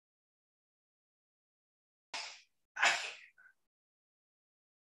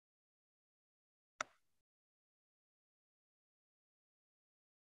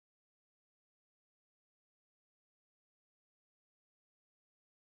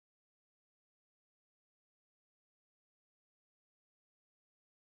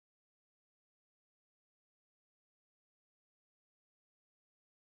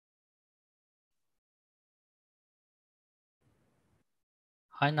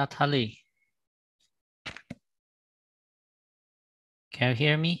Hi, Natalie. Can you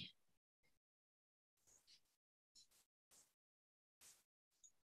hear me?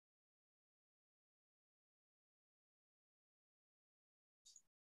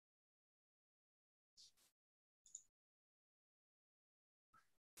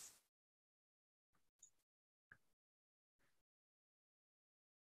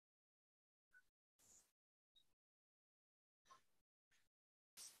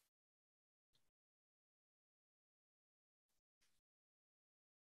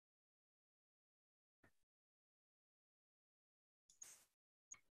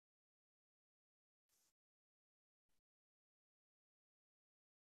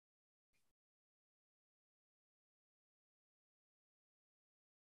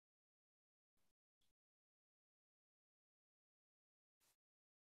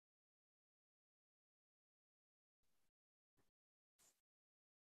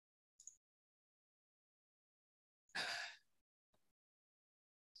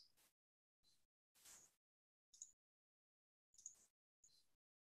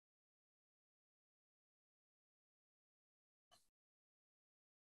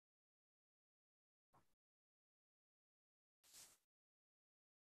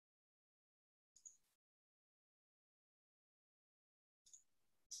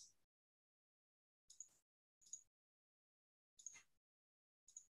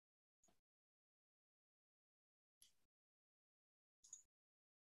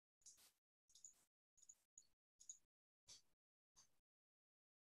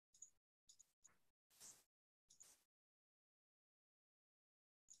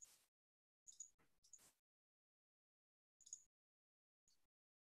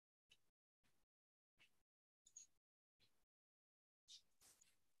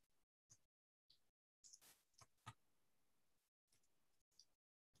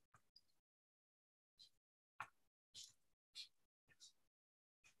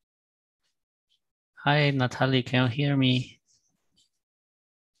 Hi, Natalie. Can you hear me?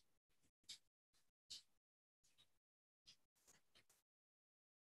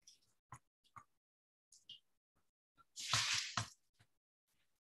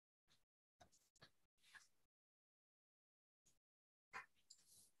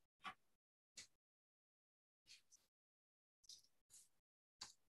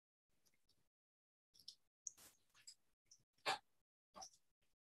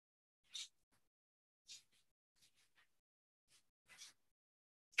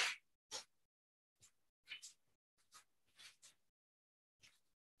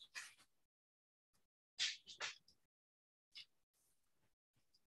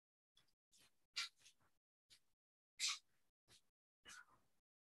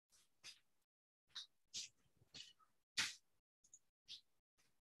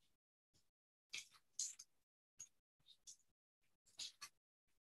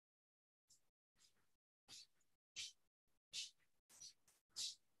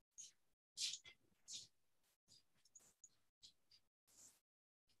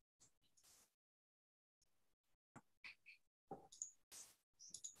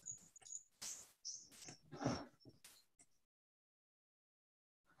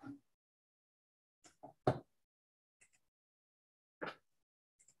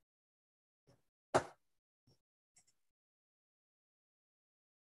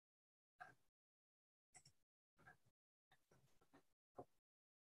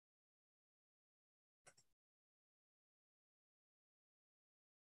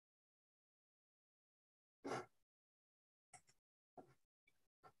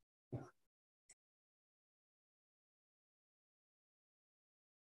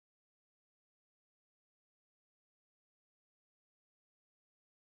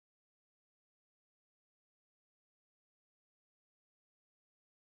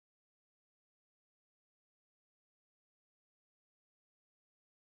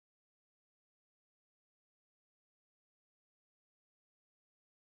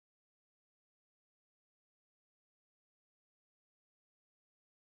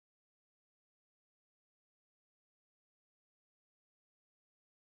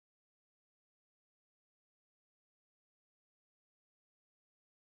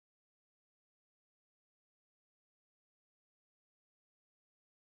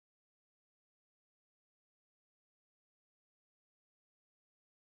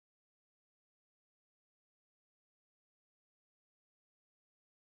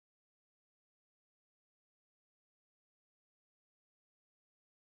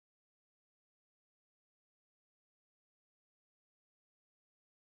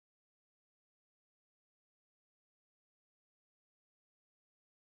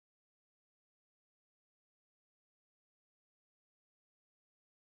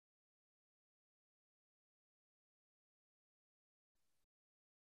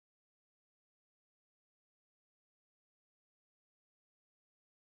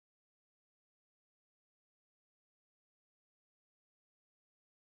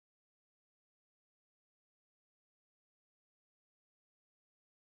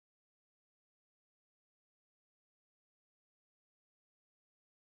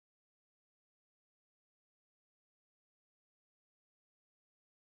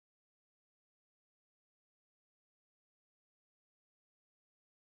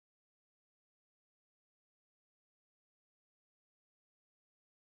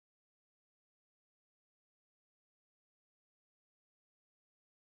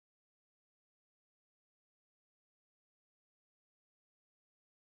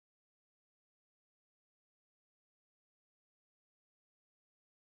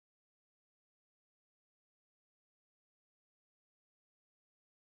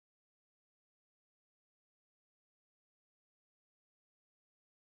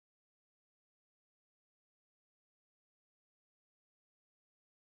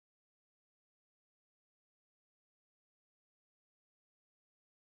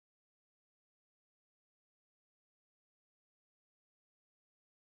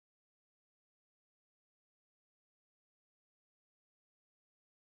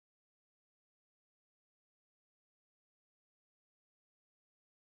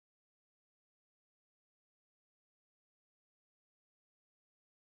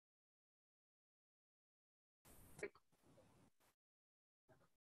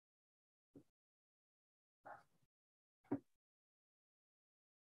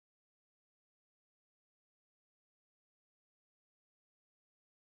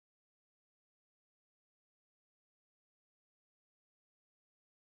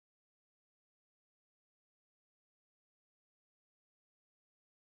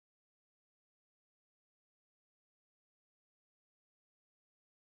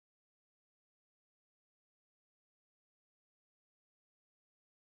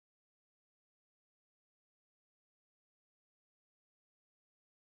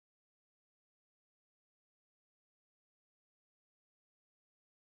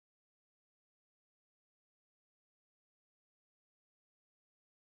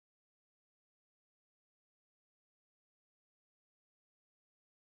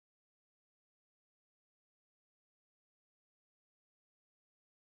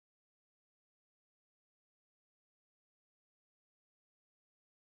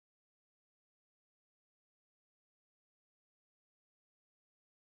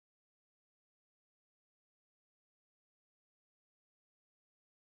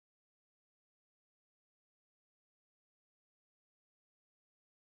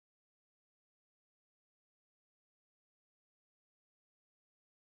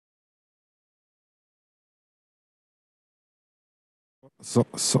 So.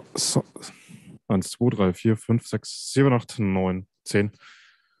 1, 2, 3, 4, 5, 6, 7, 8, 9, 10,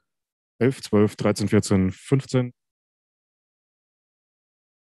 11, 12, 13, 14, 15.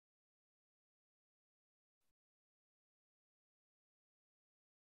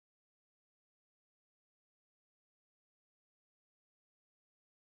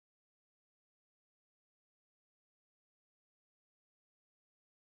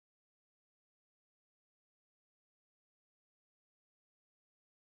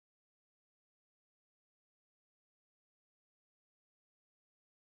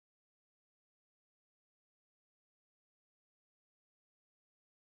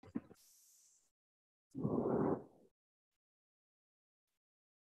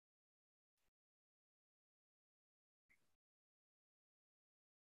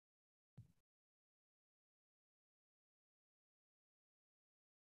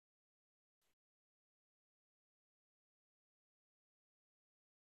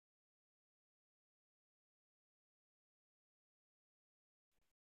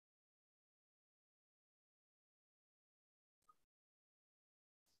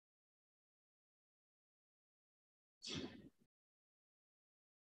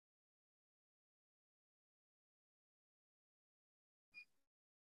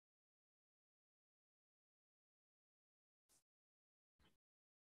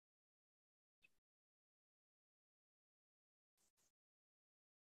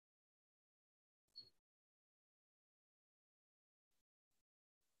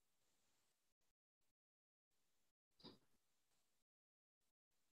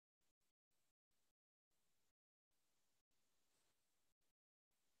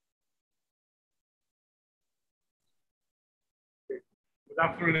 Good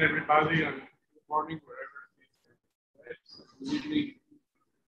afternoon, everybody, and good morning, wherever it is. Good evening.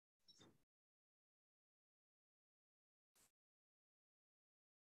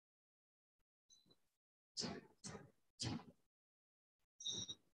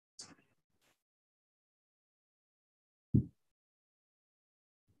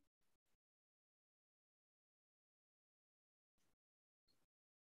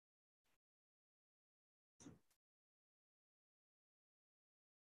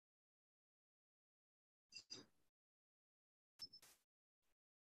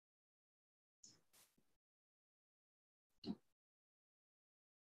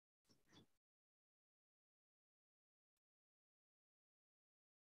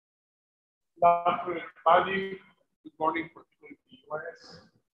 Good afternoon, everybody. Good morning for people in the US.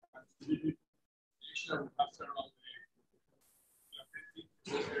 And good evening. We have several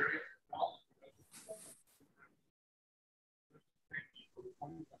areas now. Thank you for the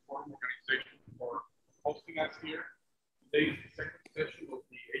forum organization for hosting us here. Today is the second session of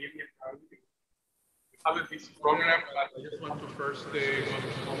the AME Academy. We have a busy program, but I just want to first go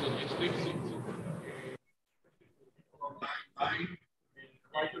through some logistics.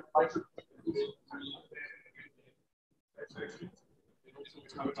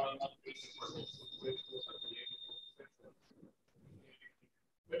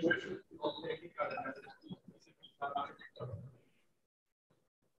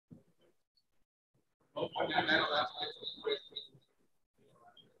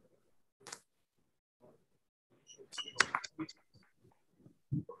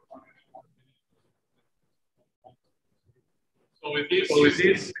 So with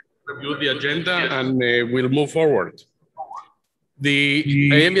this, review the agenda and we'll move forward.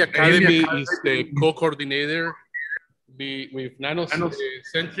 The AME Academy is the co-coordinator with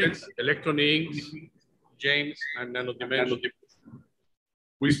Nanocentrics, Electronics, James, and Nanodimension.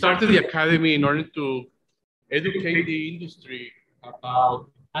 We started the Academy in order to educate the industry about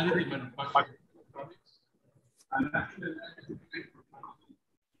additive manufacturing products. And actually,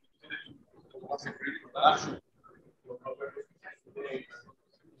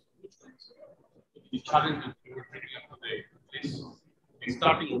 the challenge that we were bringing up today is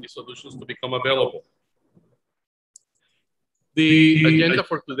starting with the solutions to become available. The agenda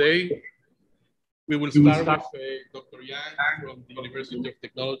for today, we will start with Dr. Yang from the University of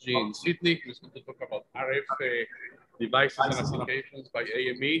Technology in Sydney, who's going to talk about RF devices and applications by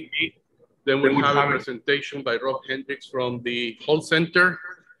AME. Then we'll have a presentation by Rob Hendricks from the Hall Center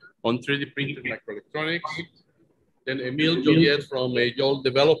on 3D printed microelectronics. Then Emile Joliet from Yole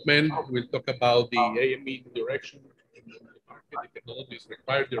Development will talk about the AME direction, the technologies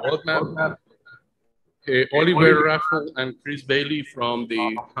required, the roadmap. Oliver Raffel and Chris Bailey from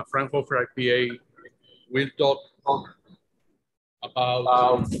the Fraunhofer IPA will talk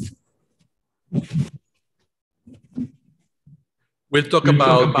about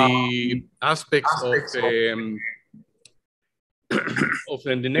the aspects of of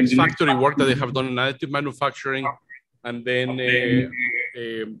the next factory work that they have done in additive manufacturing. And then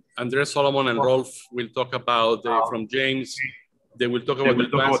Andres, Solomon, and Rolf will talk about, from James, they will talk about the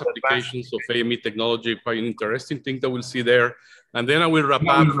advanced applications of AME technology, quite an interesting thing that we'll see there. And then I will wrap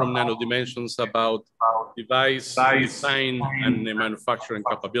up from Nano Dimensions about device design and manufacturing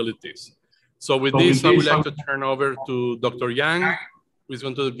capabilities. So with this, I would like to turn over to Dr. Yang, who is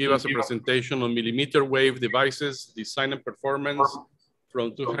going to give us a presentation on millimeter wave devices, design and performance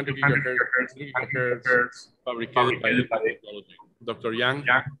from 200 gigahertz to 3 gigahertz fabricated by AME technology. Dr. Yang.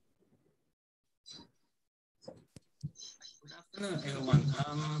 Good afternoon, everyone.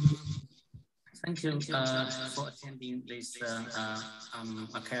 Thank you for attending this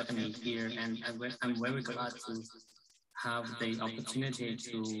academy here, and I'm very glad to have the opportunity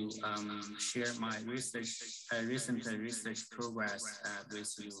to share my recent research progress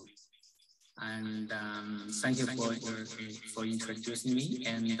with you. And thank you for introducing me.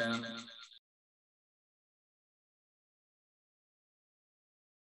 And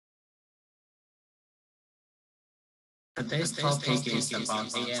today's topic is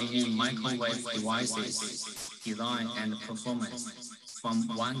about AME microwave devices design and performance from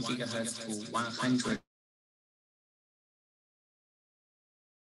 1 gigahertz to 100.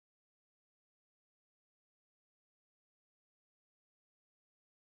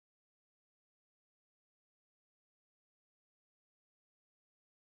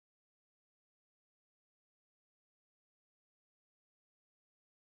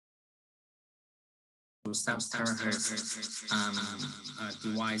 Sub-terahertz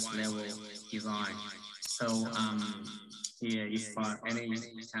device level design. So yeah, if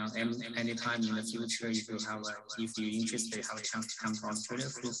any time in the future, if you're interested, have a chance to come to Australia,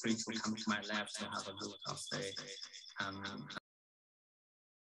 feel free to come to my lab to have a look of the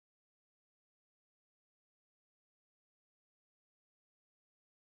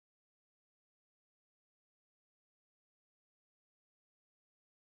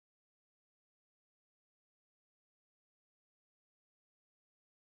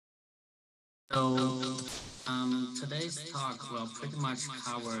So today's talk will pretty much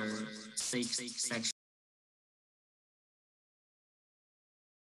cover 6 sections.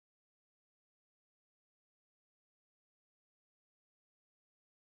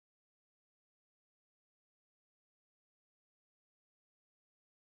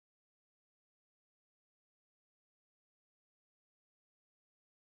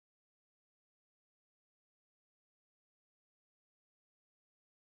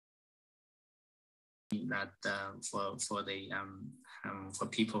 That for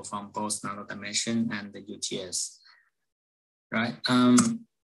people from both Nano Dimension and the UTS, right?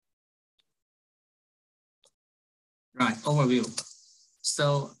 Right, overview.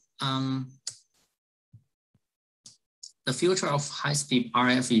 So the future of high-speed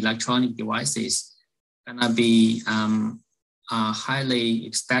RF electronic devices gonna be highly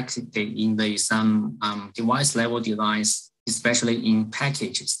expected in some device level designs, especially in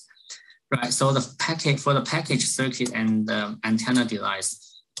packages. Right, so the package circuit and antenna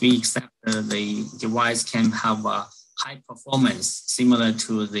device, we expect the device can have a high performance similar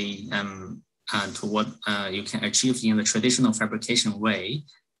to the to what you can achieve in the traditional fabrication way,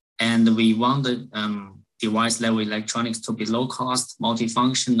 and we want the device level electronics to be low cost,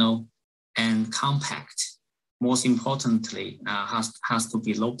 multifunctional, and compact. Most importantly, has to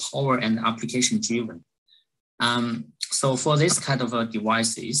be low power and application driven. So for this kind of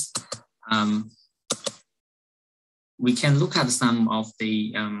devices. We can look at some of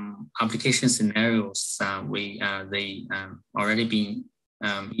the application scenarios they already been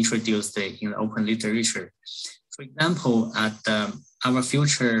introduced in the open literature. For example, at our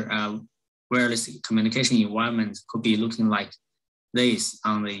future wireless communication environment could be looking like this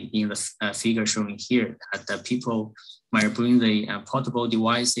in the figure showing here. That people might bring the portable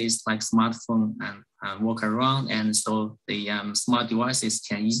devices like smartphone and walk around, and so the smart devices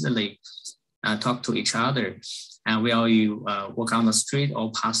can easily talk to each other. And while you walk on the street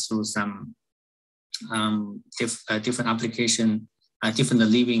or pass through some different application, different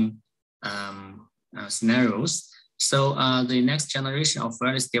living scenarios. So the next generation of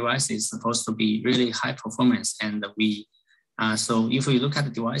wireless devices is supposed to be really high performance, and so if we look at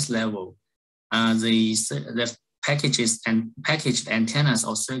the device level, the packages and packaged antennas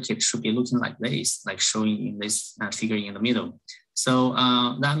or circuit should be looking like this, like showing in this figure in the middle. So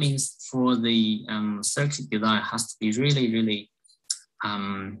that means for the circuit design has to be really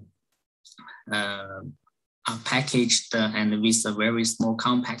packaged and with a very small,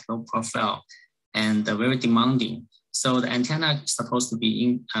 compact, low profile, and very demanding. So the antenna is supposed to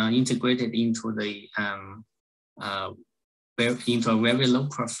be integrated into the into a very low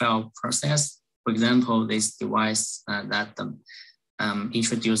profile process. For example, this device that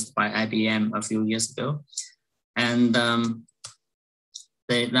introduced by IBM a few years ago. And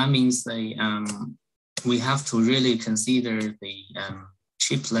that means we have to really consider the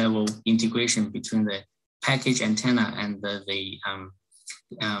chip level integration between the package antenna and the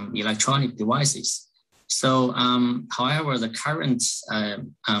electronic devices. So, however, the current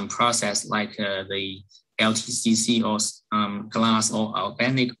process, like the LTCC or glass or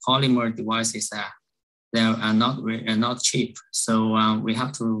organic polymer devices, they are not cheap. So we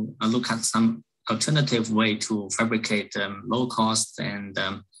have to look at some alternative way to fabricate low cost and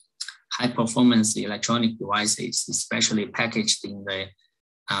high performance electronic devices, especially packaged in the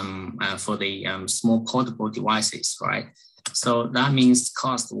for the small portable devices, right? So that means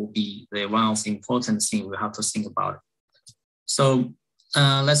cost will be one of the important things we have to think about. So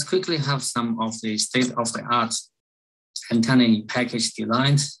let's quickly have some of the state-of-the-art antenna in package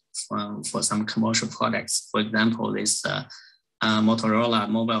designs for some commercial products. For example, this Motorola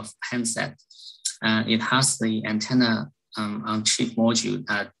mobile handset. It has the antenna on chip module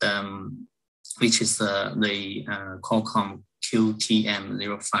that which is the Qualcomm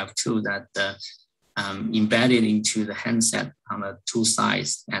QTM052 that embedded into the handset on the two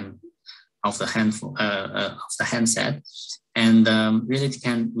sides and of the handset, and really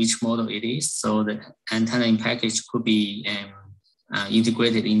depend which model it is. So the antenna in package could be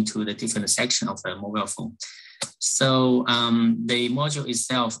integrated into the different section of the mobile phone. So the module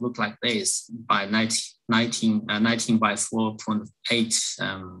itself look like this by 19 by 4.8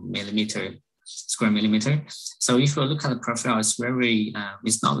 square millimeter. So if you look at the profile, it's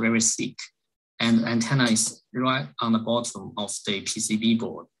not very thick, and antenna is right on the bottom of the PCB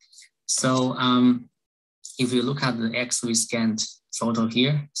board. So if you look at the X-ray scanned photo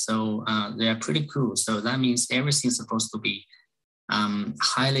here, so they are pretty cool. So that means everything's supposed to be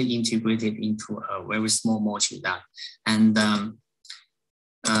highly integrated into a very small module. And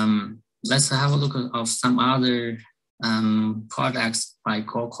let's have a look at some other products by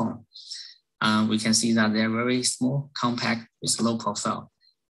Qualcomm. We can see that they're very small, compact, with low profile.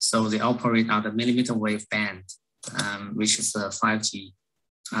 So they operate at the millimeter wave band, which is 5G,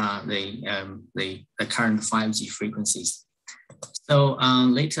 the current 5G frequencies. So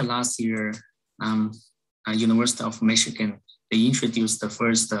later last year, University of Michigan, they introduced the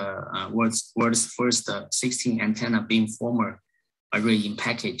first world's first 16 antenna beamformer array in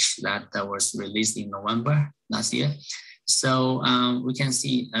package that was released in November last year. So we can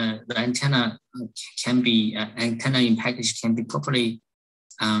see the antenna antenna in package can be properly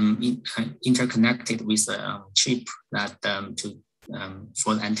interconnected with a chip that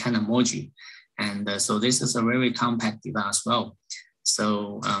for the antenna module, and so this is a very compact device as well.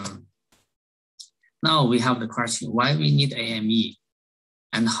 So now we have the question: why we need AME,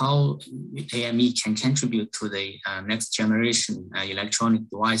 and how AME can contribute to the next generation electronic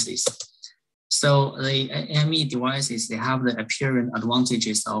devices. So the AME devices, they have the apparent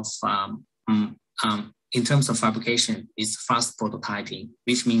advantages of, in terms of fabrication, is fast prototyping,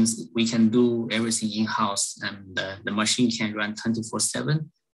 which means we can do everything in-house, and the machine can run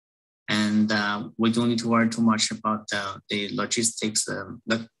 24/7. And we don't need to worry too much about the logistics,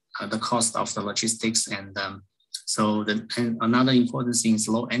 the cost of the logistics. And so another important thing is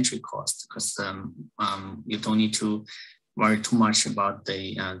low entry cost, because you don't need to worry too much about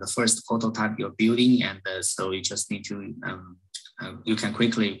the first prototype you're building, and so you just need to you can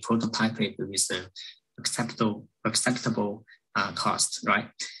quickly prototype it with the acceptable cost, right?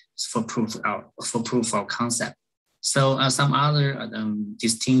 For proof of concept. So some other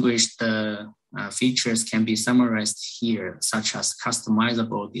distinguished features can be summarized here, such as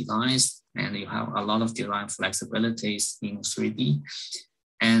customizable designs, and you have a lot of design flexibilities in 3D.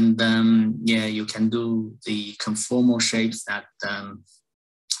 And yeah, you can do the conformal shapes that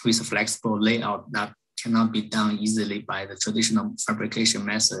with a flexible layout that cannot be done easily by the traditional fabrication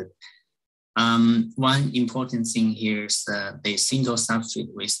method. One important thing here is the single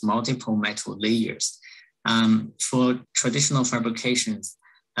substrate with multiple metal layers. For traditional fabrications,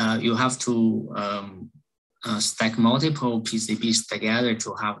 you have to stack multiple PCBs together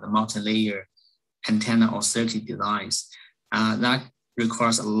to have the multi-layer antenna or circuit designs. That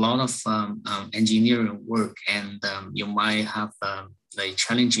requires a lot of engineering work, and you might have the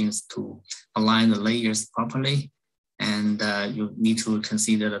challenges to align the layers properly, and you need to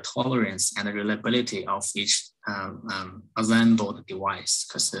consider the tolerance and the reliability of each assembled device,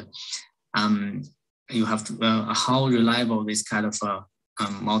 because you have to how reliable this kind of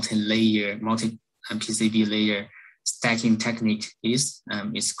multi-PCB layer stacking technique is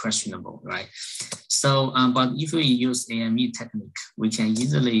questionable, right? So, but if we use AME technique, we can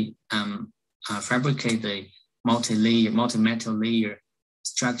easily fabricate the multi-metal layer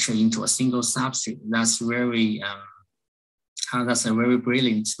structure into a single substrate. That's very that's a very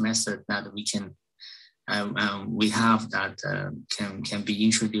brilliant method that we can we have that can be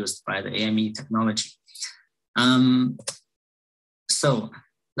introduced by the AME technology. So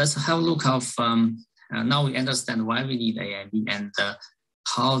let's have a look of now we understand why we need AME and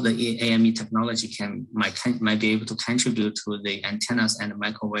how the AME technology might be able to contribute to the antennas and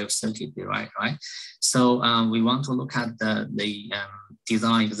microwave circuitry, right? So we want to look at the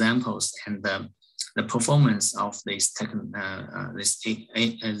design examples and the performance of these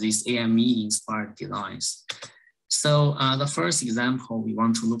AME-inspired designs. So the first example we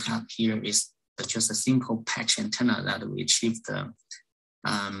want to look at here is just a simple patch antenna that we achieved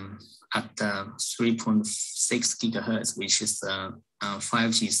at 3.6 gigahertz, which is the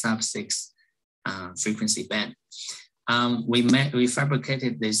 5G sub-6 frequency band. We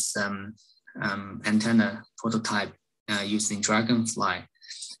fabricated this antenna prototype using Dragonfly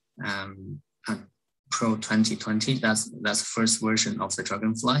Pro 2020. That's the first version of the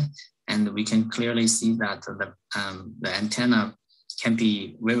Dragonfly, and we can clearly see that the antenna can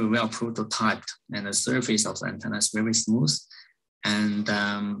be very well prototyped, and the surface of the antenna is very smooth. And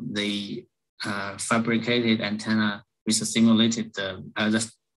the fabricated antenna with the simulated the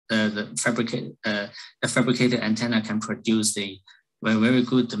fabricated antenna can produce the very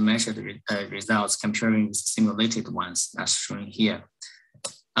good measured results comparing with simulated ones, as shown here.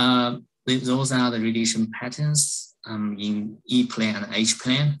 Those are the radiation patterns in E plane and H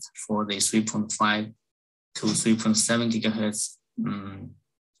plane for the 3.5 to 3.7 gigahertz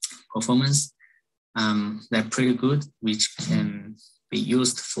performance. They're pretty good, which can be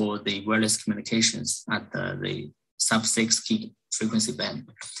used for the wireless communications at the sub-6 gig frequency band.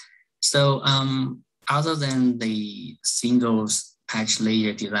 So other than the single patch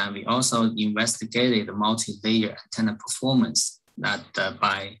layer design, we also investigated the multi-layer antenna performance that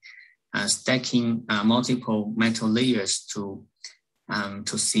by stacking multiple metal layers to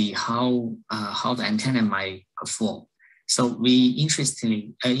see how the antenna might perform. So we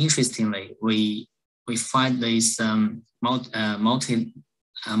interestingly we find these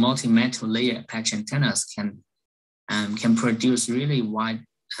multi-metal layer patch antennas can produce really wide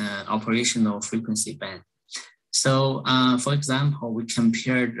operational frequency band. So, for example, we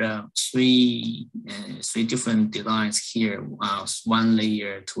compared three different designs here: 1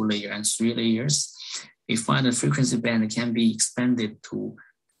 layer, 2 layer, and 3 layers. We find the frequency band can be expanded to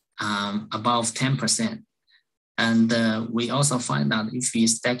above 10%. And we also find that if we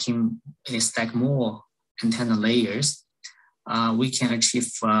stack more antenna layers, we can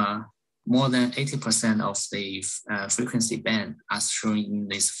achieve more than 80% of the frequency band, as shown in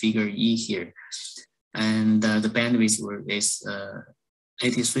this figure E here. And the bandwidth is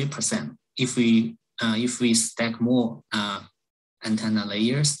 83%. If we stack more antenna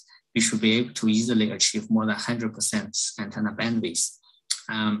layers, we should be able to easily achieve more than 100% antenna bandwidth.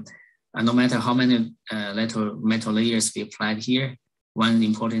 No matter how many metal layers we applied here, one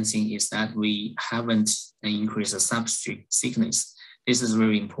important thing is that we haven't increased the substrate thickness. This is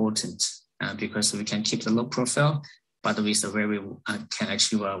very important because we can keep the low profile, but with a can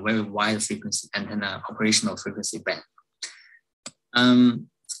achieve a very wide frequency antenna operational frequency band.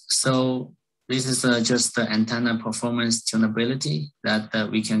 So this is just the antenna performance tunability that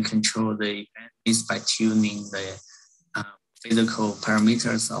we can control the bandwidth by tuning the physical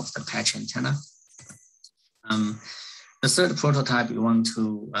parameters of the patch antenna. The third prototype we want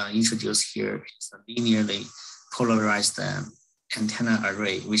to introduce here is a linearly polarized antenna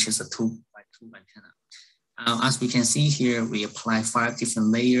array, which is a 2x2 antenna. As we can see here, we apply 5 different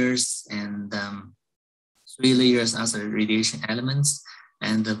layers and 3 layers as a radiation elements,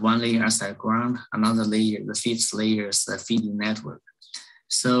 and 1 layer as a ground, another layer, the 5th layer is the feeding network.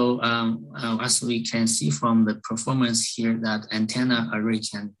 So as we can see from the performance here, that antenna array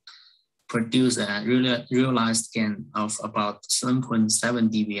can produce a realized gain of about 7.7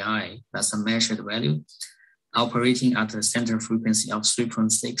 dBi, that's a measured value, operating at the center frequency of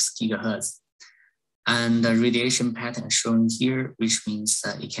 3.6 gigahertz. And the radiation pattern shown here, which means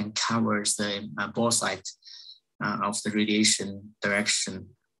that it can cover the both sides of the radiation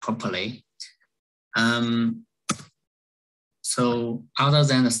direction properly. So other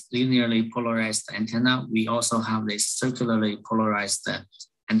than the linearly polarized antenna, we also have this circularly polarized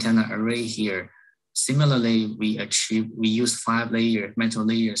antenna array here. Similarly, we use 5 metal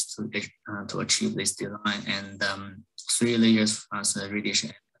layers to achieve this design, and 3 layers as a radiation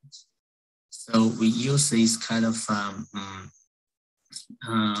elements. So we use this kind of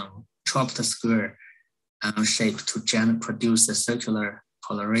chopped square shape to produce a circular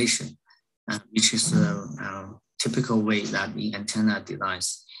coloration, which is a typical way that the antenna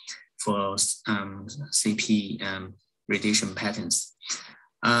designs for CP radiation patterns.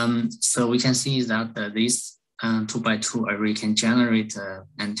 So we can see that this 2x2 array can generate an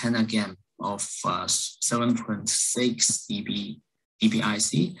antenna gain of 7.6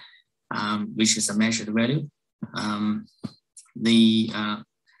 dBIC, which is a measured value. The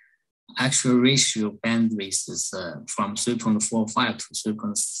actual ratio bandwidth is from 3.45 to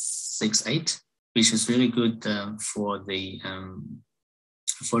 3.68, which is really good for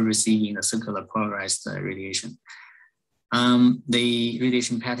receiving the circular polarized radiation. The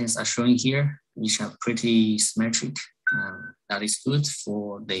radiation patterns are shown here, which are pretty symmetric. That is good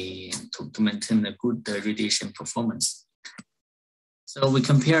for to maintain a good radiation performance. So we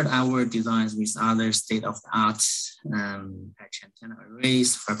compared our designs with other state-of-the-art patch antenna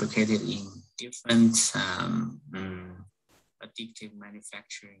arrays fabricated in different additive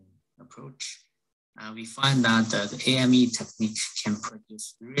manufacturing approach. We find that the AME technique can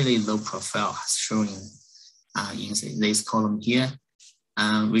produce really low profile, as shown in this column here,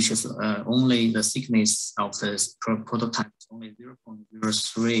 which is only the thickness of the prototype is only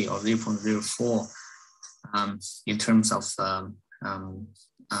 0.03 or 0.04 in terms of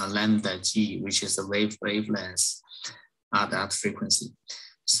lambda G, which is the wavelength at that frequency.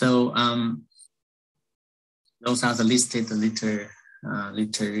 So those are the listed literature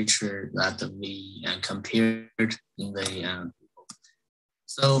that we compared in the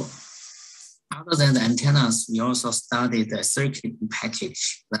So other than the antennas, we also studied the circuit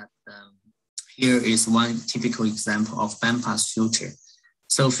package. That here is one typical example of bandpass filter.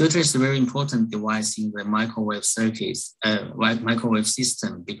 So filter is a very important device in the microwave circuits, microwave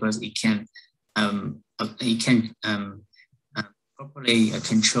system, because it can properly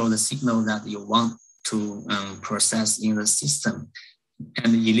control the signal that you want to process in the system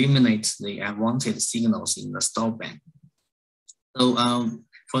and eliminate the unwanted signals in the stop band. So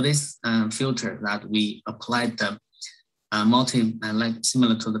for this filter that we applied the like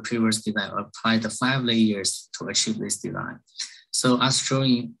similar to the previous design, applied the 5 layers to achieve this design. So as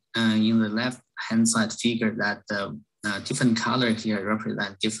shown in the left-hand side figure, that the different color here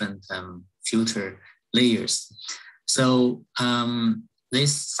represent different filter layers. So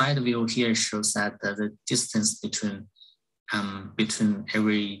this side view here shows that the distance between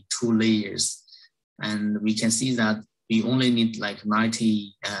every 2 layers, and we can see that we only need like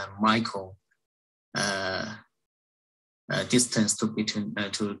 90 micron distance to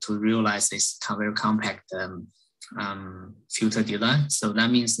realize this very compact filter design. So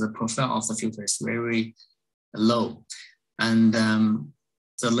that means the profile of the filter is very low, and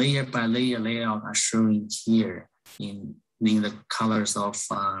the layer by layer layout are shown here in the colors of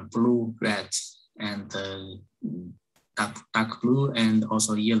blue, red, and dark blue, and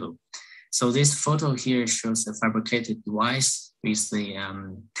also yellow. So this photo here shows a fabricated device with the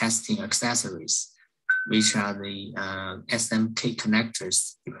testing accessories, which are the SMK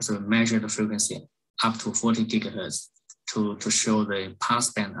connectors, because we measure the frequency up to 40 gigahertz to show the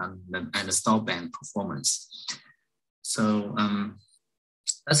pass band and the stop band performance. So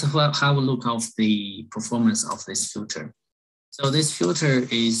that's how we look at the performance of this filter. So this filter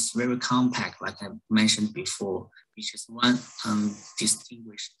is very compact, like I mentioned before, which is one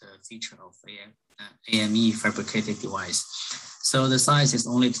distinguished feature of AME fabricated device. So the size is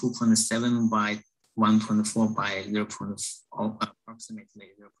only 2.7 by 1.4 by 0.4,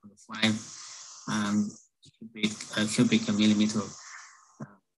 approximately 0.5 cubic millimeter.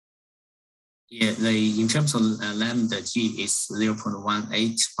 Yeah, in terms of lambda G is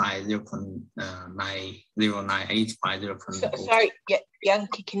 0.18 by 0.9098 by 0.4. Sorry, Yang,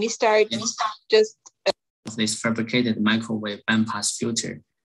 can you start just this fabricated microwave bandpass filter?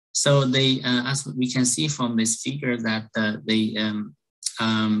 So as we can see from this figure, that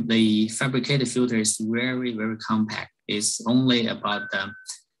the fabricated filter is very, very compact. It's only about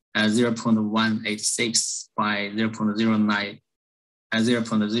 0.186 by 0.098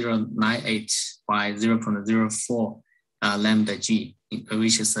 by 0.04 lambda G,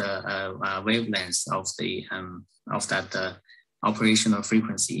 which is a wavelength of that operational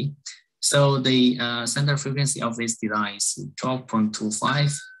frequency. So the center frequency of this design is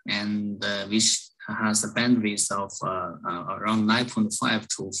 12.25, and which has a bandwidth of around 9.5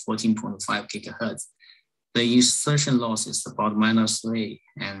 to 14.5 gigahertz. The insertion loss is about -3,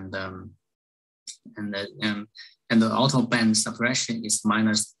 and the auto band suppression is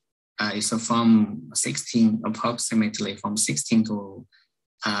from 16, approximately from 16 to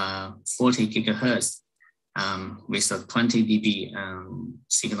 40 gigahertz with a 20 dB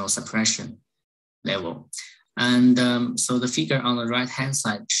signal suppression level. And so the figure on the right-hand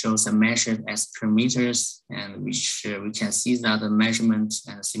side shows a measured S parameters, and which we can see that the measurement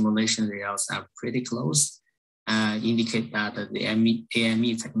and simulation results are pretty close, indicate that the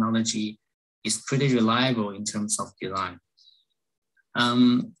AME technology is pretty reliable in terms of design.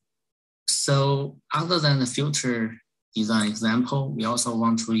 So other than the filter design example, we also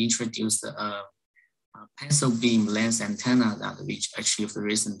want to introduce the pencil beam lens antenna that we achieved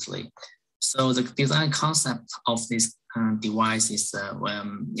recently. So the design concept of this device is a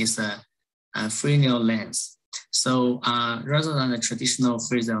Fresnel lens. So rather than the traditional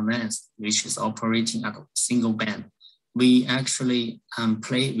Fresnel lens, which is operating at a single band, we actually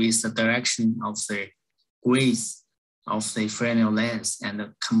play with the direction of the grays of the Fresnel lens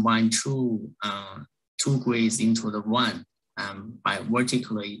and combine two grays into the one by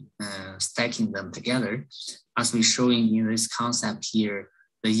vertically stacking them together. As we're showing in this concept here,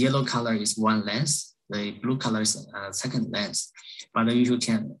 the yellow color is one lens, the blue color is second lens. But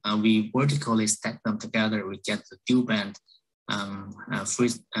we vertically stack them together, we get the dual band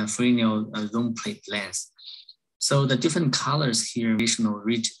Fresnel zone plate lens. So the different colors here, different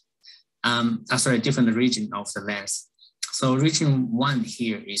region of the lens. So region 1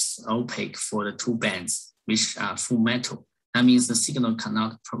 here is opaque for the two bands, which are full metal. That means the signal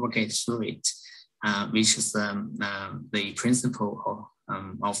cannot propagate through it, which is the principle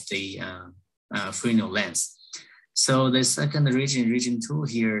of the Fresnel lens. So the second region 2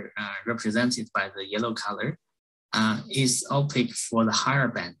 here, represented by the yellow color, is opaque for the higher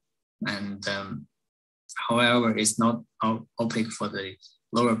band, and however, it's not opaque for the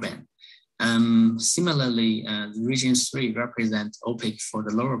lower band. Similarly, region 3 represents opaque for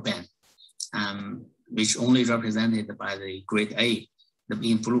the lower band, which only represented by the grade A,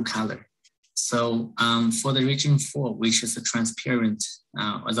 in blue color. So for the region 4, which is a transparent,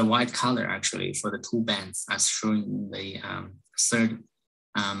 the white color actually for the two bands, as shown in the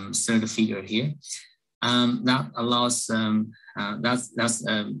third figure here, that allows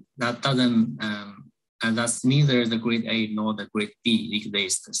that's neither the grade A nor the grade B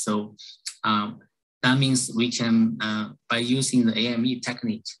exist. So that means we can, by using the AME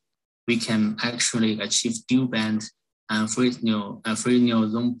technique, we can actually achieve dual band Fresnel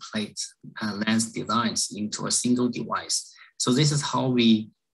zone plate lens designs into a single device. So this is how we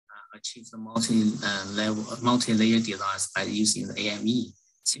achieve the multi-layer designs by using the AME.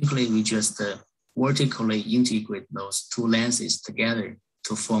 Simply, we just vertically integrate those two lenses together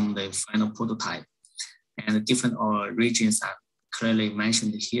to form the final prototype. And the different regions are clearly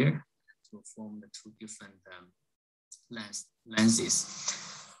mentioned here to form the two different lenses.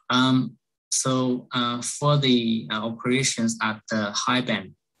 So for the operations at the high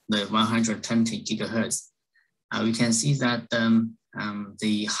band, the 120 gigahertz, we can see that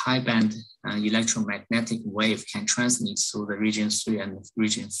the high band electromagnetic wave can transmit through the region 3 and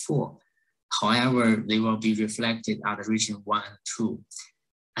region 4. However, they will be reflected at region 1 and 2.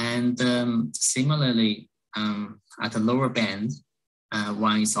 And similarly, at the lower band,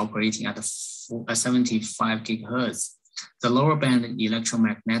 one is operating at 75 gigahertz. The lower band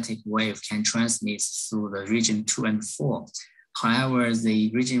electromagnetic wave can transmit through the region 2 and 4. However, the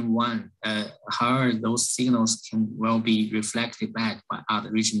region 1, however, those signals will be reflected back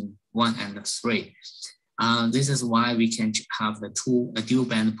at region 1 and 3. This is why we can have the dual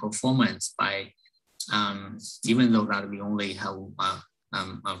band performance by, even though that we only have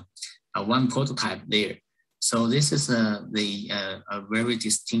one prototype there. So this is a very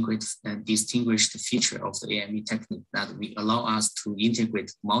distinguished feature of the AME technique that we allow us to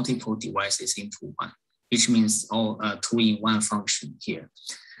integrate multiple devices into one, which means all two-in-one function here.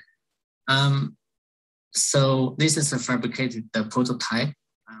 So this is a fabricated prototype.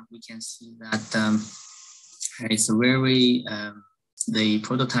 We can see that it's very, the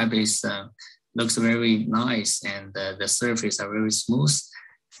prototype is looks very nice, and the surface are very smooth,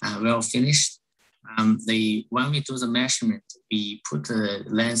 well finished. When we do the measurement, we put the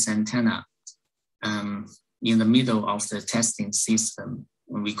lens antenna in the middle of the testing system.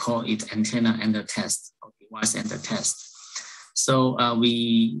 We call it antenna under test, or device under test. So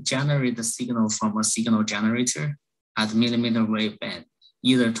we generate the signal from a signal generator at millimeter wave band,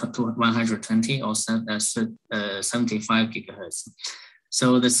 either to 120 or 75 gigahertz.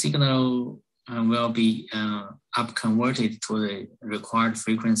 So the signal will be up converted to the required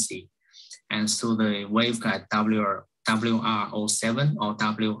frequency, and so the waveguide WR07 or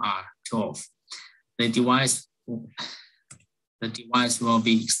WR12. The device will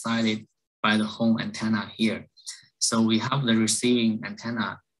be excited by the home antenna here. So we have the receiving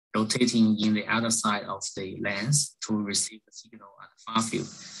antenna rotating in the other side of the lens to receive the signal at far field.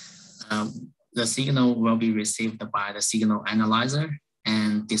 The signal will be received by the signal analyzer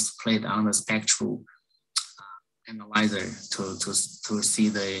and displayed on the spectral analyzer to see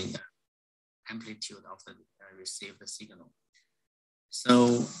the amplitude of the received signal.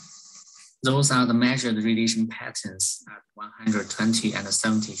 So those are the measured radiation patterns at 120 and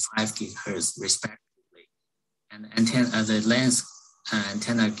 75 gigahertz respectively. And the lens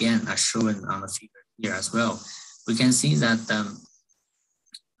antenna again are shown on the figure here as well. We can see that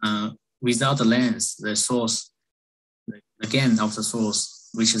without the lens, the source, the gain of the source,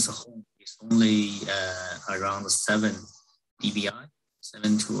 which is home, is only around 7 dBi,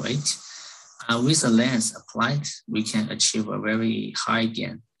 7 to 8. With the lens applied, we can achieve a very high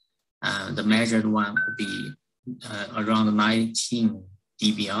gain. The measured one would be around 19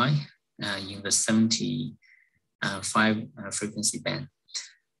 dBi in the 75 frequency band.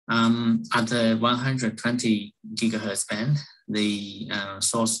 At the 120 gigahertz band, the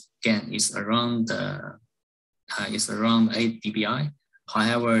source gain is around 8 dBi.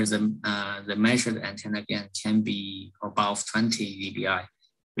 However, the measured antenna gain can be above 20 dBi,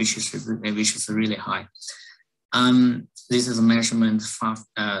 which is really high. This is a measurement.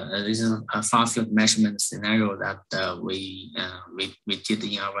 This is a far field measurement scenario that we did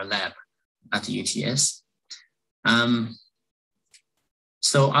in our lab at UTS.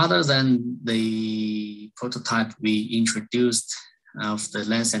 So other than the prototype we introduced of the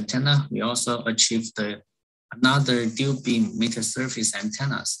lens antenna, we also achieved another dual beam meter surface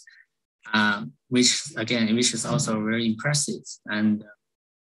antennas, which is also very impressive. And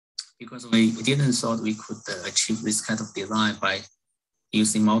because we didn't thought we could achieve this kind of design by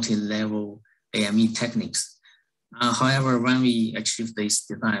using multi-level AME techniques. However, when we achieved this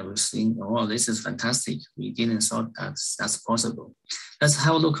design, we think, oh, this is fantastic. We didn't thought that's possible. Let's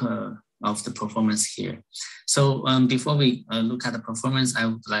have a look of the performance here. So before we look at the performance, I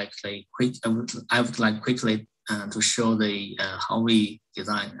would like quickly to show the how we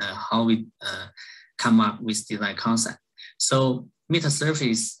design, how we come up with design concept. So meter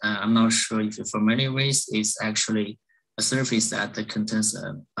surface, I'm not sure if you're familiar with, is actually a surface that contains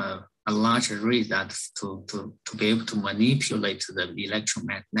a large array that to be able to manipulate the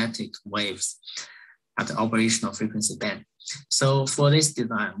electromagnetic waves at the operational frequency band. So for this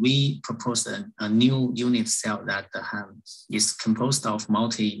design, we proposed a new unit cell that is composed of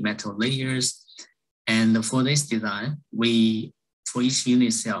multi-metal layers. And for this design, for each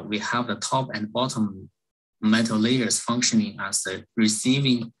unit cell, we have the top and bottom metal layers functioning as the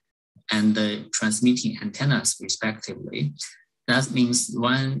receiving and the transmitting antennas respectively. That means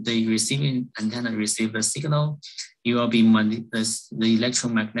when the receiving antenna receives the signal, it will be the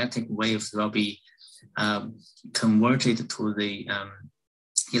electromagnetic waves will be converted to the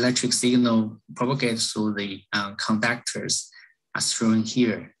electric signal propagated through the conductors as shown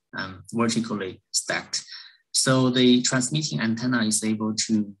here, vertically stacked. So the transmitting antenna is able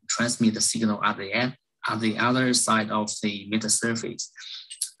to transmit the signal at the other side of the meter surface,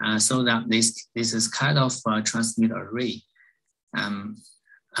 so that this is kind of a transmit array.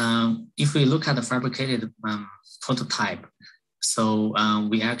 If we look at the fabricated prototype, so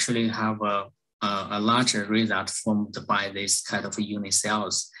we actually have a large array that formed by this kind of unit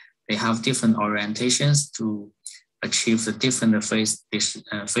cells. They have different orientations to achieve the different phase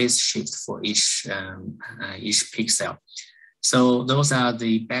shift for each pixel. So those are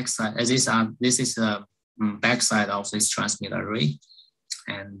the backside. This is the backside of this transmit array,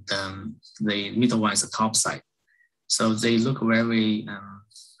 and the middle one is the top side. So they look very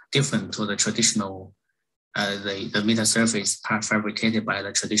different to the traditional, the meter surface fabricated by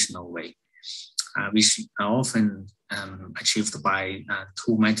the traditional way, which are often achieved by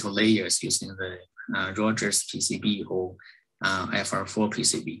two metal layers using the Rogers PCB or FR4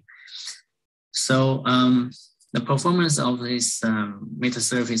 PCB. So the performance of this meter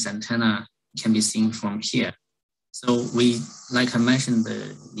surface antenna can be seen from here. So like I mentioned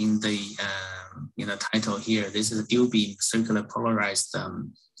in the title here, this is a dual beam circular polarized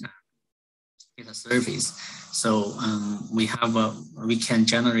meter surface. So we can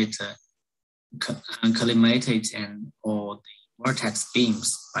generate collimated or the vortex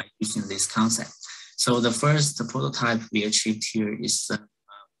beams by using this concept. So the first prototype we achieved here is a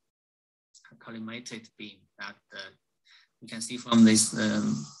collimated beam that you can see from this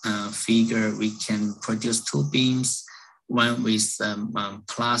figure. We can produce two beams, one with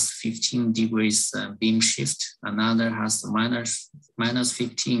plus 15 degrees beam shift, another has minus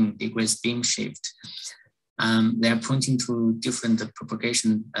 15 degrees beam shift. they are pointing to different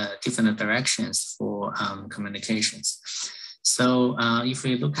propagation, different directions for communications. So if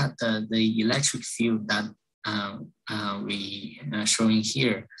we look at the electric field that we are showing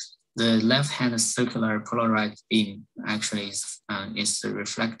here, the left-hand circular polarized beam actually is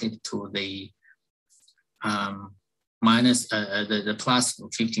reflected to the the plus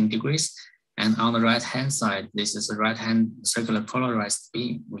 15 degrees. And on the right-hand side, this is the right-hand circular polarized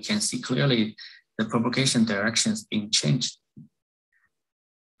beam. We can see clearly the propagation directions being changed.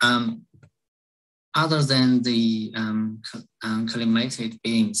 Other than the collimated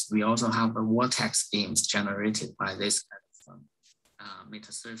beams, we also have the vortex beams generated by this kind of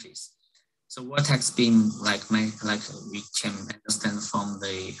metasurface. So vortex beam, like we can understand from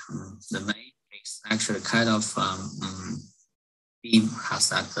the name, is actually kind of beam has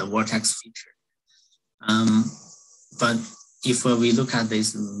that the vortex feature. But if we look at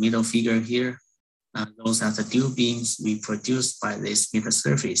this middle figure here, those are the dual beams we produce by this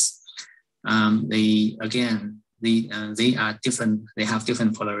metasurface. They are different. They have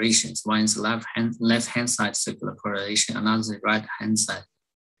different polarizations. One is left-hand side circular polarization, another is right-hand side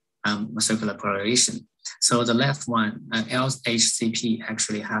circular polarization. So the left one, LHCP,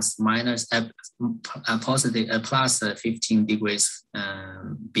 actually has plus 15 degrees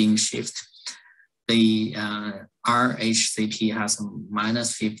beam shift. The RHCP has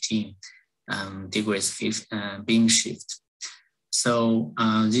minus 15 degrees beam shift. So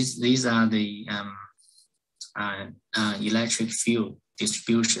these are the electric field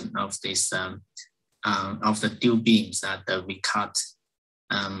distribution of this of the dual beams that we cut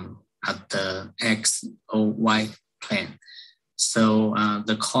at the X or Y plane. So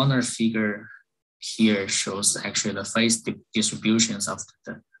the corner figure here shows actually the phase distributions of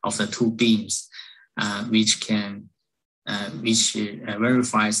the two beams, which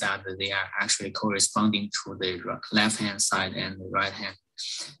verifies that they are actually corresponding to the left-hand side and the right-hand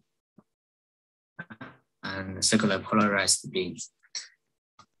and circular polarized beams.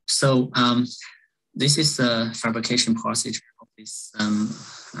 So this is the fabrication procedure of this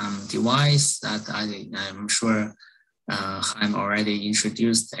device that I'm sure I'm already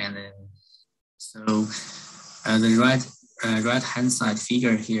introduced. And so the right-hand side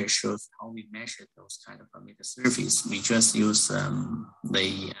figure here shows how we measure those kind of metasurface. We just use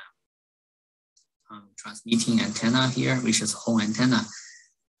the transmitting antenna here, which is home antenna,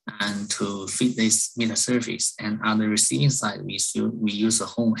 and to feed this metasurface. And on the receiving side, we use a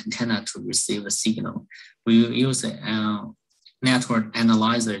home antenna to receive the signal. We use a network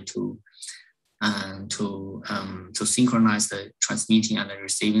analyzer to synchronize the transmitting and the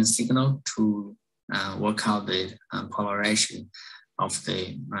receiving signal to work out the polarization of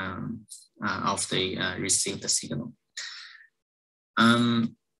the received signal.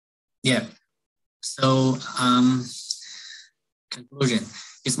 Yeah. So conclusion.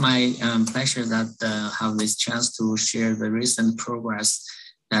 It's my pleasure that have this chance to share the recent progress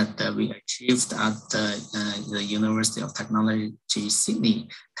that we achieved at the University of Technology Sydney,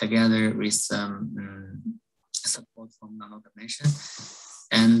 together with support from Nanodimension.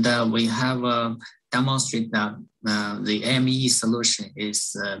 And we have demonstrated that the AME solution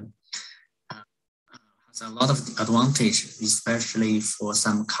has a lot of advantage, especially for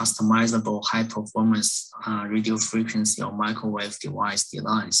some customizable high performance radio frequency or microwave device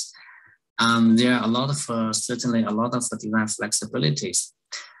designs. There are a lot of, certainly a lot of design flexibilities.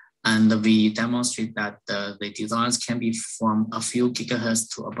 And we demonstrate that the designs can be from a few gigahertz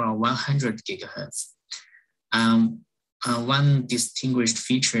to about 100 gigahertz. One distinguished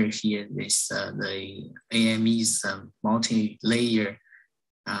feature here is the AME's multi-layer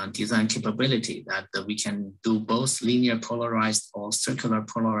design capability that we can do both linear polarized or circular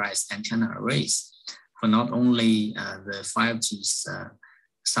polarized antenna arrays for not only the 5G's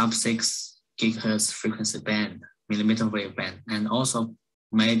sub-6 gigahertz frequency band, millimeter wave band, and also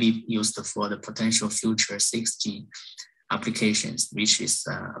may be used for the potential future 6G applications, which is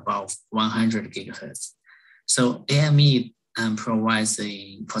about 100 gigahertz. So AME provides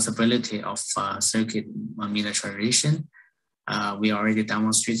the possibility of circuit miniaturization. We already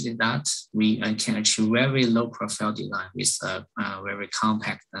demonstrated that we can achieve very low profile design with very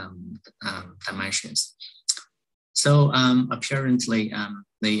compact dimensions. So apparently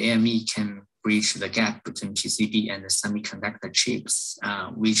the AME can bridge the gap between PCB and the semiconductor chips,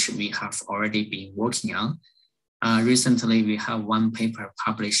 which we have already been working on. Recently, we have one paper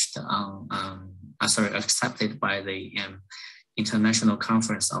published on, accepted by the International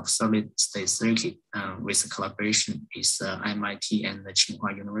Conference of Solid State Circuit with a collaboration with MIT and the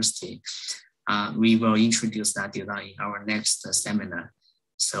Tsinghua University. We will introduce that design in our next seminar.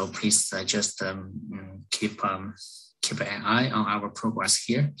 So please just keep an eye on our progress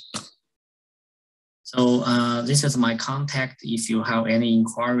here. So this is my contact. If you have any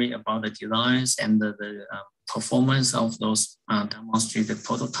inquiry about the designs and the performance of those demonstrated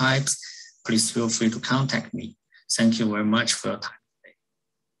prototypes, please feel free to contact me. Thank you very much for your time today.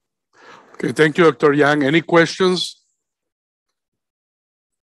 Okay, thank you, Dr. Yang. Any questions?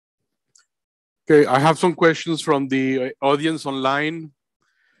 Okay, I have some questions from the audience online.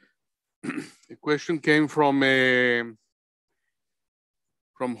 The question came from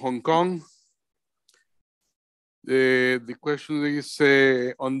Hong Kong. The question is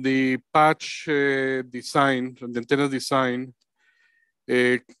on the patch design, on the antenna design,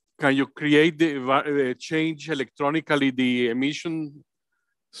 can you create change electronically the emission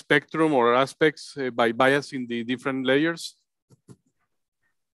spectrum or aspects by biasing the different layers?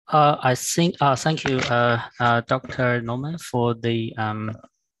 I think, thank you, Dr. Norman, for the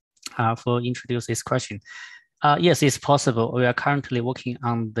for introducing this question. Yes, it's possible. We are currently working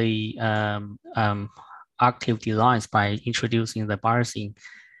on the active designs by introducing the biasing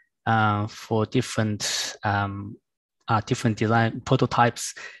for different design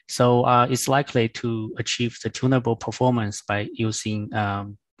prototypes. So it's likely to achieve the tunable performance by using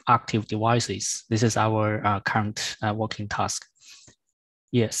active devices. This is our current working task.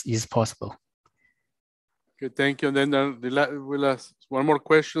 Yes, it's possible. Okay, thank you. And then we'll ask one more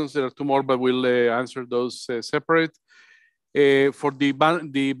question. There are two more, but we'll answer those separate. For the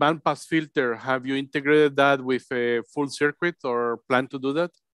bandpass filter, have you integrated that with a full circuit or plan to do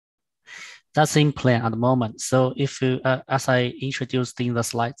that? That's in plan at the moment. So if you, as I introduced in the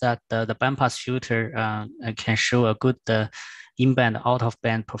slide, that the bandpass filter can show a good in-band,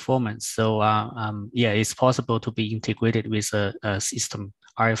 out-of-band performance. So yeah, it's possible to be integrated with a system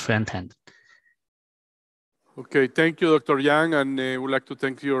RF front end. Okay, thank you, Dr. Yang, and we'd like to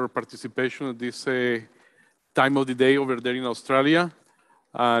thank your participation at this time of the day over there in Australia.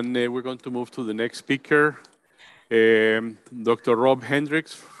 And we're going to move to the next speaker, Dr. Rob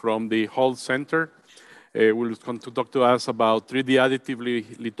Hendricks from the Hall Center. Will come to talk to us about 3D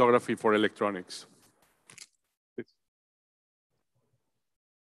additive lithography for electronics.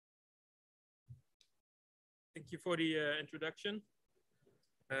 Thank you for the introduction.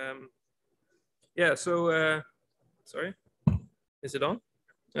 Yeah, so, sorry, is it on?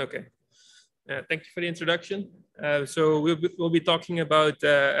 Okay. Thank you for the introduction. So we'll be talking about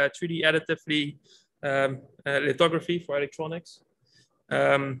 3D additively lithography for electronics.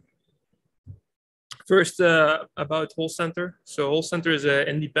 First, about Hall Center. So Hall Center is an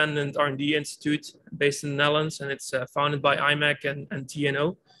independent R&D institute based in the Netherlands, and it's founded by IMEC and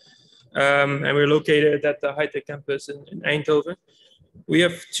TNO. And we're located at the high-tech campus in Eindhoven. We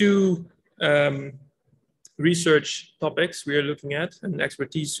have two research topics we are looking at and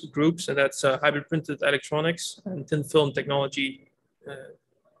expertise groups, and that's hybrid printed electronics and thin film technology.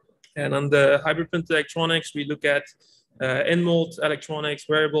 And on the hybrid printed electronics, we look at in-mold electronics,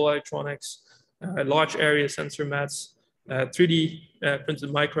 wearable electronics, large area sensor mats, 3D printed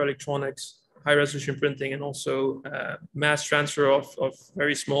microelectronics, high resolution printing, and also mass transfer of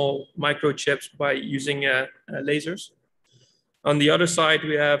very small microchips by using lasers. On the other side,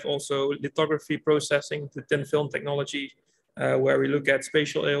 we have also lithography processing to thin film technology, where we look at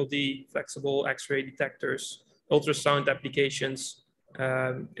spatial ALD, flexible X-ray detectors, ultrasound applications,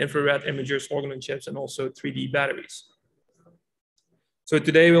 infrared imagers, organ-on-chips, and also 3D batteries. So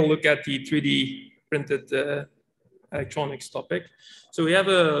today we'll look at the 3D printed electronics topic. So we have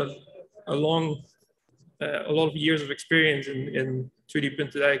a lot of years of experience in 3D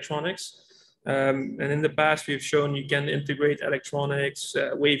printed electronics. And in the past, we've shown you can integrate electronics,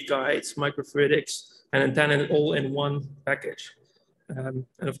 waveguides, microfluidics, and antenna all in one package. And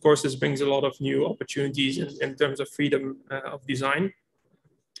of course, this brings a lot of new opportunities in terms of freedom of design.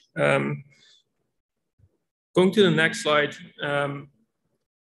 Going to the next slide,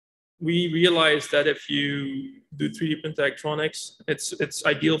 we realized that if you do 3D printed electronics, it's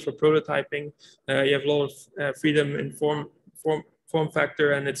ideal for prototyping. You have a lot of freedom in form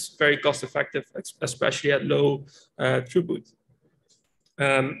factor, and it's very cost effective, especially at low throughput.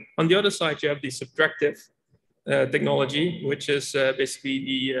 On the other side, you have the subtractive technology, which is basically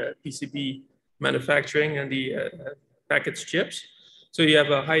the PCB manufacturing and the packaged chips. So you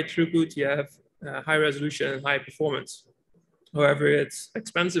have a high throughput, you have high resolution and high performance. However, it's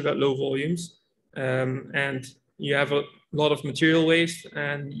expensive at low volumes, and you have a lot of material waste,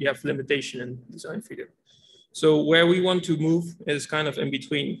 and you have limitation in design freedom. So where we want to move is kind of in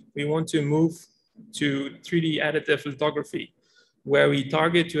between. We want to move to 3D additive lithography, where we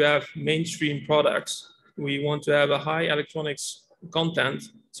target to have mainstream products. We want to have a high electronics content,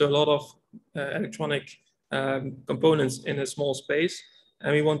 so a lot of electronic components in a small space,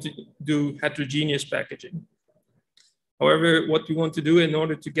 and we want to do heterogeneous packaging. However, what we want to do in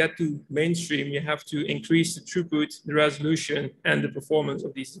order to get to mainstream, you have to increase the throughput, the resolution, and the performance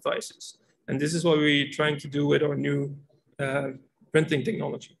of these devices. And this is what we're trying to do with our new printing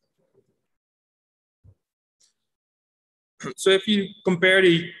technology. So if you compare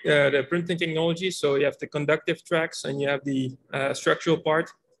the printing technology, so you have the conductive tracks and you have the structural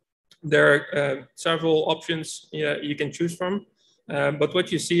part, there are several options you can choose from. But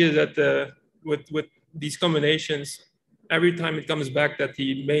what you see is that with these combinations, every time it comes back that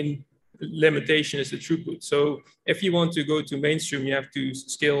the main limitation is the throughput. So if you want to go to mainstream, you have to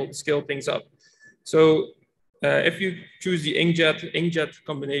scale things up. So if you choose the inkjet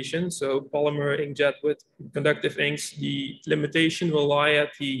combination, so polymer inkjet with conductive inks, the limitation will lie at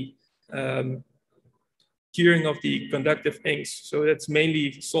the curing of the conductive inks. So that's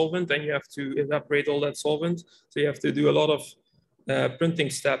mainly solvent, and you have to evaporate all that solvent. So you have to do a lot of printing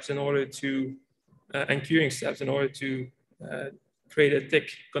steps in order to, and curing steps in order to create a thick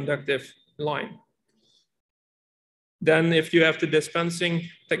conductive line. Then if you have the dispensing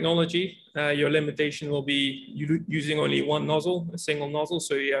technology, your limitation will be using only one nozzle, a single nozzle.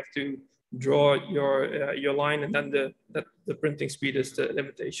 So you have to draw your line, and then the printing speed is the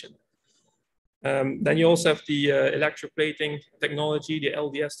limitation. Then you also have the electroplating technology, the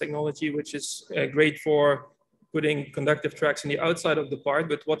LDS technology, which is great for putting conductive tracks in the outside of the part.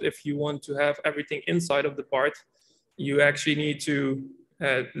 But what if you want to have everything inside of the part? You actually need to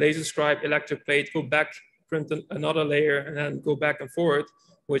laser scribe, electroplate, go back, print another layer, and then go back and forward,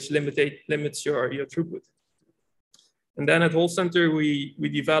 which limits your throughput. And then at Hole Center, we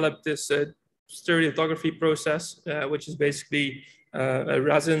developed this stereolithography process, which is basically a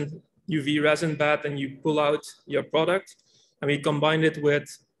UV resin bath, and you pull out your product, and we combined it with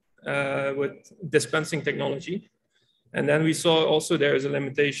dispensing technology. And then we saw also there is a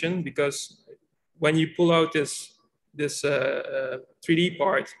limitation, because when you pull out this 3D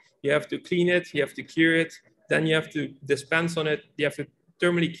part, you have to clean it, you have to cure it, then you have to dispense on it, you have to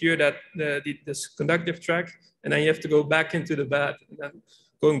thermally cure that this conductive track, and then you have to go back into the bath, and then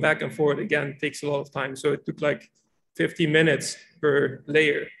going back and forward again takes a lot of time. So it took like 50 minutes per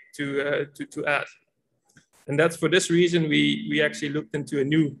layer to add. And that's for this reason we actually looked into a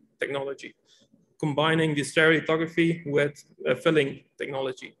new technology, combining the stereolithography with a filling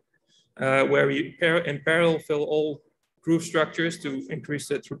technology, where we in parallel fill all groove structures to increase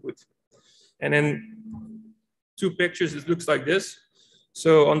the throughput. And in two pictures, it looks like this.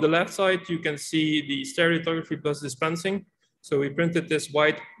 So on the left side, you can see the stereolithography plus dispensing. So we printed this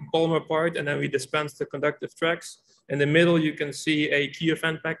white polymer part, and then we dispensed the conductive tracks. In the middle, you can see a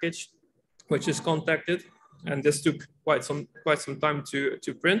QFN package, which is contacted. And this took quite some time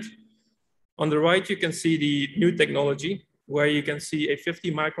to print. On the right, you can see the new technology, where you can see a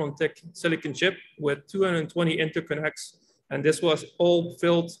 50 micron thick silicon chip with 220 interconnects. And this was all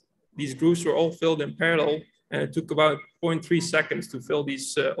filled, these grooves were all filled in parallel, and it took about 0.3 seconds to fill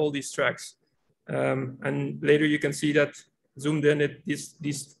these all these tracks. And later you can see that zoomed in,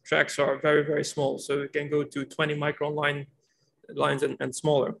 these tracks are very, very small. So it can go to 20 micron lines and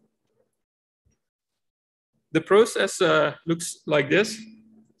smaller. The process looks like this.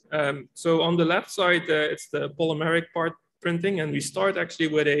 So on the left side, it's the polymeric part printing, and we start actually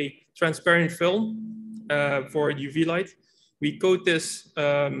with a transparent film for UV light. We coat this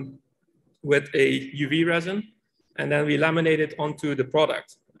with a UV resin, and then we laminate it onto the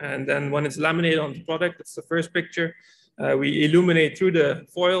product. And then when it's laminated on the product, it's the first picture, we illuminate through the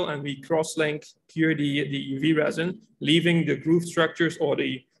foil, and we cross-link, cure the UV resin, leaving the groove structures or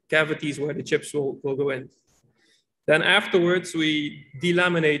the cavities where the chips will go in. Then afterwards, we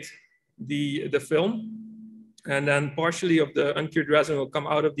delaminate the film, and then partially of the uncured resin will come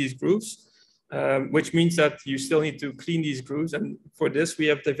out of these grooves, which means that you still need to clean these grooves. And for this, we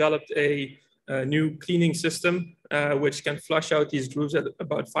have developed a new cleaning system, which can flush out these grooves at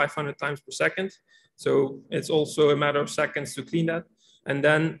about 500 times per second. So it's also a matter of seconds to clean that. And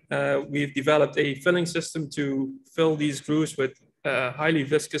then we've developed a filling system to fill these grooves with highly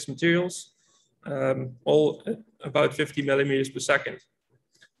viscous materials, all about 50 millimeters per second.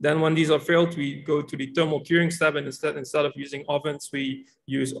 Then when these are filled, we go to the thermal curing step, and instead of using ovens, we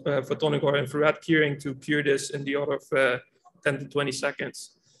use photonic or infrared curing to cure this in the order of 10 to 20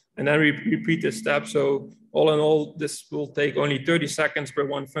 seconds. And then we repeat this step. So all in all, this will take only 30 seconds per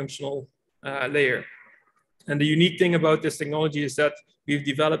one functional layer. And the unique thing about this technology is that we've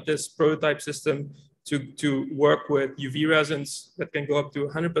developed this prototype system to work with UV resins that can go up to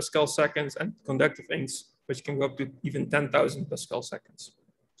 100 Pascal seconds and conductive inks which can go up to even 10,000 Pascal seconds.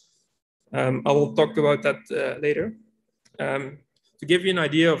 I will talk about that later. To give you an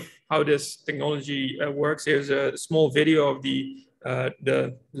idea of how this technology works, here's a small video of the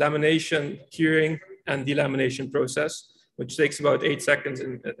lamination, curing, and delamination process, which takes about 8 seconds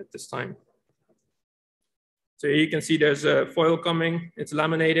at this time. So here you can see there's a foil coming, it's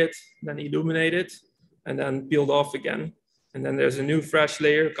laminated, then illuminated, and then peeled off again. And then there's a new fresh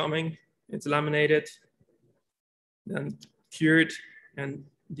layer coming, it's laminated, then cured and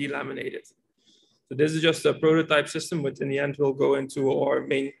delaminated. So this is just a prototype system, but in the end will go into our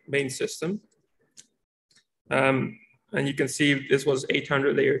main system. And you can see this was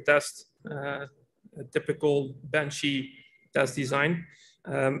 800 layer test, a typical benchy test design.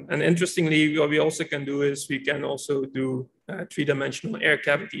 And interestingly, what we also can do is we can also do 3-dimensional air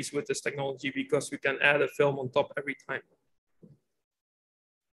cavities with this technology, because we can add a film on top every time.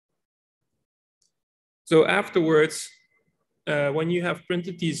 So afterwards, when you have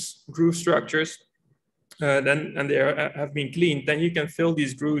printed these groove structures, and they have been cleaned, then you can fill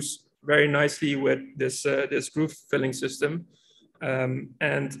these grooves very nicely with this groove filling system. Yeah,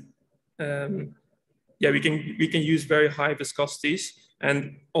 we can use very high viscosities.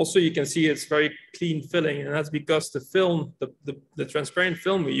 And also you can see it's very clean filling, and that's because the film, the transparent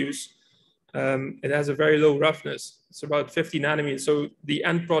film we use, it has a very low roughness. It's about 50 nanometers. So the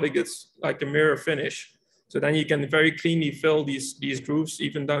end product is like a mirror finish. So then you can very cleanly fill these grooves,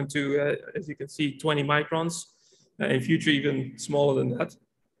 even down to, as you can see, 20 microns. In future, even smaller than that.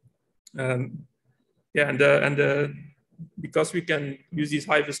 Yeah, because we can use these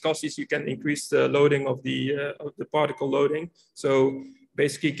high viscosities, you can increase the loading of the particle loading. So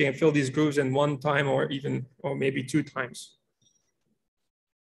basically, you can fill these grooves in 1 time, or maybe 2 times.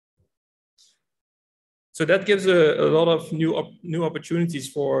 So that gives a lot of new opportunities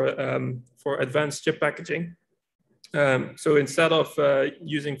for advanced chip packaging. So instead of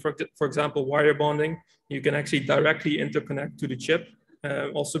using, for example, wire bonding, you can actually directly interconnect to the chip.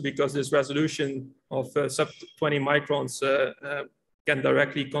 Also because this resolution of sub 20 microns can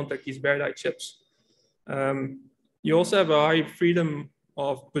directly contact these bare die chips. You also have a high freedom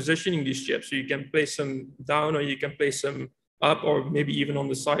of positioning these chips. So you can place them down, or you can place them up, or maybe even on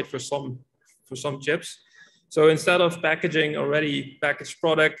the side for some chips. So instead of packaging already packaged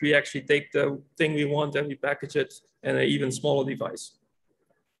product, we actually take the thing we want and we package it in an even smaller device.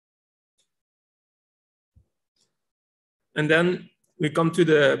 And then we come to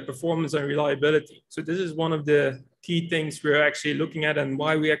the performance and reliability. So this is one of the key things we're actually looking at, and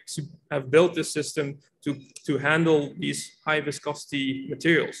why we actually have built this system to handle these high viscosity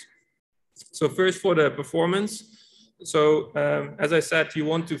materials. So first, for the performance. So as I said, you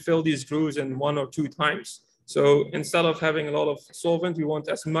want to fill these grooves in 1 or 2 times. So instead of having a lot of solvent, we want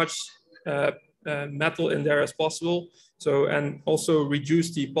as much metal in there as possible. So, and also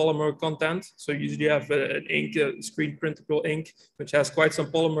reduce the polymer content. So usually you have an ink, a screen printable ink, which has quite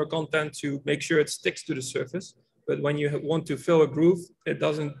some polymer content to make sure it sticks to the surface. But when you want to fill a groove,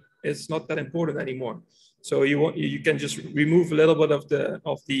 it's not that important anymore. So you can just remove a little bit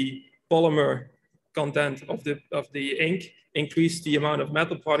of the polymer content of the ink, increase the amount of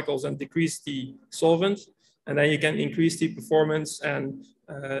metal particles and decrease the solvent. And then you can increase the performance and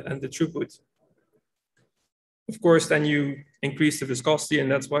the throughput. Of course, then you increase the viscosity, and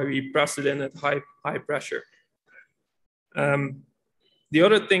that's why we press it in at high pressure. The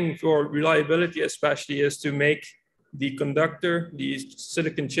other thing for reliability especially is to make the conductor, the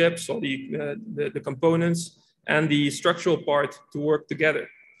silicon chips, or the components, and the structural part to work together.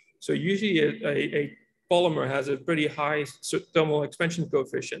 So usually a polymer has a pretty high thermal expansion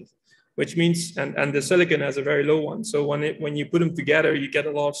coefficient, which means, and the silicon has a very low one. So when you put them together, you get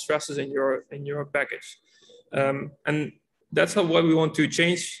a lot of stresses in your package. And that's what we want to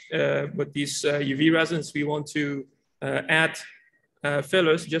change with these UV resins. We want to add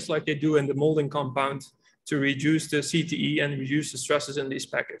fillers, just like they do in the molding compound, to reduce the CTE and reduce the stresses in this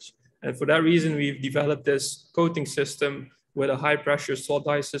package. And for that reason, we've developed this coating system with a high pressure salt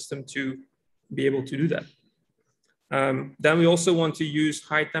die system to be able to do that. Then we also want to use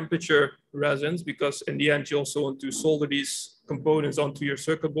high temperature resins, because in the end, you also want to solder these components onto your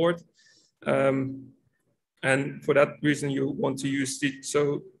circuit board. And for that reason, you want to use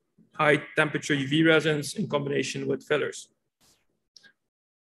high temperature UV resins in combination with fillers.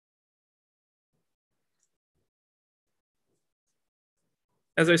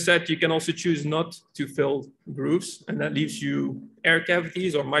 As I said, you can also choose not to fill grooves, and that leaves you air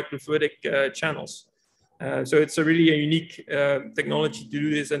cavities or microfluidic channels. So it's a really unique technology to do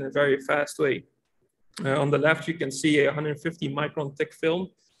this in a very fast way. On the left, you can see a 150 micron thick film.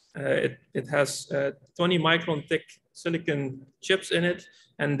 It has 20 micron thick silicon chips in it,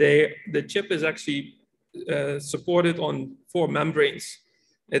 and the chip is actually supported on 4 membranes.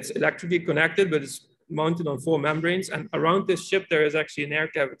 It's electrically connected, but it's mounted on 4 membranes, and around this chip there is actually an air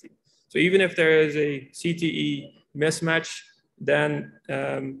cavity. So even if there is a CTE mismatch, then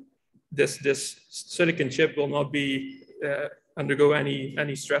this silicon chip will not be undergo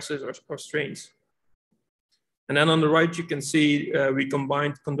any stresses or strains. And then on the right, you can see we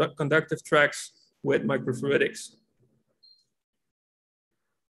combined conductive tracks with microfluidics.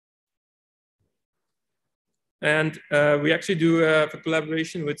 And we actually do a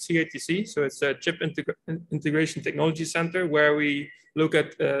collaboration with CATC. So it's a Chip Integration Technology Center, where we look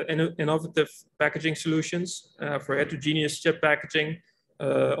at innovative packaging solutions for heterogeneous chip packaging,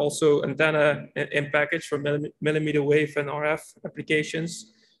 also antenna in package for millimeter wave and RF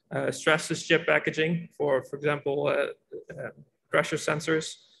applications, stressless chip packaging for example, pressure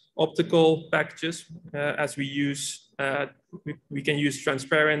sensors, optical packages, as we use, we can use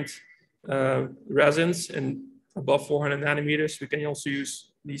transparent resins and above 400 nanometers. We can also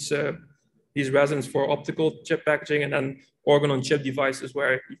use these resins for optical chip packaging, and then organ-on-chip devices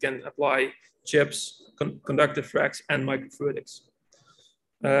where you can apply chips, conductive tracks, and microfluidics.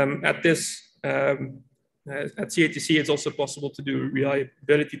 At CATC, it's also possible to do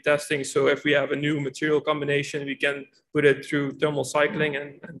reliability testing. So if we have a new material combination, we can put it through thermal cycling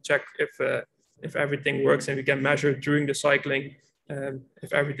and check if everything works, and we can measure during the cycling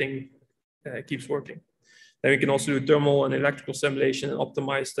if everything keeps working. Then we can also do thermal and electrical simulation and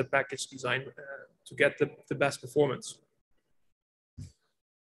optimize the package design to get the best performance.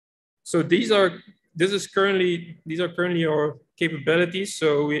 So these are currently our capabilities.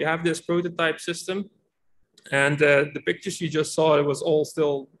 So we have this prototype system, and the pictures you just saw, it was all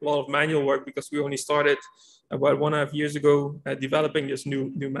still a lot of manual work because we only started about 1.5 years ago developing this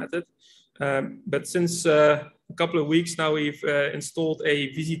new method. But since a couple of weeks now, we've installed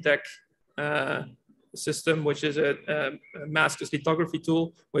a VisiTech system, which is a maskless lithography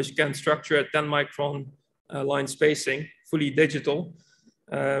tool, which can structure at 10 micron line spacing, fully digital.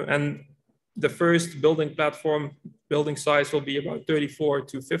 And the first building size will be about 34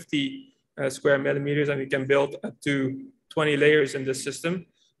 to 50 square millimeters, and we can build up to 20 layers in this system.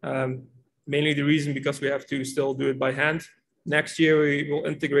 Mainly the reason because we have to still do it by hand. Next year, we will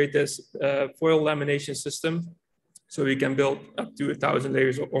integrate this foil lamination system, so we can build up to 1,000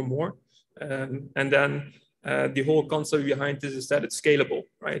 layers or more. And then the whole concept behind this is that it's scalable,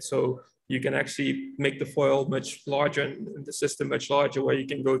 right? So you can actually make the foil much larger and the system much larger, where you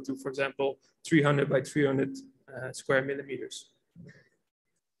can go to, for example, 300 by 300 square millimeters.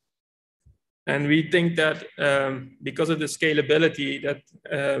 And we think that because of the scalability, that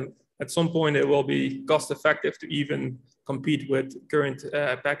at some point it will be cost effective to even compete with current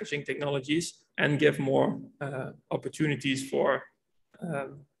packaging technologies and give more opportunities for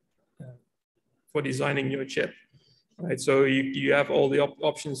designing your chip, right? So you have all the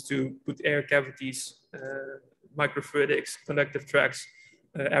options to put air cavities, microfluidics, conductive tracks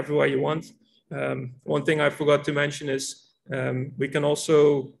everywhere you want. One thing I forgot to mention is we can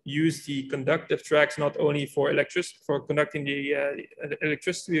also use the conductive tracks not only for conducting the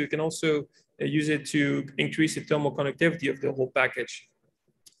electricity, we can also use it to increase the thermal conductivity of the whole package.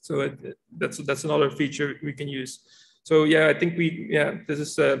 So that's another feature we can use. So yeah, I think this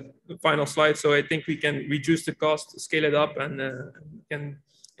is the final slide. So I think we can reduce the cost, scale it up, and can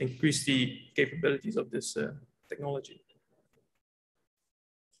increase the capabilities of this technology.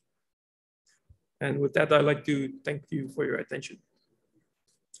 And with that, I'd like to thank you for your attention.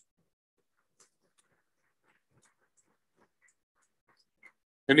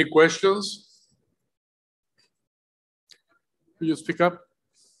 Any questions? Will you speak up?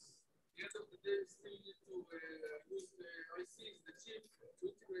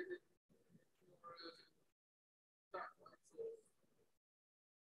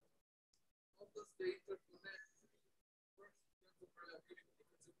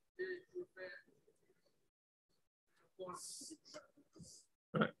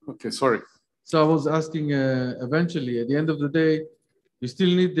 Okay, sorry. So I was asking, eventually, at the end of the day, you still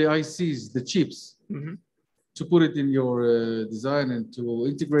need the ICs, the chips, to put it in your design and to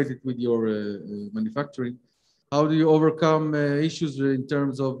integrate it with your manufacturing. How do you overcome issues in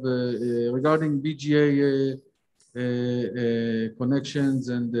terms of regarding BGA connections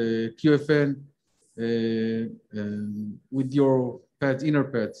and QFN with your pads, inner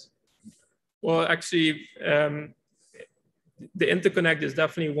pads? Well, actually, the interconnect is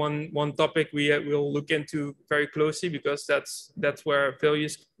definitely one topic we will look into very closely, because that's where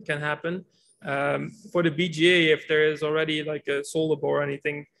failures can happen. For the BGA, if there is already like a solder bore or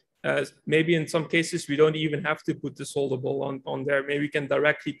anything, maybe in some cases, we don't even have to put the solder ball on there. Maybe we can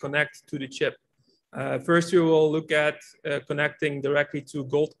directly connect to the chip. First, we will look at connecting directly to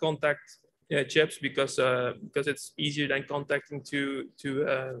gold contact chips because it's easier than contacting to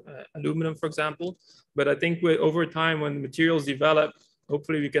aluminum, for example. But I think over time, when the materials develop,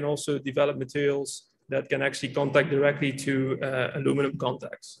 hopefully we can also develop materials that can actually contact directly to aluminum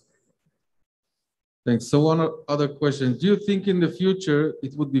contacts. Thanks. So one other question. Do you think in the future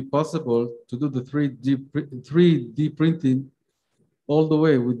it would be possible to do the 3D printing all the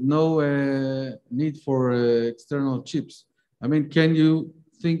way with no need for external chips? I mean, can you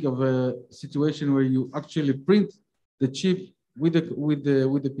think of a situation where you actually print the chip with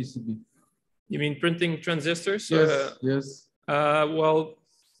the PCB? You mean printing transistors? Yes. Yes. Well,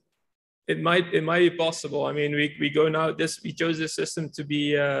 it might be possible. I mean, we go now. We chose this system to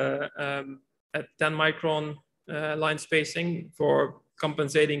be at 10 micron line spacing for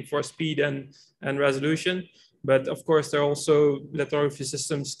compensating for speed and resolution. But of course, there are also lithography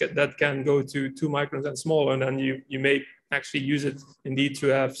systems that can go to 2 microns and smaller, and then you may actually use it indeed to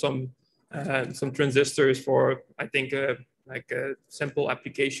have some transistors for, I think, simple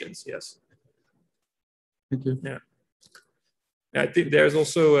applications. Yes. Thank you. Yeah. I think there's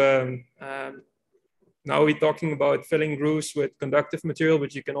also now we're talking about filling grooves with conductive material,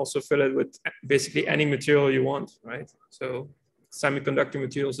 but you can also fill it with basically any material you want, right? So semiconductor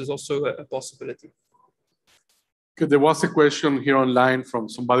materials is also a possibility. Okay, there was a question here online from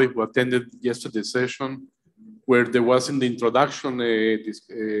somebody who attended yesterday's session, where there was in the introduction at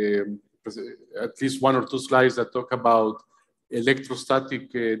least 1 or 2 slides that talk about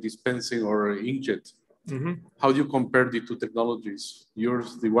electrostatic dispensing or inkjet. Mm-hmm. How do you compare the 2 technologies?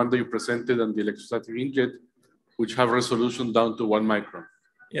 Yours, the one that you presented, and the electrostatic inkjet, which have resolution down to 1 micron.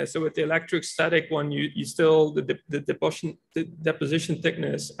 Yeah, so with the electrostatic one, you still, the deposition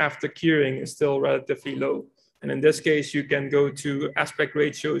thickness after curing is still relatively low. And in this case, you can go to aspect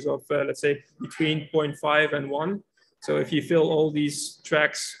ratios of, let's say, between 0.5 and 1. So if you fill all these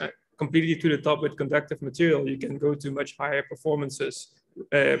tracks completely to the top with conductive material, you can go to much higher performances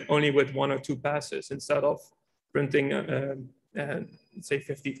only with 1 or 2 passes instead of printing, let's say,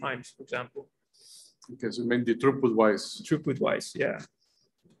 50 times, for example. Okay, so you mean the throughput-wise? Throughput-wise, yeah.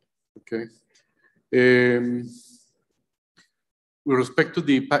 Okay. With respect to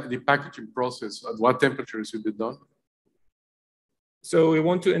the packaging process, at what temperatures will be done? So we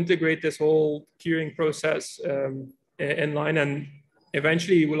want to integrate this whole curing process in line, and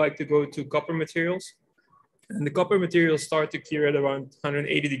eventually we like to go to copper materials. And the copper materials start to cure at around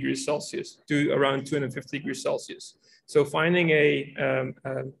 180 degrees Celsius to around 250 degrees Celsius. So finding a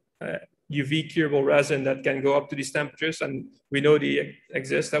UV curable resin that can go up to these temperatures, and we know they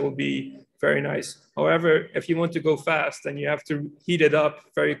exist, that would be very nice. However, if you want to go fast, then you have to heat it up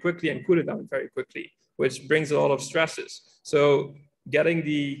very quickly and cool it down very quickly, which brings a lot of stresses. So getting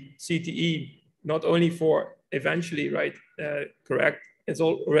the CTE, not only for eventually, right, correct, it's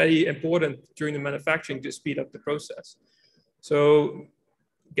already important during the manufacturing to speed up the process. So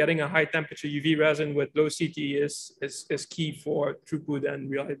getting a high temperature UV resin with low CTE is key for throughput and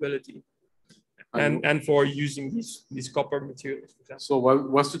reliability, and for using these copper materials. So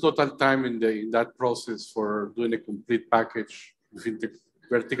what's the total time in that process for doing a complete package with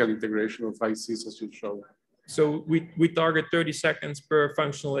vertical integration of ICs as you showed? So we target 30 seconds per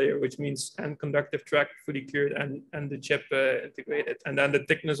functional layer, which means and conductive track fully cured and the chip integrated. And then the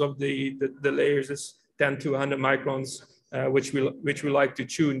thickness of the layers is 10 to 100 microns, which we like to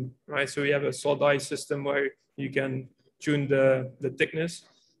tune, right? So we have a solid die system where you can tune the thickness.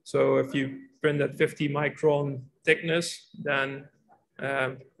 So if you print at 50 micron thickness, then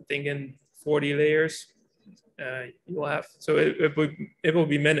I think in 40 layers, you will have, so it will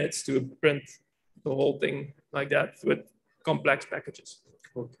be minutes to print the whole thing like that with complex packages.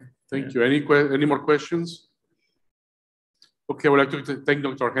 Okay, thank you. Any more questions? Okay, I would like to thank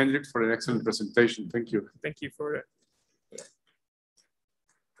Dr. Hendricks for an excellent presentation. Thank you. Thank you for it.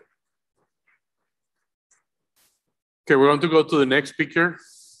 Okay, we're going to go to the next speaker.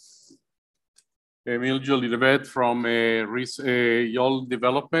 Emile Jolivet from YOL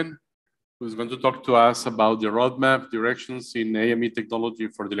Development, who's going to talk to us about the roadmap directions in AME technology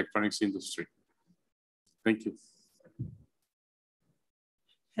for the electronics industry. Thank you.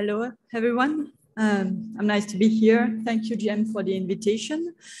 Hello, everyone. I'm nice to be here. Thank you, Jem, for the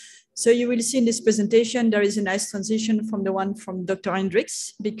invitation. So you will see in this presentation, there is a nice transition from the one from Dr.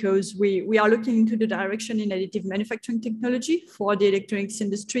 Hendricks, because we are looking into the direction in additive manufacturing technology for the electronics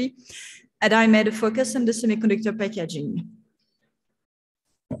industry. And I made a focus on the semiconductor packaging.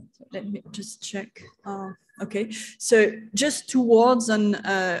 So let me just check. Okay, so just 2 words on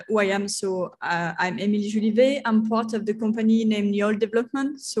who I am. So I'm Émilie Julivet. I'm part of the company named Neol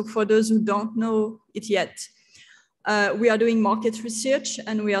Development. So for those who don't know it yet, we are doing market research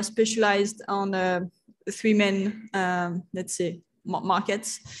and we are specialized on 3 main, let's say,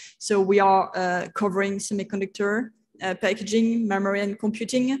 markets. So we are covering semiconductor, packaging, memory, and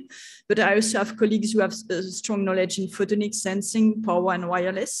computing. But I also have colleagues who have strong knowledge in photonics, sensing, power, and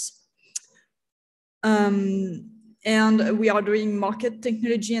wireless. And we are doing market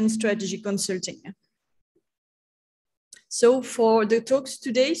technology and strategy consulting. So for the talks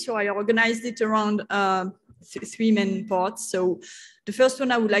today, so I organized it around 3 main parts. So the first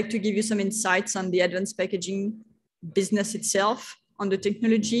one, I would like to give you some insights on the advanced packaging business itself, on the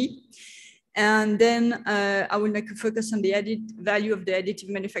technology. And then I would like to focus on the added value of the additive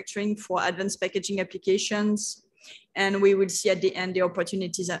manufacturing for advanced packaging applications. And we will see at the end the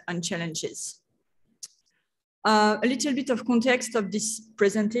opportunities and challenges. A little bit of context of this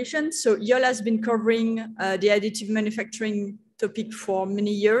presentation. So YOL has been covering the additive manufacturing topic for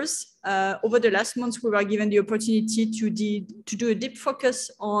many years. Over the last months, we were given the opportunity to do a deep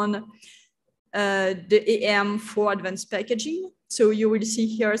focus on the AM for advanced packaging. So you will see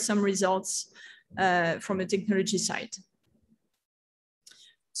here some results from the technology side.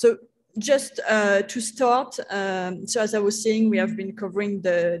 So just to start, so as I was saying, we have been covering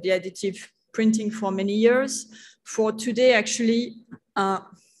the additive printing for many years. For today, actually,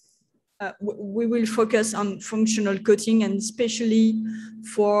 we will focus on functional coating and especially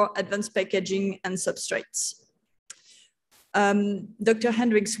for advanced packaging and substrates. Dr.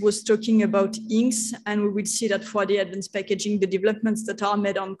 Hendricks was talking about inks, and we will see that for the advanced packaging, the developments that are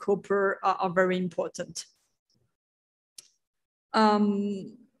made on copper are very important.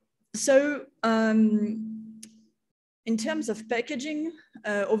 In terms of packaging,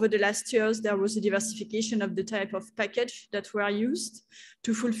 over the last years, there was a diversification of the type of package that were used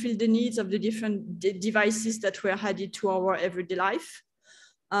to fulfill the needs of the different devices that were added to our everyday life.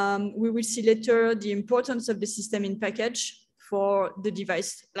 We will see later the importance of the system in package for the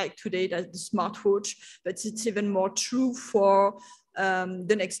device like today, that's the smartwatch, but it's even more true for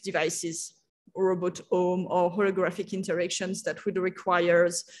the next devices, robot home or holographic interactions that would require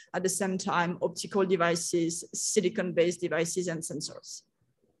at the same time optical devices, silicon-based devices, and sensors.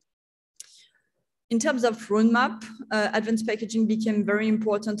 In terms of roadmap, advanced packaging became very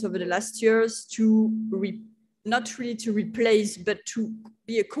important over the last years to not really to replace, but to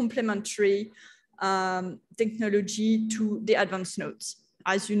be a complementary technology to the advanced nodes.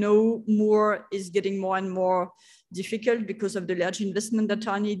 As you know, more is getting more and more difficult because of the large investment that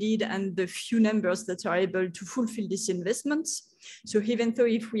are needed and the few numbers that are able to fulfill these investments. So even though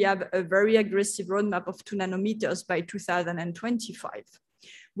if we have a very aggressive roadmap of 2 nanometers by 2025,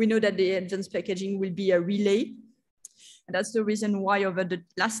 we know that the advanced packaging will be a relay. And that's the reason why over the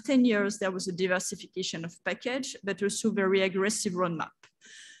last 10 years, there was a diversification of package, but also very aggressive roadmap.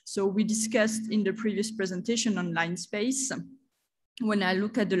 So we discussed in the previous presentation on line space. When I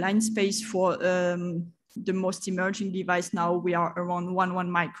look at the line space for the most emerging device now, we are around 1.1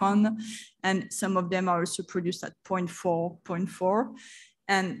 micron, and some of them are also produced at 0.4.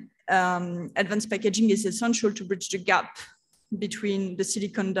 And advanced packaging is essential to bridge the gap between the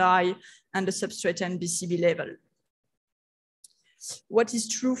silicon die and the substrate and PCB level. What is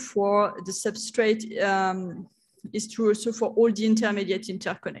true for the substrate is true also for all the intermediate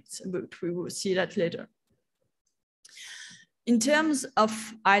interconnects, but we will see that later. In terms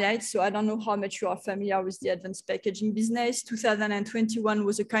of highlights, so I don't know how much you are familiar with the advanced packaging business. 2021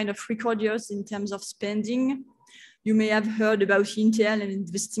 was a kind of record year in terms of spending. You may have heard about Intel and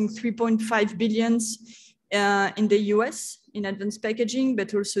investing 3.5 billion in the US in advanced packaging,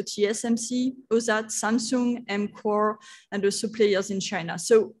 but also TSMC, OSAT, Samsung, MCore, and also players in China.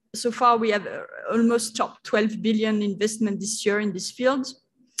 So far we have almost top 12 billion investment this year in this field.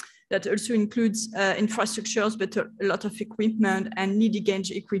 That also includes infrastructures, but a lot of equipment and leading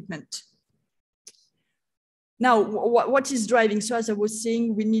edge equipment. Now, what is driving? So as I was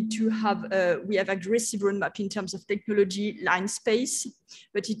saying, we need to have, we have aggressive roadmap in terms of technology, line space,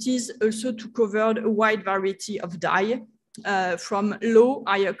 but it is also to cover a wide variety of die from low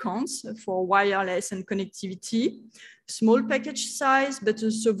higher counts for wireless and connectivity, small package size, but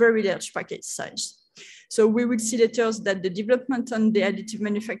also very large package size. So we will see later that the development on the additive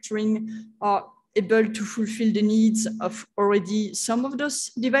manufacturing are able to fulfill the needs of already some of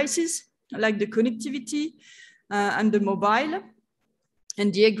those devices, like the connectivity and the mobile,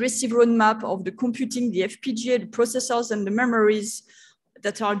 and the aggressive roadmap of the computing, the FPGA, the processors, and the memories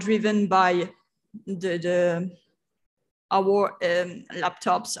that are driven by the our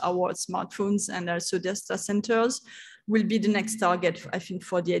laptops, our smartphones, and also data centers will be the next target, I think,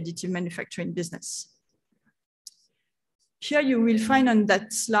 for the additive manufacturing business. Here you will find on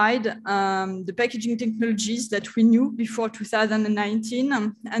that slide the packaging technologies that we knew before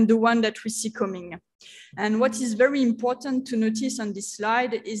 2019 and the one that we see coming. And what is very important to notice on this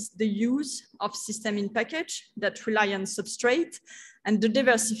slide is the use of system in package that rely on substrate and the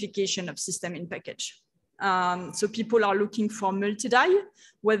diversification of system in package. So people are looking for multi-die,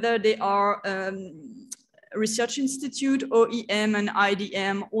 whether they are research institute, OEM and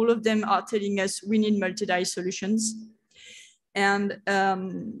IDM, all of them are telling us we need multi-die solutions. And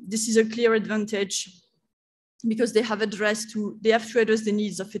this is a clear advantage because they have to address the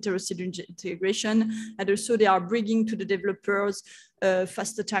needs of heterocylinder integration, and also they are bringing to the developers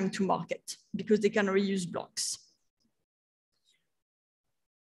faster time to market because they can reuse blocks.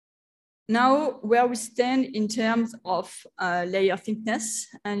 Now, where we stand in terms of layer thickness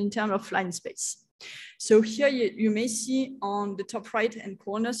and in terms of line space. So here you may see on the top right-hand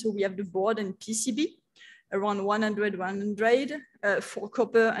corner, so we have the board and PCB, around 100 for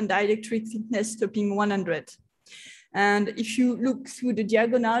copper and dielectric thickness topping 100. And if you look through the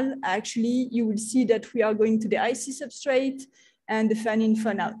diagonal, actually, you will see that we are going to the IC substrate and the fan-in,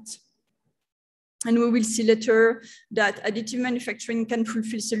 fan-out. And we will see later that additive manufacturing can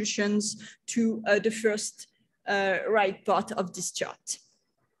fulfill solutions to the first right part of this chart.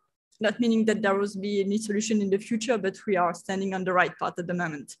 Not meaning that there will be any solution in the future, but we are standing on the right part at the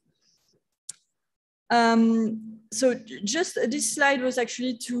moment. So just this slide was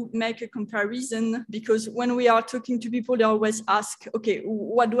actually to make a comparison, because when we are talking to people, they always ask, okay,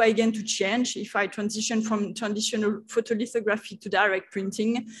 what do I gain to change if I transition from traditional photolithography to direct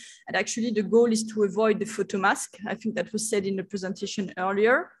printing? And actually the goal is to avoid the photo mask. I think that was said in the presentation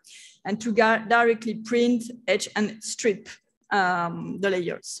earlier, and to directly print, etch and strip the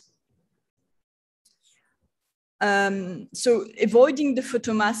layers. So avoiding the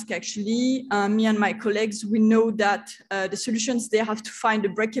photo mask, actually, me and my colleagues, we know that the solutions, they have to find a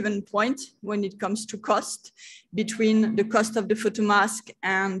break-even point when it comes to cost between the cost of the photo mask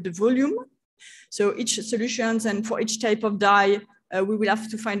and the volume. So each solutions and for each type of die, we will have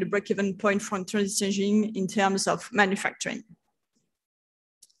to find a break-even point from transitioning in terms of manufacturing.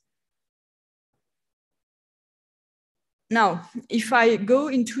 Now, if I go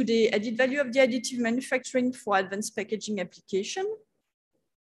into the added value of the additive manufacturing for advanced packaging application.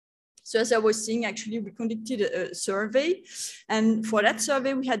 So as I was saying, actually, we conducted a survey. And for that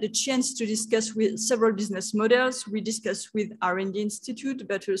survey, we had a chance to discuss with several business models. We discussed with R&D Institute,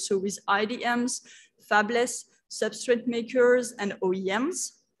 but also with IDMs, fabless, substrate makers, and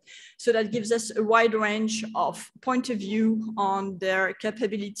OEMs. So that gives us a wide range of point of view on their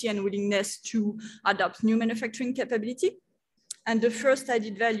capability and willingness to adopt new manufacturing capability. And the first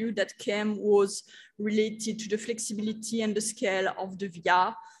added value that came was related to the flexibility and the scale of the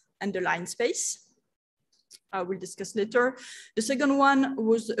via and the line space. I will discuss later. The second one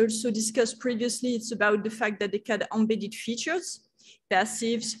was also discussed previously. It's about the fact that they had embedded features,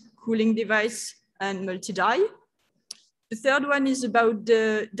 passives, cooling device, and multi-die. The third one is about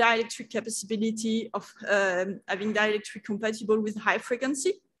the dielectric capability of having dielectric compatible with high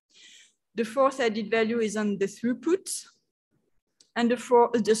frequency. The fourth added value is on the throughput. And the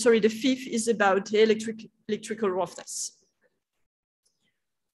fifth is about the electrical roughness.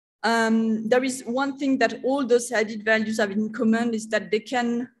 There is one thing that all those added values have in common is that they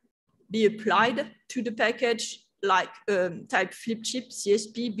can be applied to the package like type flip chip,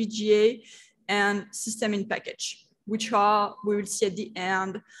 CSP, BGA, and system in package, which are, we will see at the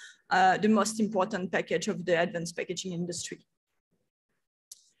end, the most important package of the advanced packaging industry.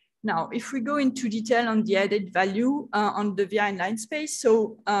 Now, if we go into detail on the added value on the via and line space,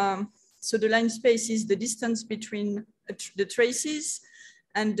 so the line space is the distance between the traces,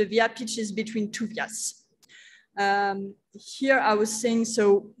 and the via pitch is between two vias. Here I was saying,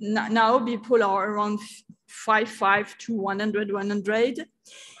 so now people are around 55 to 100.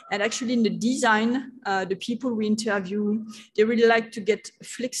 And actually in the design, the people we interview, they really like to get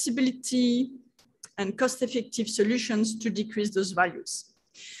flexibility and cost-effective solutions to decrease those values.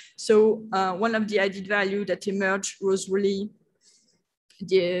 So one of the added value that emerged was really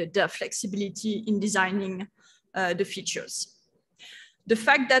the flexibility in designing the features. The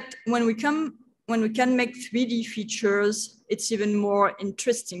fact that when we can make 3D features, it's even more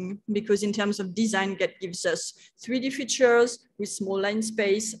interesting because in terms of design, that gives us 3D features with small line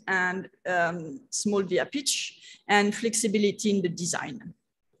space and small via pitch and flexibility in the design.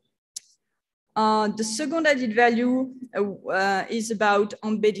 The second added value is about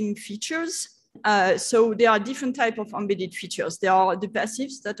embedding features. So there are different types of embedded features. There are the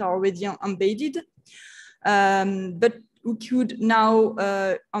passives that are already embedded, but we could now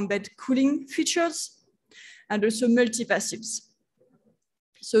embed cooling features and also multi-passives.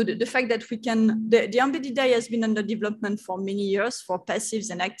 So the fact that we can, the embedded die has been under development for many years for passives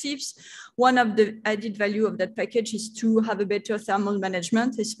and actives. One of the added value of that package is to have a better thermal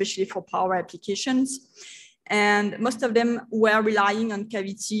management, especially for power applications. And most of them were relying on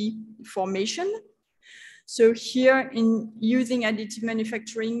cavity formation. So here in using additive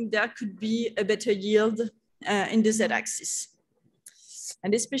manufacturing, there could be a better yield in the Z-axis.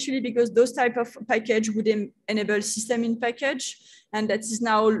 And especially because those type of package would enable system in package, and that is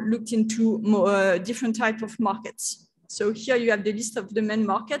now looked into more, different type of markets. So here you have the list of the main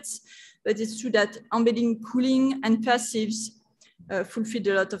markets, but it's true that embedding cooling and passives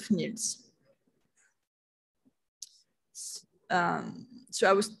fulfill a lot of needs. So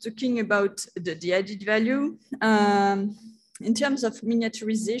I was talking about the added value. In terms of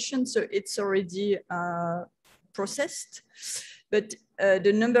miniaturization, so it's already processed, but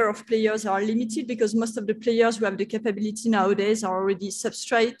the number of players are limited because most of the players who have the capability nowadays are already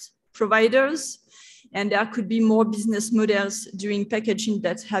substrate providers, and there could be more business models doing packaging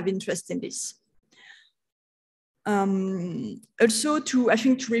that have interest in this. Also, I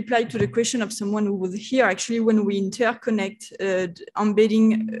think to reply to the question of someone who was here, actually, when we interconnect,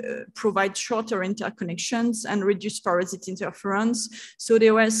 embedding provides shorter interconnections and reduce parasite interference. So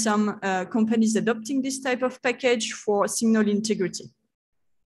there were some companies adopting this type of package for signal integrity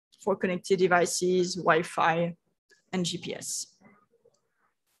for connected devices, Wi-Fi, and GPS.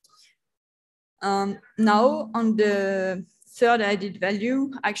 Now on the third added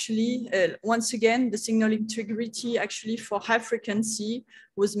value, actually, once again, the signal integrity actually for high frequency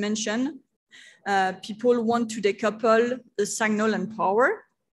was mentioned. People want to decouple the signal and power.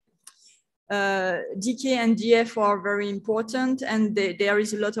 DK and DF are very important, and there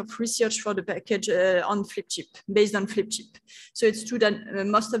is a lot of research for the package on flip chip, based on flip chip. So it's true that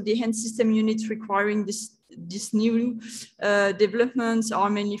most of the hand system units requiring this new developments are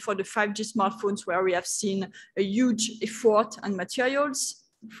mainly for the 5G smartphones, where we have seen a huge effort on materials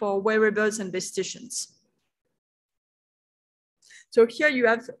for wearables and base stations. So here you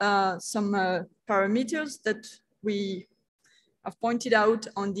have some parameters that we have pointed out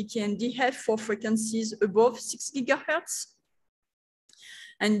on DK and DF for frequencies above 6 gigahertz.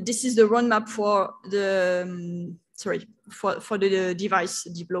 And this is the roadmap for the, for the device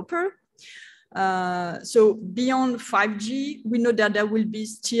developer. So beyond 5G, we know that there will be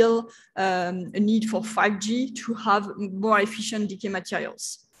still a need for 5G to have more efficient DK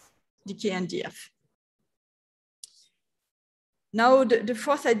materials, DK and DF. Now, the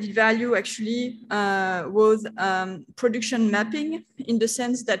fourth added value actually was production mapping, in the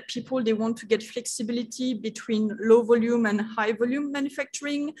sense that people, they want to get flexibility between low volume and high volume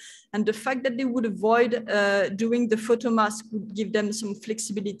manufacturing. And the fact that they would avoid doing the photomask would give them some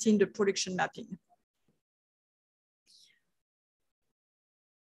flexibility in the production mapping.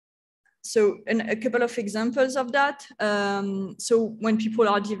 So a couple of examples of that. So when people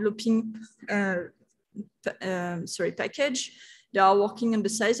are developing package, they are working on the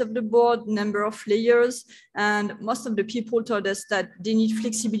size of the board, number of layers, and most of the people told us that they need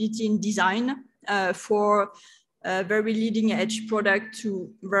flexibility in design for a very leading edge product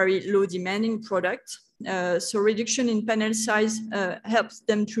to very low demanding product. So reduction in panel size helps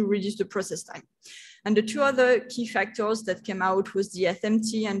them to reduce the process time. And the two other key factors that came out was the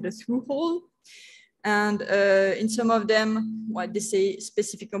FMT and the through hole. And in some of them, what they say,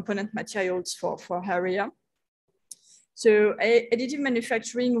 specific component materials for area. So additive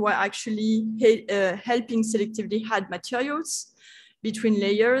manufacturing were actually helping selectively add materials between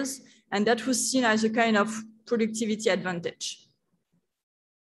layers, and that was seen as a kind of productivity advantage.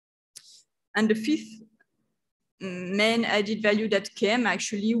 And the fifth main added value that came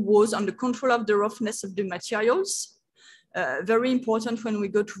actually was on the control of the roughness of the materials. Very important when we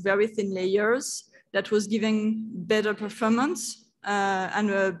go to very thin layers. That was giving better performance and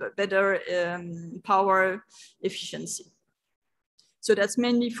a better power efficiency. So that's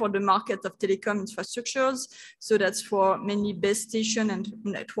mainly for the market of telecom infrastructures. So that's for mainly base station and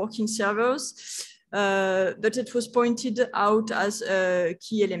networking servers. But it was pointed out as a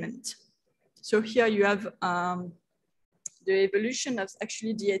key element. So here you have the evolution of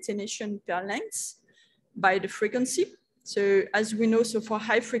actually the attenuation per length by the frequency. So as we know, so for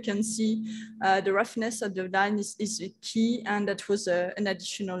high frequency, the roughness of the line is key, and that was an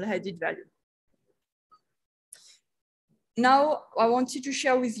additional added value. now I wanted to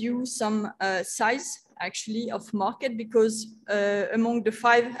share with you some size actually of market, because among the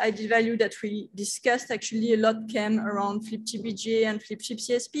 5 added value that we discussed, actually a lot came around flip chip BGA and flip chip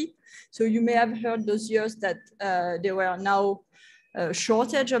CSP. So you may have heard those years that there were now a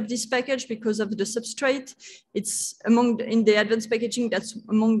shortage of this package because of the substrate. It's in the advanced packaging, that's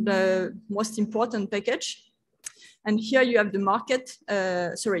among the most important package. And here you have the market,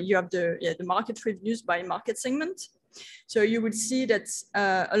 you have the market revenues by market segment. So you will see that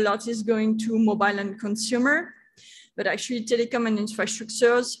a lot is going to mobile and consumer, but actually telecom and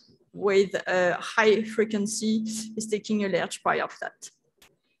infrastructures with a high frequency is taking a large part of that.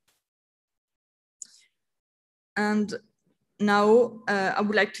 And now I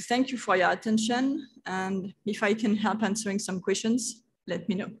would like to thank you for your attention. And if I can help answering some questions, let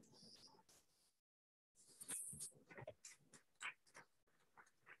me know.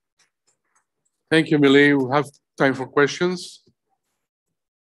 Thank you, Millie. We have time for questions.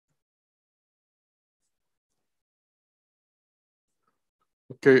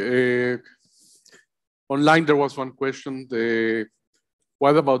 Okay. Online, there was one question.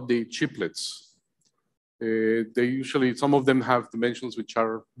 What about the chiplets? They usually, some of them have dimensions which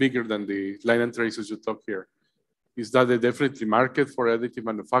are bigger than the line and traces you talk here. Is that a definitely market for additive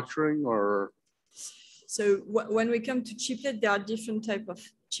manufacturing, or? So when we come to chiplet, there are different types of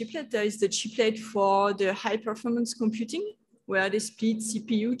chiplet. There is the chiplet for the high performance computing, where they split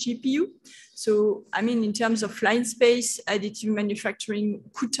CPU, GPU. So, I mean, in terms of line space, additive manufacturing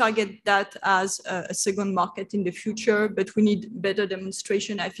could target that as a second market in the future, but we need better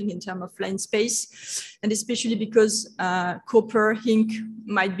demonstration, I think, in terms of line space, and especially because copper, ink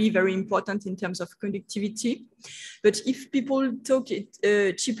might be very important in terms of conductivity. But if people talk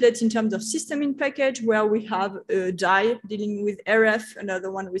chiplets in terms of system in package, where we have a die dealing with RF, another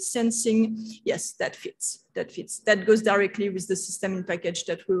one with sensing, yes, that fits. That goes directly with the system in package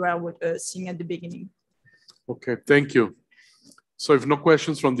that we were seeing at the beginning. Okay, thank you. So if no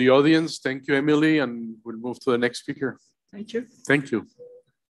questions from the audience, thank you, Emily, and we'll move to the next speaker. Thank you. Thank you.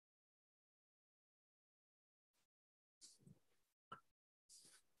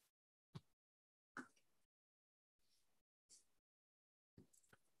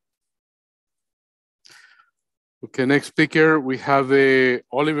 Okay, next speaker, we have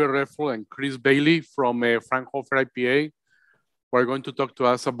Oliver Reffel and Chris Bailey from Fraunhofer IPA, who are going to talk to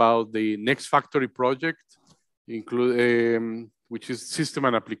us about the Next Factory project, which is system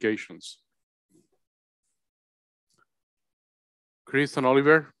and applications. Chris and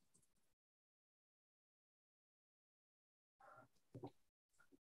Oliver.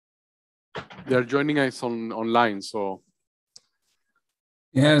 They're joining us online, so.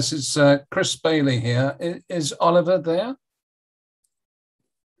 Yes, it's Chris Bailey here. Is Oliver there?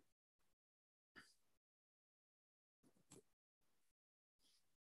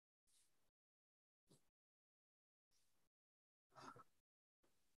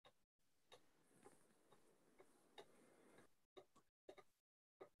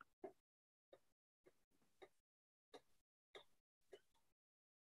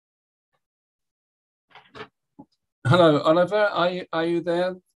 Hello, Oliver. Are you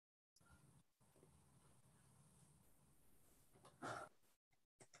there?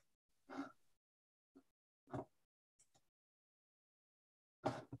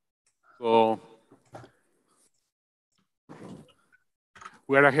 So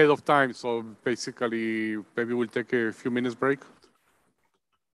we're ahead of time, so basically maybe we'll take a few minutes break.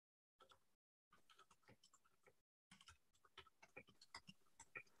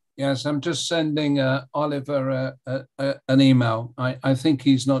 Yes, I'm just sending Oliver an email. I think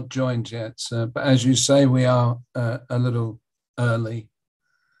he's not joined yet, but as you say, we are a little early.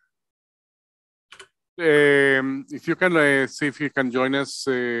 If you can see if you can join us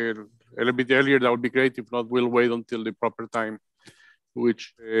a little bit earlier, that would be great. If not, we'll wait until the proper time,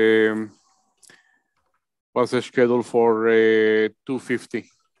 which was scheduled for 2:50.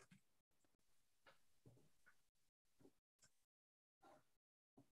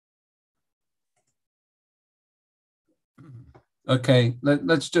 Okay,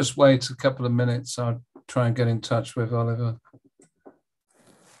 let's just wait a couple of minutes. I'll try and get in touch with Oliver.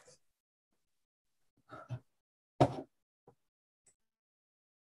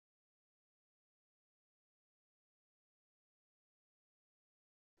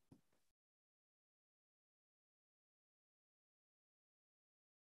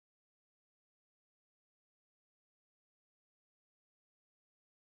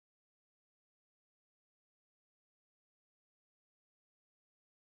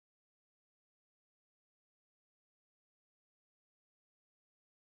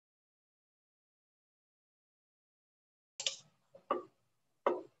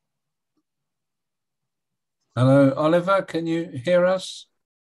 Hello, Oliver, can you hear us?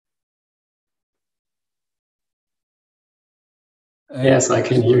 Yes, I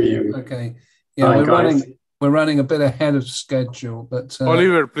can hear you. Okay. Yeah, Hi, we're running a bit ahead of schedule, but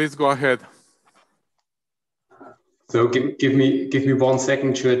Oliver, please go ahead. So give me 1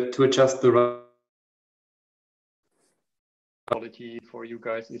 second to adjust the right quality for you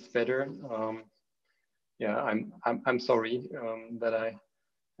guys is better. Yeah, I'm sorry that I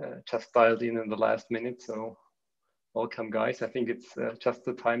just dialed in the last minute. So welcome, guys. I think it's just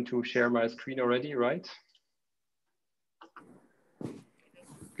the time to share my screen already, right?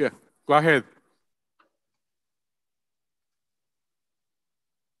 Yeah, go ahead.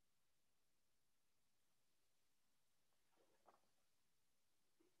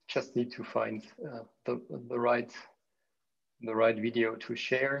 Just need to find the right video to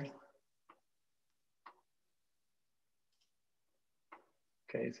share.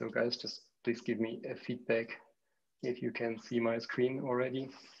 Okay, so guys, just please give me a feedback if you can see my screen already.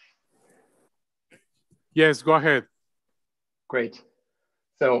 Yes, go ahead. Great.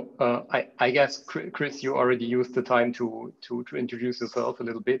 So I guess, Chris, you already used the time to introduce yourself a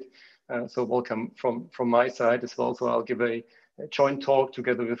little bit. So welcome from my side as well. So I'll give a joint talk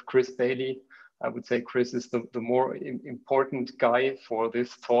together with Chris Bailey. I would say Chris is the more important guy for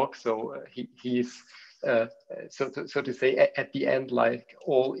this talk. So he's, so to say, at the end, like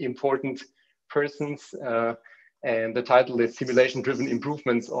all important persons. And the title is Simulation-Driven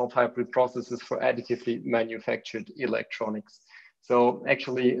Improvements of Hybrid Processes for Additively Manufactured Electronics. So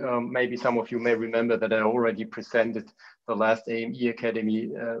actually, maybe some of you may remember that I already presented the last AME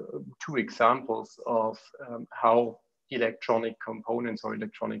Academy 2 examples of how electronic components or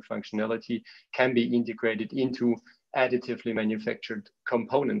electronic functionality can be integrated into additively manufactured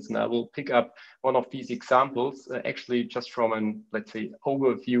components. And I will pick up one of these examples actually just from an, let's say,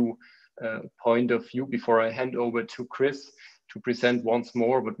 overview point of view before I hand over to Chris to present once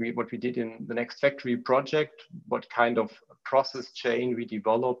more what we did in the Next Factory project, what kind of process chain we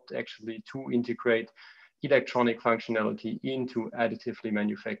developed actually to integrate electronic functionality into additively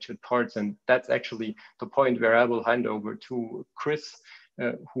manufactured parts. And that's actually the point where I will hand over to Chris,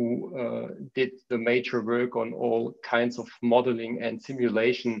 who did the major work on all kinds of modeling and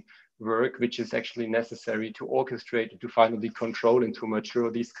simulation work, which is actually necessary to orchestrate, to finally control and to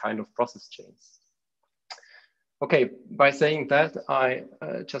mature these kind of process chains. Okay, by saying that, I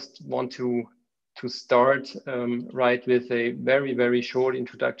just want to start right with a very, very short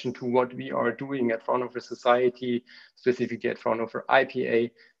introduction to what we are doing at Fraunhofer Society, specifically at Fraunhofer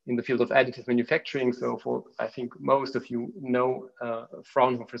IPA in the field of additive manufacturing. So for, I think most of you know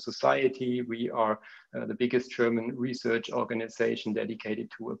Fraunhofer Society. We are the biggest German research organization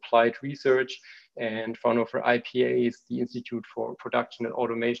dedicated to applied research. And Fraunhofer IPA is the Institute for Production and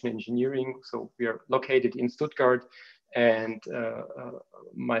Automation Engineering. So we are located in Stuttgart, and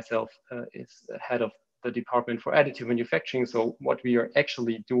myself is head of the Department for Additive Manufacturing. So what we are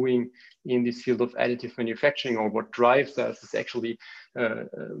actually doing in this field of additive manufacturing, or what drives us, is actually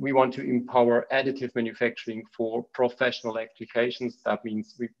we want to empower additive manufacturing for professional applications. That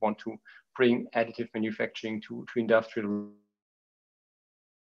means we want to bring additive manufacturing to industrial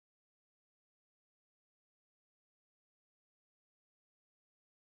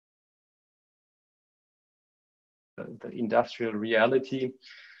the industrial reality.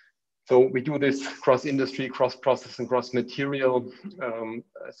 So we do this cross industry, cross process, and cross material. And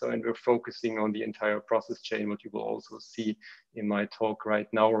we're focusing on the entire process chain, what you will also see in my talk right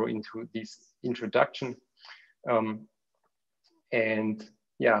now or into this introduction. And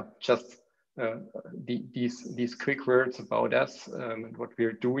yeah, just these quick words about us and what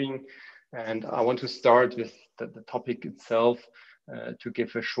we're doing. And I want to start with the topic itself to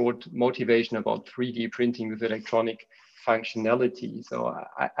give a short motivation about 3D printing with electronic functionality. So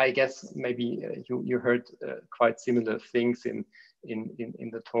I guess maybe you heard quite similar things in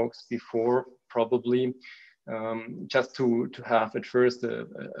the talks before, probably. Just to have at first a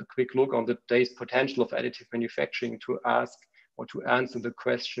quick look on today's potential of additive manufacturing, to ask or to answer the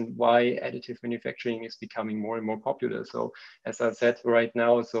question why additive manufacturing is becoming more and more popular. So as I said right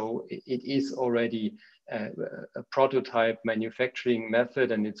now, so it is already a prototype manufacturing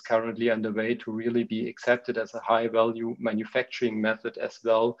method, and it's currently underway to really be accepted as a high value manufacturing method as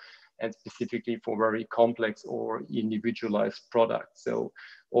well, and specifically for very complex or individualized products. So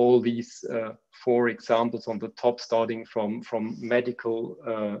all these 4 examples on the top, starting from medical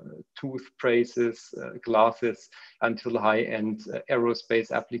toothbrushes, glasses, until high-end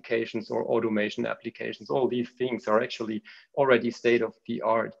aerospace applications or automation applications, all these things are actually already state of the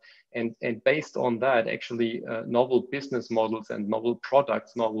art. And based on that, actually novel business models and novel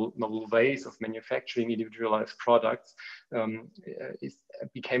products, novel ways of manufacturing individualized products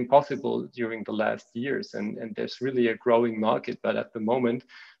became possible during the last years. And there's really a growing market, but at the moment,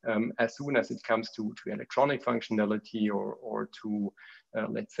 as soon as it comes to electronic functionality or to,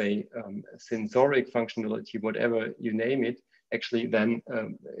 let's say, sensoric functionality, whatever you name it, actually then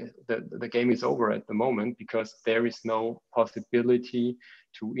the game is over at the moment, because there is no possibility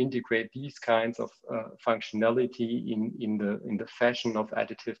to integrate these kinds of functionality in the fashion of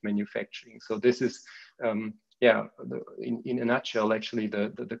additive manufacturing. So this is, yeah, in a nutshell, actually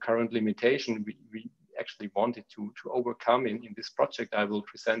the current limitation we actually wanted to overcome in this project I will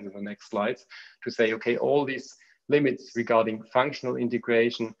present in the next slides, to say, okay, all these limits regarding functional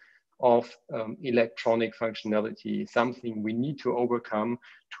integration of electronic functionality, something we need to overcome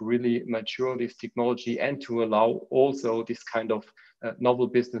to really mature this technology and to allow also this kind of novel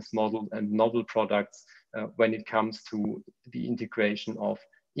business model and novel products when it comes to the integration of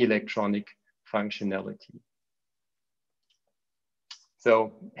electronic functionality.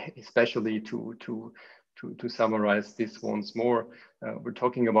 So especially to summarize this once more, we're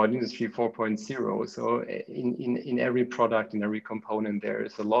talking about Industry 4.0. So in every product, in every component, there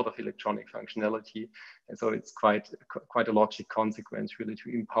is a lot of electronic functionality. And so it's quite a logic consequence really to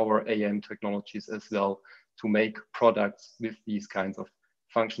empower AM technologies as well to make products with these kinds of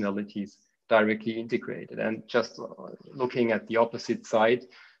functionalities directly integrated. And just looking at the opposite side,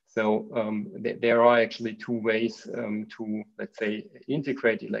 so there are actually two ways to, let's say,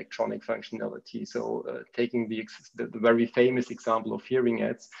 integrate electronic functionality. So taking the very famous example of hearing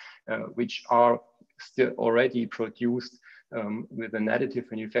aids, which are still already produced with an additive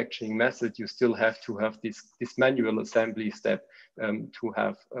manufacturing method, you still have to have this manual assembly step to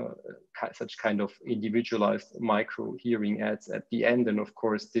have such kind of individualized micro hearing aids at the end. And of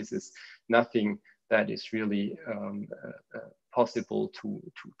course, this is nothing that is really possible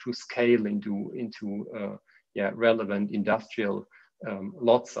to scale into relevant industrial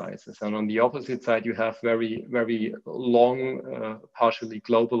lot sizes. And on the opposite side, you have very, very long, partially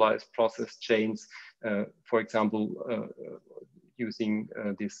globalized process chains. For example, using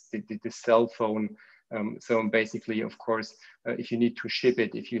this cell phone. So basically, of course, if you need to ship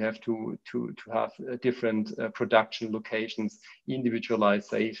it, if you have to have different production locations,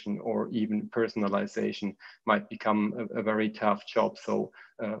 individualization or even personalization might become a very tough job. So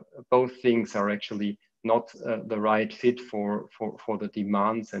both things are actually not the right fit for the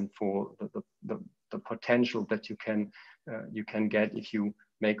demands and for the potential that you can get if you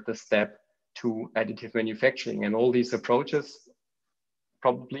make the step to additive manufacturing. And all these approaches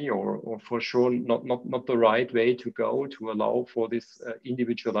probably or for sure not the right way to go to allow for this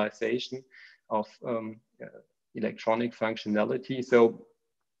individualization of electronic functionality. So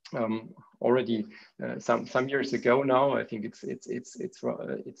already some years ago now, I think it's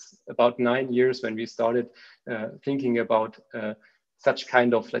about 9 years when we started thinking about such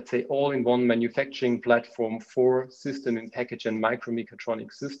kind of, let's say, all-in-one manufacturing platform for system in package and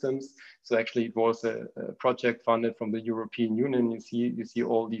micromechatronic systems. So actually it was a project funded from the European Union. You see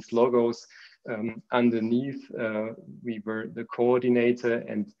all these logos underneath. We were the coordinator,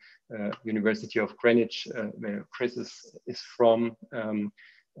 and University of Greenwich, where Chris is from,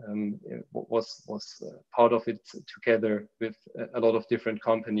 was part of it, together with a lot of different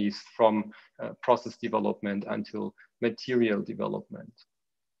companies, from process development until material development.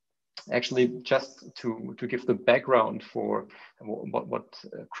 Actually, just to give the background for what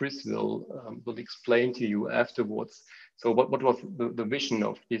Chris will explain to you afterwards. So what was the vision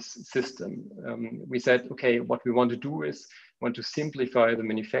of this system? We said, okay, what we want to do is want to simplify the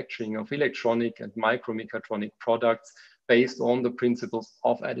manufacturing of electronic and micromechatronic products based on the principles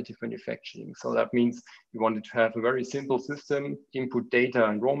of additive manufacturing. So that means we wanted to have a very simple system, input data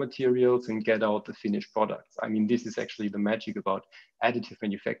and raw materials, and get out the finished products. I mean, this is actually the magic about additive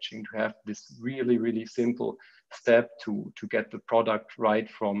manufacturing, to have this really, really simple step to get the product right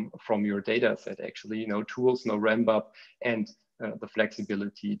from your data set. Actually, no tools, no ramp up, and the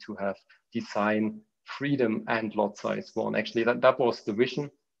flexibility to have design freedom and lot size one. Actually, that was the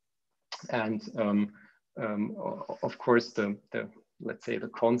vision. And of course, let's say the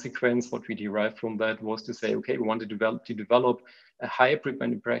consequence, what we derived from that was to say, okay, we want to develop a hybrid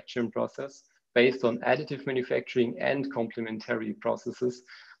manufacturing process based on additive manufacturing and complementary processes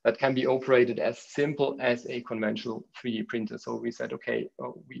that can be operated as simple as a conventional 3D printer. So we said, okay,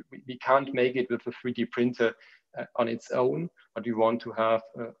 we can't make it with a 3D printer on its own, but we want to have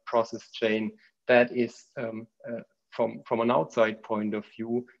a process chain that is from an outside point of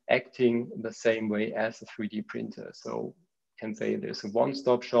view, acting the same way as a 3D printer. So can say there's a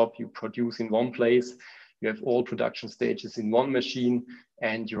one-stop shop. You produce in one place, you have all production stages in one machine,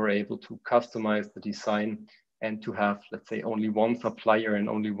 and you're able to customize the design and to have, let's say, only one supplier and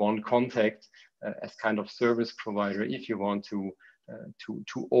only one contact as kind of service provider if you want to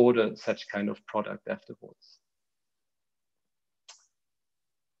order such kind of product afterwards.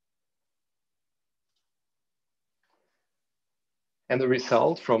 And the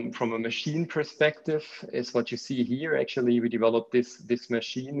result from a machine perspective is what you see here. Actually, we developed this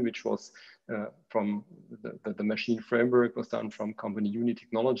machine, which was from the machine framework was done from company Uni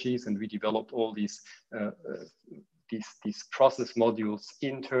Technologies, and we developed all these process modules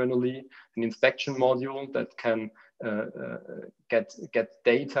internally. An inspection module that can get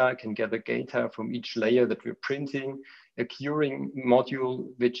data, can gather data from each layer that we're printing. A curing module,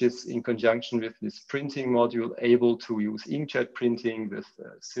 which is in conjunction with this printing module, able to use inkjet printing with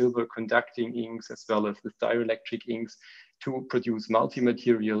silver conducting inks as well as with dielectric inks to produce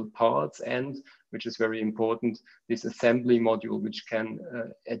multi-material parts, and, which is very important, this assembly module, which can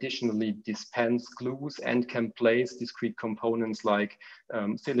additionally dispense glues and can place discrete components like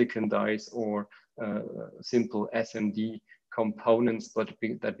silicon dies or simple SMD components, but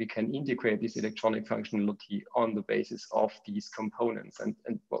that we can integrate this electronic functionality on the basis of these components. And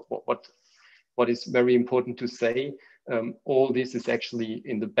what is very important to say, all this is actually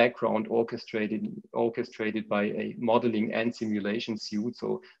in the background orchestrated by a modeling and simulation suite,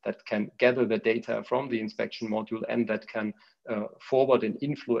 so that can gather the data from the inspection module and that can forward and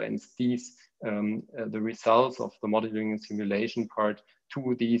influence these the results of the modeling and simulation part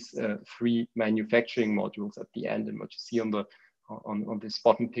to these three manufacturing modules at the end. And what you see on this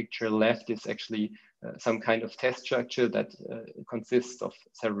bottom picture left is actually some kind of test structure that consists of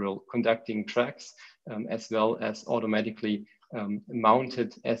several conducting tracks, as well as automatically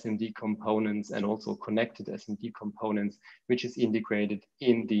mounted SMD components and also connected SMD components, which is integrated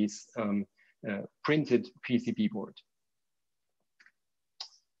in these printed PCB board.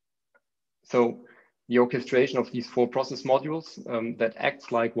 So the orchestration of these four process modules that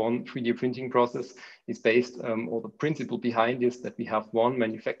acts like one 3D printing process is based, or the principle behind is that we have one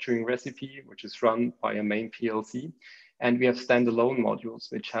manufacturing recipe, which is run by a main PLC. And we have standalone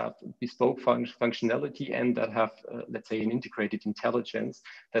modules, which have bespoke functionality and that have, let's say, an integrated intelligence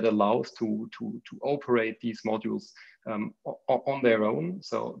that allows to operate these modules on their own.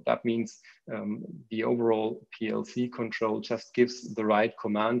 So that means the overall PLC control just gives the right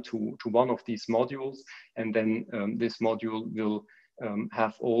command to one of these modules. And then this module will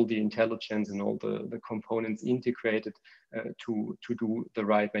have all the intelligence and all the components integrated to do the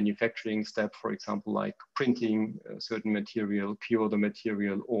right manufacturing step, for example, like printing a certain material, cure the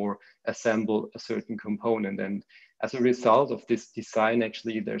material, or assemble a certain component. And as a result of this design,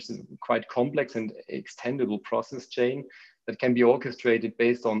 actually, there's a quite complex and extendable process chain that can be orchestrated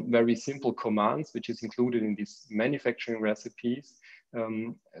based on very simple commands, which is included in these manufacturing recipes.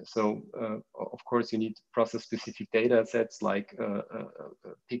 Of course, you need process-specific data sets like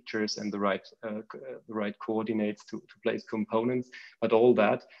pictures and the right coordinates to place components, but all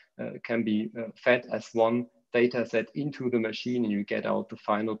that can be fed as one data set into the machine and you get out the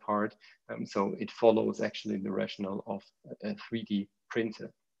final part. So it follows actually the rationale of a 3D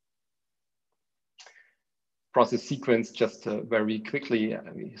printer. Process sequence, just very quickly,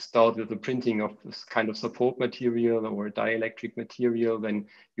 we start with the printing of this kind of support material or dielectric material. Then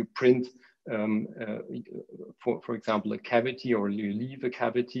you print, for example, a cavity, or you leave a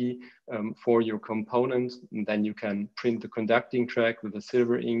cavity for your component. And then you can print the conducting track with a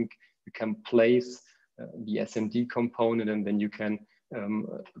silver ink. You can place the SMD component, and then you can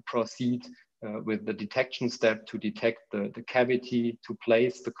proceed with the detection step to detect the cavity, to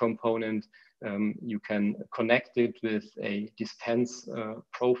place the component. You can connect it with a dispense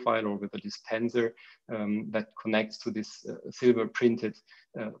profile or with a dispenser that connects to this silver printed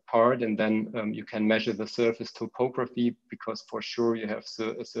part. And then you can measure the surface topography, because for sure you have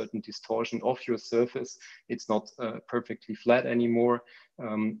a certain distortion of your surface. It's not perfectly flat anymore.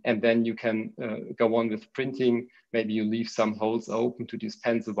 And then you can go on with printing. Maybe you leave some holes open to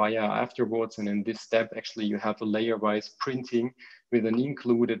dispense the wire afterwards. And in this step, actually, you have a layer-wise printing with an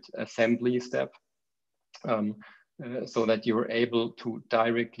included assembly step, so that you're able to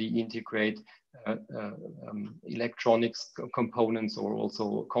directly integrate electronics components or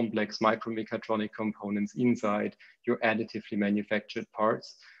also complex micromechatronic components inside your additively manufactured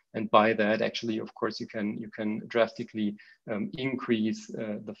parts. And by that, actually, of course, you can drastically increase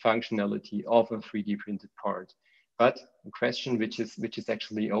the functionality of a 3D printed part. But the question which is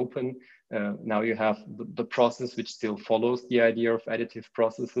actually open, now you have the process which still follows the idea of additive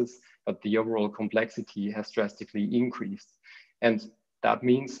processes, but the overall complexity has drastically increased. And that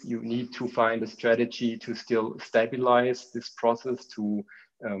means you need to find a strategy to still stabilize this process, to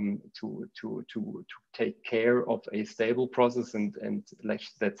take care of a stable process, and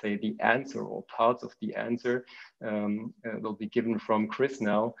let's say the answer or parts of the answer will be given from Chris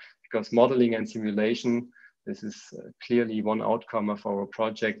now, because modeling and simulation, this is clearly one outcome of our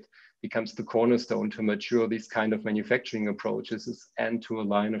project, becomes the cornerstone to mature these kind of manufacturing approaches and to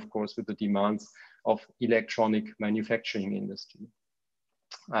align, of course, with the demands of electronic manufacturing industry.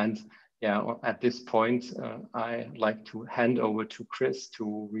 And yeah, at this point, I like to hand over to Chris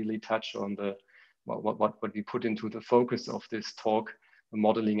to really touch on the what we put into the focus of this talk,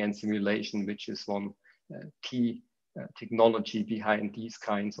 modeling and simulation, which is one key technology behind these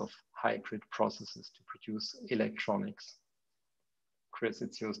kinds of hybrid processes to produce electronics. Chris,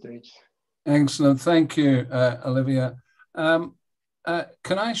 it's your stage. Excellent, thank you, Olivia. Can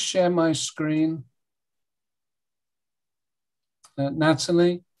I share my screen?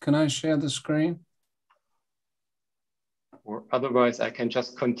 Natalie, can I share the screen? Or otherwise, I can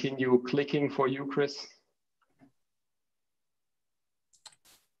just continue clicking for you, Chris.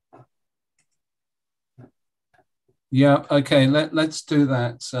 Yeah, okay, let's do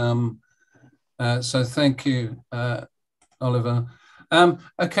that. So thank you, Oliver.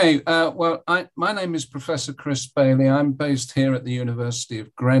 Okay, well, my name is Professor Chris Bailey. I'm based here at the University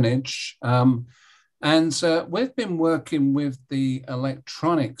of Greenwich. And we've been working with the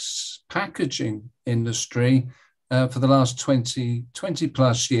electronics packaging industry for the last 20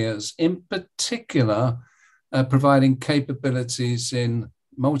 plus years, in particular, providing capabilities in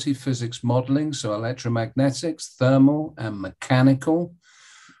multi-physics modeling, so electromagnetics, thermal and mechanical.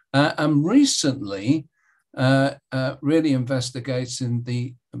 And recently, really investigating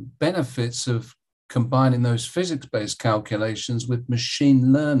the benefits of combining those physics-based calculations with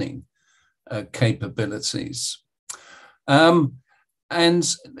machine learning capabilities.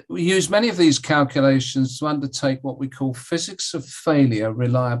 And we use many of these calculations to undertake what we call physics of failure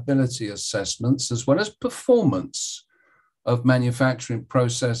reliability assessments, as well as performance of manufacturing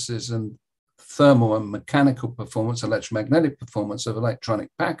processes and thermal and mechanical performance, electromagnetic performance of electronic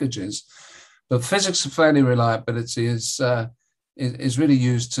packages. But physics of failure reliability is really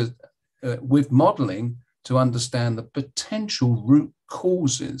used to, with modeling, to understand the potential root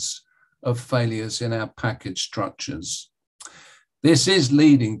causes of failures in our package structures. This is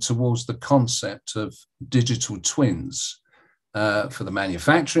leading towards the concept of digital twins for the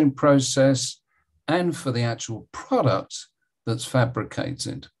manufacturing process and for the actual product that's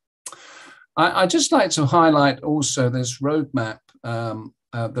fabricated. I'd just like to highlight also this roadmap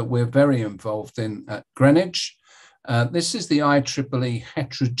that we're very involved in at Greenwich. This is the IEEE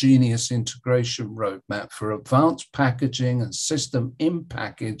Heterogeneous Integration Roadmap for Advanced Packaging and System in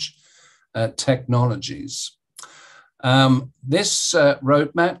Package Technologies. This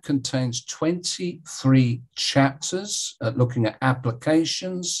roadmap contains 23 chapters looking at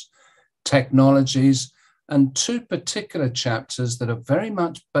applications, technologies, and 2 particular chapters that are very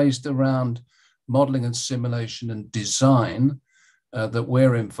much based around modeling and simulation and design that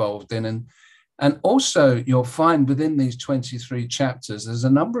we're involved in. And also you'll find within these 23 chapters, there's a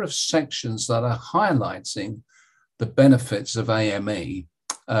number of sections that are highlighting the benefits of AME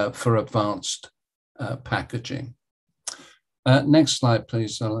for advanced packaging. Next slide,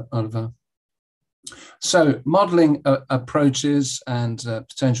 please, Oliver. So modeling approaches and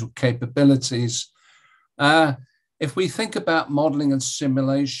potential capabilities. If we think about modeling and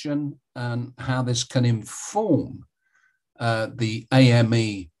simulation and how this can inform the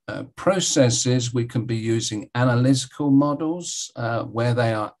AME processes, we can be using analytical models where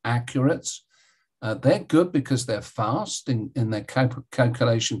they are accurate. They're good because they're fast in their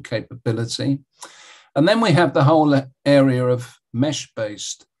calculation capability. And then we have the whole area of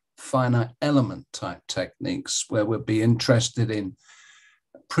mesh-based finite element type techniques, where we'll be interested in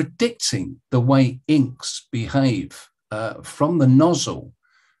predicting the way inks behave from the nozzle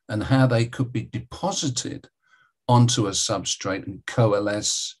and how they could be deposited onto a substrate and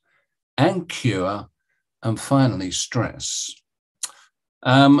coalesce and cure and finally stress.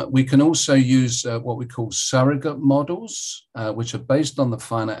 We can also use what we call surrogate models, which are based on the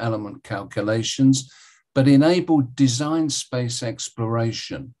finite element calculations, but enable design space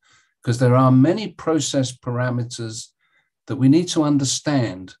exploration, because there are many process parameters that we need to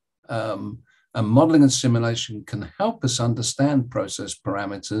understand. And modeling and simulation can help us understand process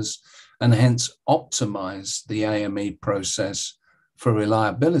parameters and hence optimize the AME process for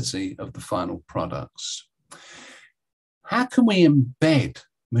reliability of the final products. How can we embed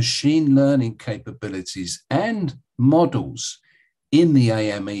machine learning capabilities and models in the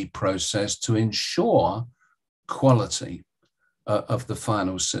AME process to ensure quality? of the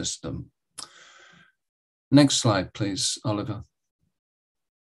final system. Next slide, please, Oliver.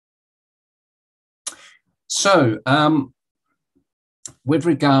 So with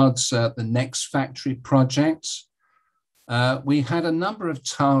regards to the next factory project, we had a number of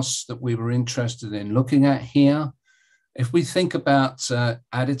tasks that we were interested in looking at here. If we think about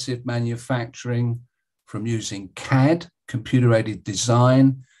additive manufacturing, from using CAD, computer-aided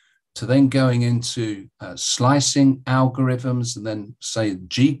design, to then going into slicing algorithms and then say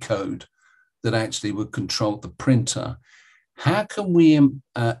G-code that actually would control the printer, how can we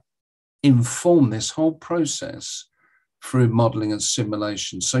inform this whole process through modeling and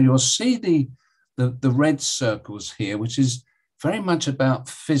simulation? So you'll see the red circles here, which is very much about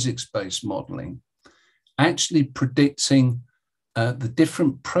physics-based modeling, actually predicting the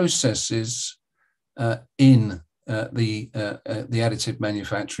different processes in the additive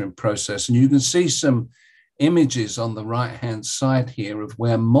manufacturing process. And you can see some images on the right-hand side here of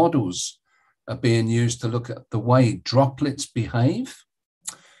where models are being used to look at the way droplets behave,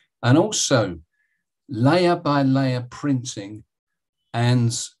 and also layer by layer printing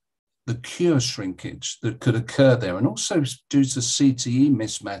and the cure shrinkage that could occur there. And also due to CTE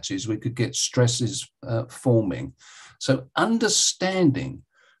mismatches, we could get stresses forming. So understanding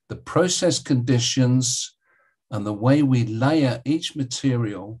the process conditions and the way we layer each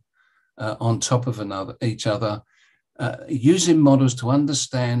material on top of each other, using models to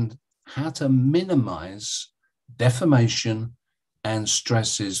understand how to minimize deformation and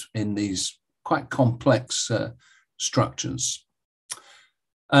stresses in these quite complex structures.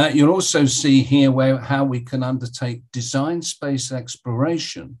 You'll also see here how we can undertake design space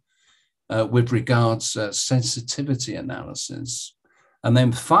exploration with regards to sensitivity analysis. And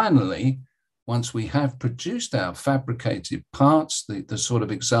then finally, once we have produced our fabricated parts, the sort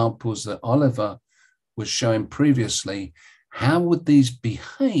of examples that Oliver was showing previously, how would these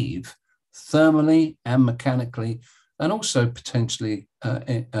behave thermally and mechanically, and also potentially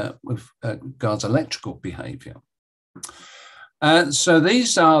with regards to electrical behavior? So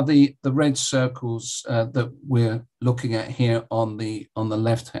these are the red circles that we're looking at here on the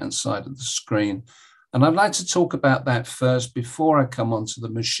left-hand side of the screen. And I'd like to talk about that first before I come on to the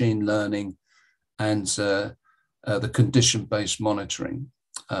machine learning and the condition-based monitoring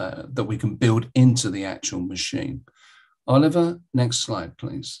that we can build into the actual machine. Oliver, next slide,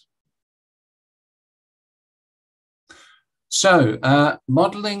 please. So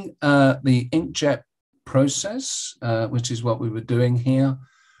modeling the inkjet process, which is what we were doing here.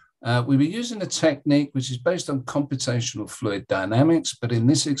 We were using a technique which is based on computational fluid dynamics, but in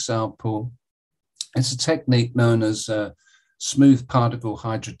this example, it's a technique known as smooth particle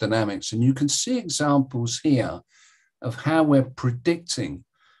hydrodynamics. And you can see examples here of how we're predicting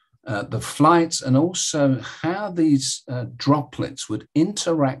the flight and also how these droplets would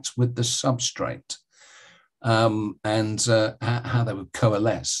interact with the substrate and how they would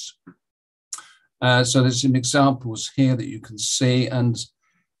coalesce. So there's some examples here that you can see, and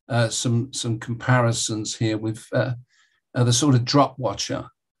some comparisons here with the sort of drop watcher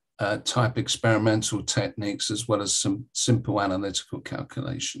type experimental techniques, as well as some simple analytical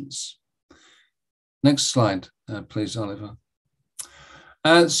calculations. Next slide, please, Oliver.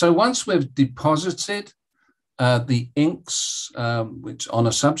 So once we've deposited the inks, which on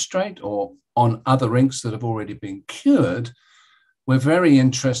a substrate or on other inks that have already been cured, we're very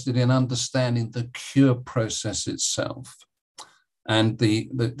interested in understanding the cure process itself and the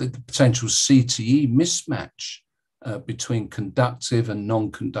potential CTE mismatch between conductive and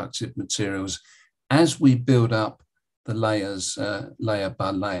non-conductive materials as we build up the layers layer by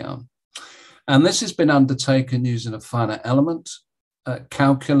layer. And this has been undertaken using a finite element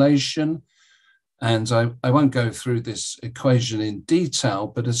calculation. And I won't go through this equation in detail,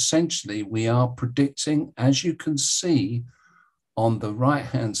 but essentially we are predicting, as you can see on the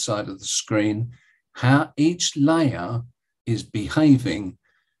right-hand side of the screen, how each layer is behaving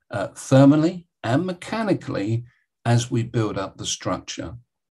thermally and mechanically as we build up the structure.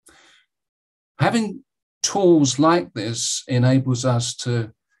 Having tools like this enables us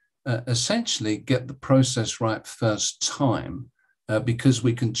to essentially get the process right first time because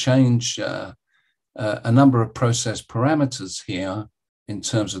we can change a number of process parameters here in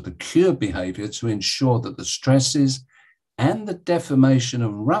terms of the cure behavior to ensure that the stresses and the deformation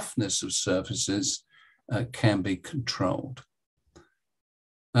and roughness of surfaces can be controlled.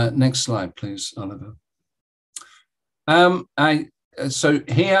 Next slide, please, Oliver. So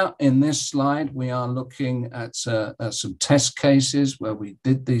here in this slide, we are looking at some test cases where we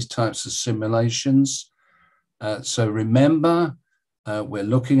did these types of simulations. So remember, we're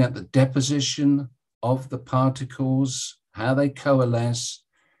looking at the deposition of the particles how they coalesce,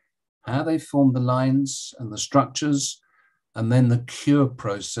 how they form the lines and the structures, and then the cure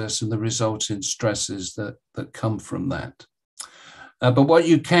process and the resulting stresses that come from that. But what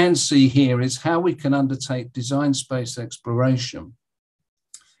you can see here is how we can undertake design space exploration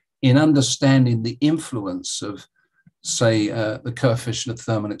in understanding the influence of, say, the coefficient of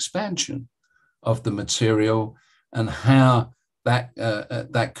thermal expansion of the material, and how that,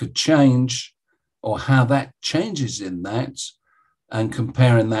 that could change, or how that changes in that, and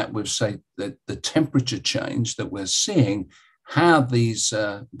comparing that with, say, the temperature change that we're seeing, how these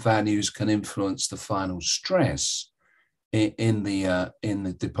values can influence the final stress in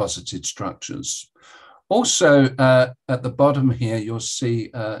the deposited structures. Also, at the bottom here, you'll see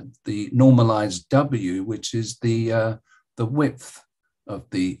the normalized W, which is the width of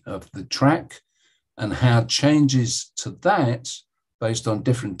the track, and how changes to that based on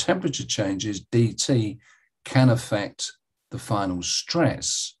different temperature changes, dT, can affect the final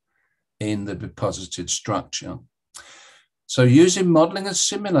stress in the deposited structure. So using modeling and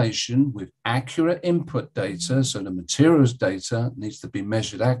simulation with accurate input data, so the materials data needs to be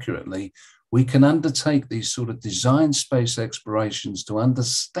measured accurately, we can undertake these sort of design space explorations to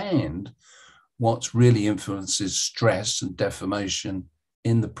understand what really influences stress and deformation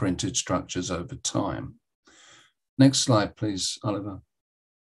in the printed structures over time. Next slide, please, Oliver.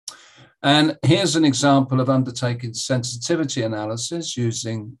 And here's an example of undertaking sensitivity analysis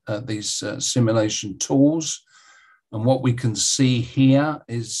using these simulation tools. And what we can see here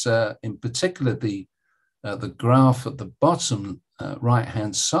is, in particular, the graph at the bottom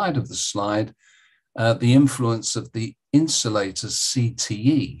right-hand side of the slide, the influence of the insulator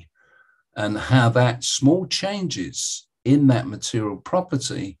CTE, and how that small changes in that material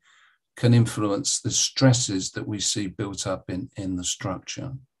property can influence the stresses that we see built up in the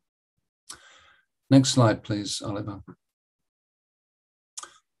structure. Next slide, please, Oliver.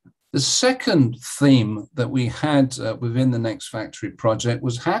 The second theme that we had within the Next Factory project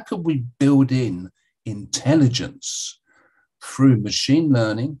was, how could we build in intelligence through machine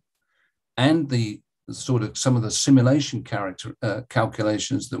learning and the sort of some of the simulation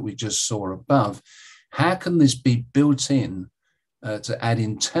calculations that we just saw above? How can this be built in to add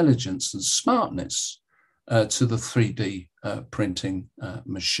intelligence and smartness to the 3D printing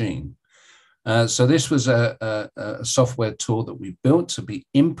machine? So this was a software tool that we built to be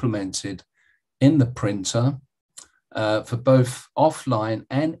implemented in the printer for both offline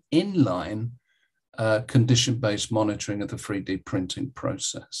and inline condition-based monitoring of the 3D printing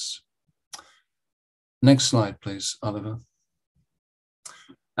process. Next slide, please, Oliver.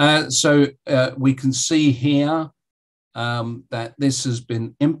 So we can see here that this has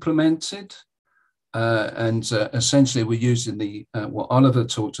been implemented. And essentially, we're using the what Oliver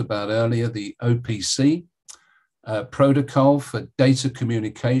talked about earlier, the OPC protocol for data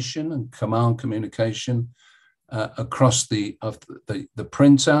communication and command communication across the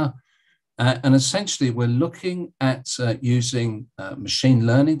printer. And essentially, we're looking at using machine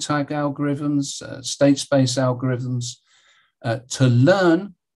learning type algorithms, state space algorithms, to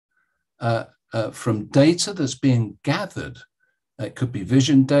learn from data that's being gathered. It could be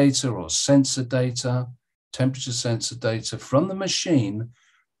vision data or sensor data, temperature sensor data from the machine,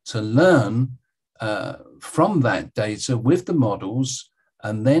 to learn from that data with the models,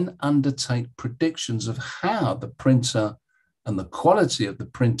 and then undertake predictions of how the printer and the quality of the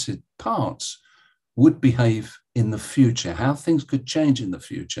printed parts would behave in the future, how things could change in the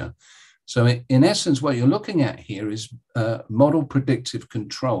future. So in essence, what you're looking at here is model predictive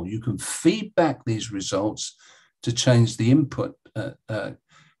control. You can feed back these results to change the input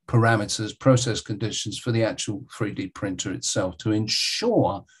parameters, process conditions for the actual 3D printer itself, to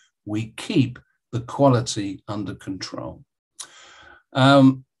ensure we keep the quality under control.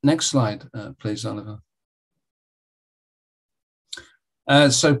 Next slide, please, Oliver.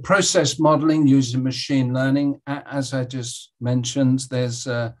 So process modeling using machine learning, as I just mentioned, there's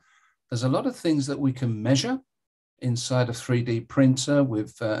a lot of things that we can measure inside a 3D printer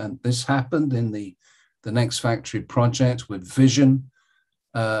with, and this happened in the Next Factory project with vision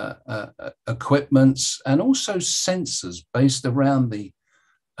equipments, and also sensors based around the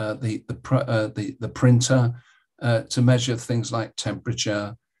printer to measure things like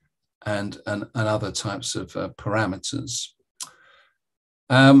temperature and other types of parameters.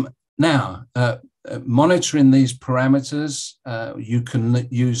 Now, monitoring these parameters, you can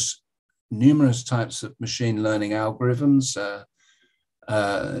use numerous types of machine learning algorithms.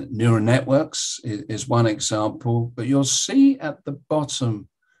 Neural networks is one example, but you'll see at the bottom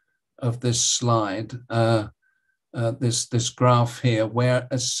of this slide, this graph here, where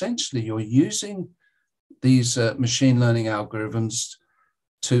essentially you're using these machine learning algorithms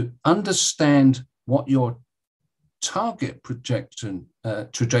to understand what your target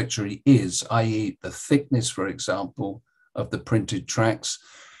trajectory is, i.e. the thickness, for example, of the printed tracks,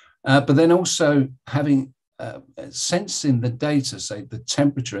 but then also having sensing the data, say the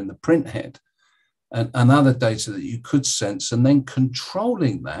temperature in the print head and other data that you could sense, and then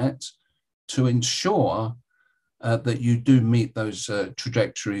controlling that to ensure that you do meet those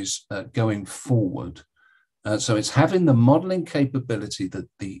trajectories going forward. So it's having the modeling capability that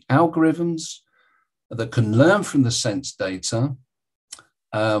the algorithms that can learn from the sense data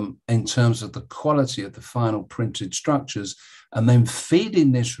in terms of the quality of the final printed structures, and then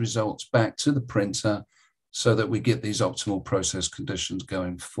feeding these results back to the printer so that we get these optimal process conditions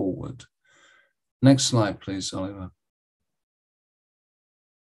going forward. Next slide, please, Oliver.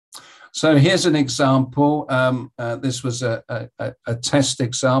 So here's an example. This was a test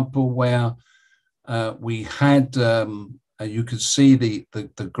example where we had, you could see the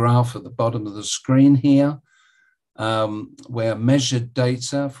graph at the bottom of the screen here, where measured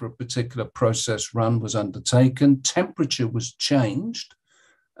data for a particular process run was undertaken. Temperature was changed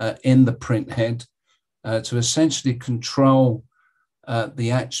in the print head to essentially control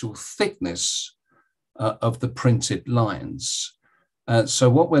the actual thickness of the printed lines. So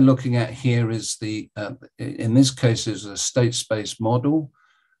what we're looking at here is in this case, is a state space model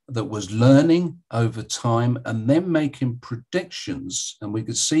that was learning over time and then making predictions. And we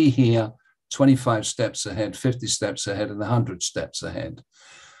could see here 25 steps ahead, 50 steps ahead, and 100 steps ahead.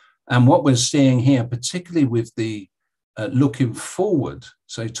 And what we're seeing here, particularly with the looking forward,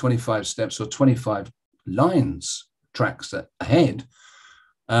 say 25 steps or 25 lines, tracks ahead,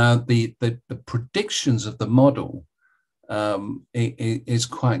 the predictions of the model is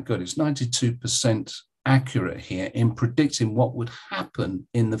quite good. It's 92% accurate here in predicting what would happen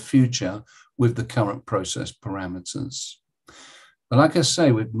in the future with the current process parameters. But like I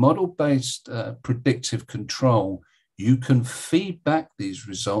say, with model-based predictive control, you can feed back these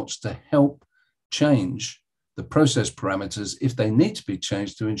results to help change the process parameters if they need to be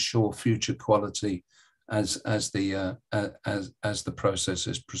changed to ensure future quality as the process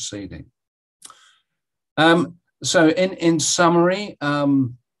is proceeding. So in summary,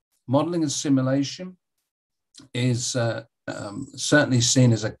 modeling and simulation is certainly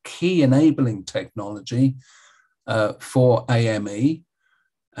seen as a key enabling technology for AME,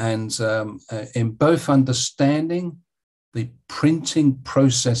 and in both understanding the printing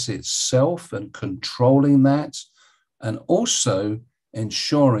process itself and controlling that, and also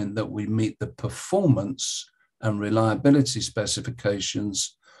ensuring that we meet the performance and reliability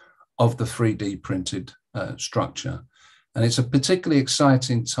specifications of the 3D printed structure. And it's a particularly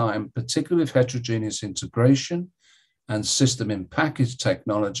exciting time, particularly with heterogeneous integration and system in package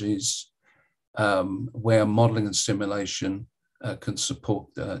technologies, where modeling and simulation can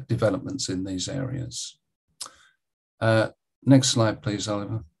support developments in these areas. Next slide, please,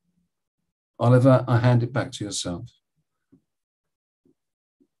 Oliver. Oliver, I hand it back to yourself.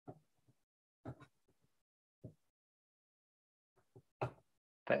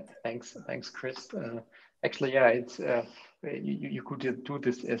 Thanks, Chris. Actually, yeah, it's you could do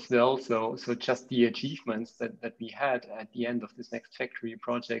this as well. So just the achievements that we had at the end of this Next Factory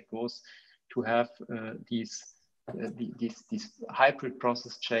project was to have these hybrid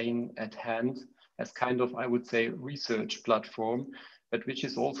process chain at hand as kind of, I would say, research platform, but which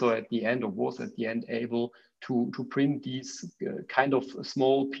is also at the end, or was at the end, able to print these kind of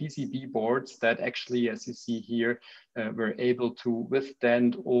small PCB boards that actually, as you see here, were able to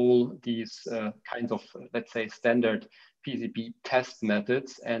withstand all these kinds of, let's say, standard PCB test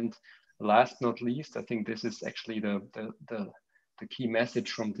methods. And last not least, I think this is actually the key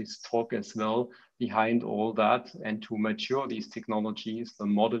message from this talk as well, behind all that, and to mature these technologies, the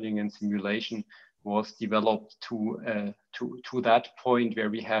modeling and simulation was developed to that point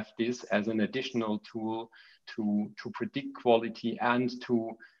where we have this as an additional tool to predict quality and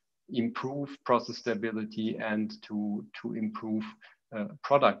to improve process stability and to improve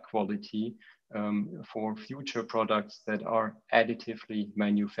product quality for future products that are additively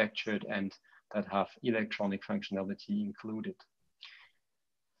manufactured and that have electronic functionality included.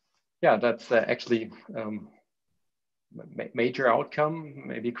 Yeah, that's actually major outcome.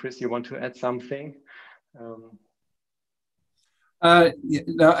 Maybe Chris, you want to add something?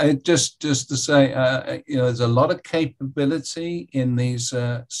 Just to say, there's a lot of capability in these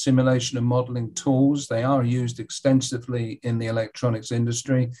simulation and modeling tools. They are used extensively in the electronics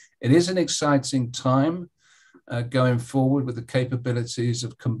industry. It is an exciting time going forward with the capabilities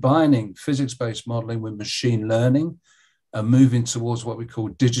of combining physics-based modeling with machine learning, moving towards what we call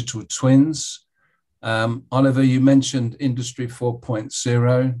digital twins, Oliver, you mentioned Industry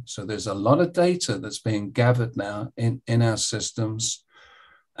 4.0. So there's a lot of data that's being gathered now in our systems.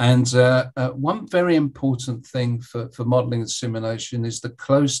 And one very important thing for modeling and simulation is the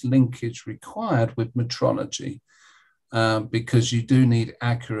close linkage required with metrology, because you do need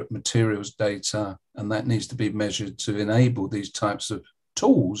accurate materials data, and that needs to be measured to enable these types of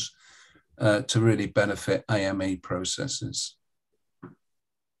tools to really benefit AME processes.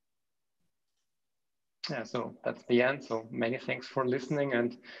 Yeah, so that's the end. So many thanks for listening.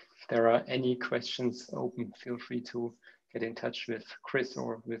 And if there are any questions open, feel free to get in touch with Chris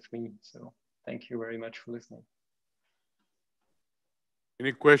or with me. So thank you very much for listening.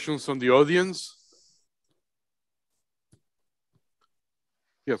 Any questions from the audience?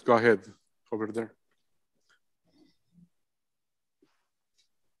 Yes, go ahead, over there.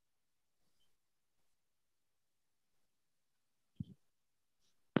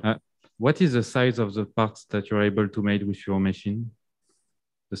 What is the size of the parts that you're able to make with your machine?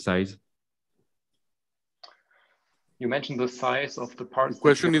 The size? You mentioned the size of the parts. The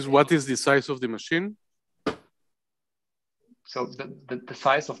question is, what is the size of the machine? So the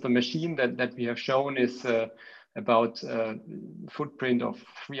size of the machine that we have shown is about footprint of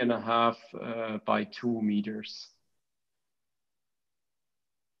 3.5 by 2 meters.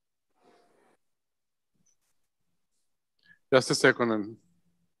 Just a second.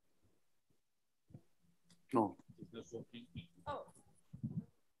 No. Oh.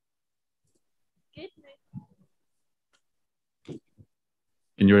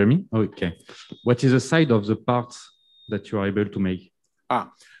 Can you hear me? Okay. What is the size of the parts that you are able to make?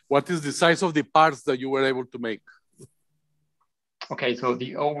 What is the size of the parts that you were able to make? Okay, so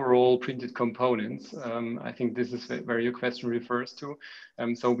the overall printed components, I think this is where your question refers to.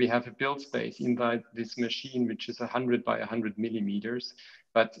 So we have a build space inside this machine, which is 100 by 100 millimeters.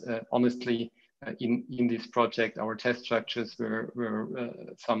 But honestly, in this project, our test structures were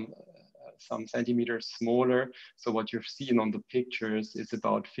some centimeters smaller. So what you've seen on the pictures is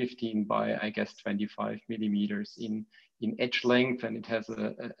about 15 by, I guess, 25 millimeters in edge length, and it has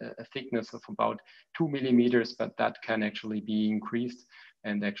a thickness of about 2 millimeters, but that can actually be increased.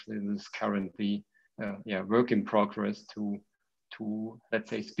 And actually this is currently work in progress to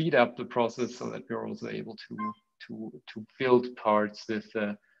let's say speed up the process so that we're also able to build parts with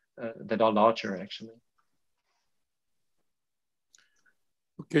that are larger actually.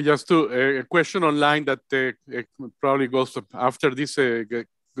 Okay, just a question online that probably goes after this good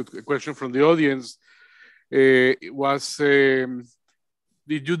question from the audience. Was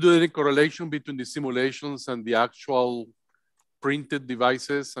did you do any correlation between the simulations and the actual printed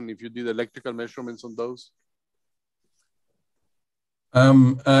devices, and if you did electrical measurements on those?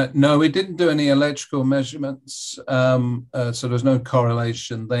 No, we didn't do any electrical measurements, so there's no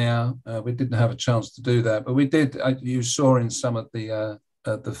correlation there. We didn't have a chance to do that, but we did. You saw in some of the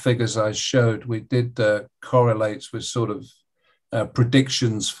figures I showed, we did correlate with sort of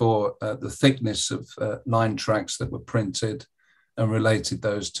predictions for the thickness of line tracks that were printed and related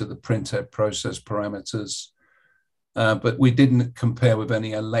those to the printhead process parameters. But we didn't compare with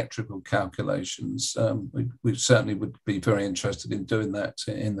any electrical calculations. We certainly would be very interested in doing that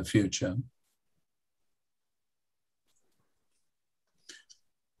in the future.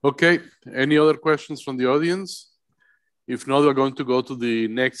 Okay, any other questions from the audience? If not, we're going to go to the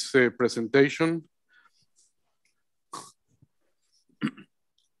next presentation.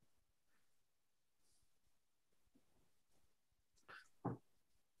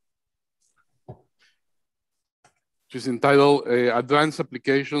 Which is entitled Advanced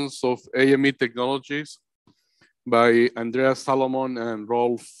Applications of AME Technologies by Andreas Salomon and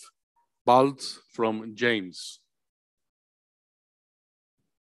Rolf Baltz from James.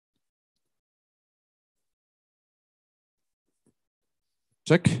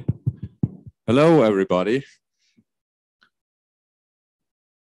 Check. Hello, everybody.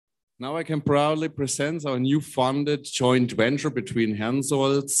 Now I can proudly present our new funded joint venture between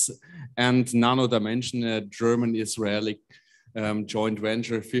Hensoldt's and Nanodimension, a German-Israeli joint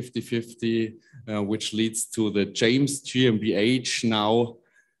venture 50-50, which leads to the James GmbH, now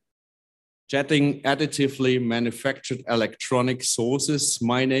jetting additively manufactured electronic sources.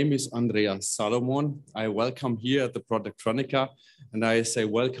 My name is Andreas Salomon. I welcome here at the Productronica, and I say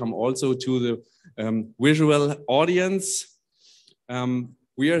welcome also to the visual audience.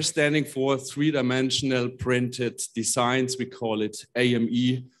 We are standing for three-dimensional printed designs. We call it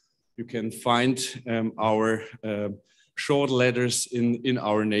AME. You can find our short letters in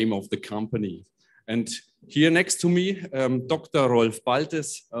our name of the company. And here next to me, Dr. Rolf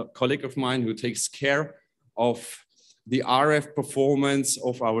Baltz, a colleague of mine who takes care of the RF performance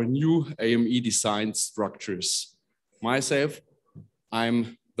of our new AME design structures. Myself,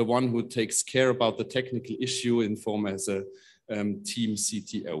 I'm the one who takes care about the technical issue in form as a team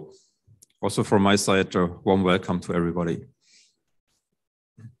CTO. Also from my side, a warm welcome to everybody.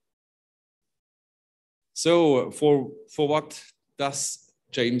 So for what does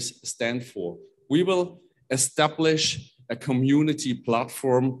James stand for? We will establish a community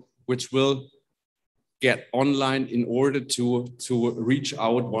platform which will get online in order to reach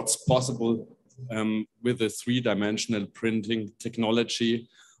out what's possible with the three-dimensional printing technology.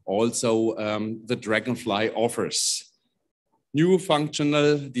 Also, the Dragonfly offers new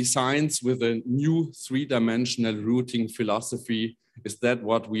functional designs with a new three-dimensional routing philosophy. Is that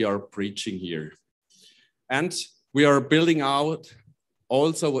what we are preaching here? And we are building out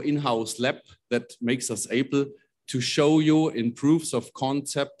also an in-house lab that makes us able to show you in proofs of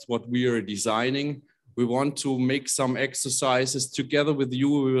concept what we are designing. We want to make some exercises together with you.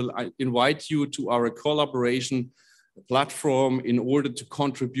 We will invite you to our collaboration platform in order to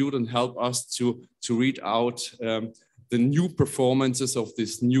contribute and help us to read out the new performances of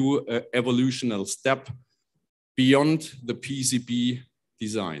this new evolutionary step beyond the PCB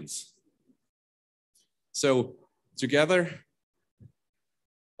designs. So together,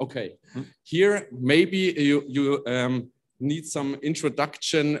 okay, here maybe you need some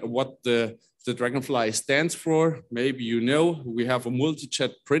introduction what the Dragonfly stands for. Maybe you know we have a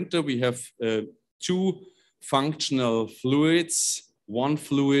multi-jet printer. We have two functional fluids. One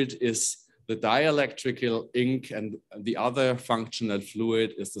fluid is the dielectrical ink and the other functional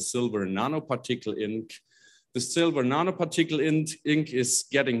fluid is the silver nanoparticle ink. The silver nanoparticle ink is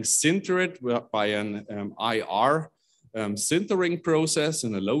getting sintered by an IR sintering process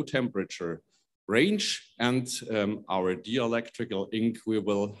in a low temperature range, and our dielectrical ink we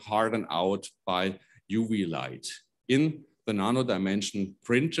will harden out by UV light in the nano dimension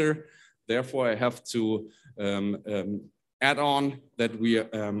printer. Therefore, I have to add on that we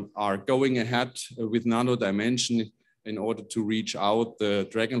are going ahead with nano dimension in order to reach out the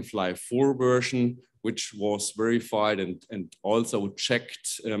Dragonfly 4 version, which was verified and also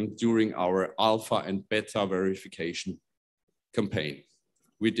checked during our alpha and beta verification campaign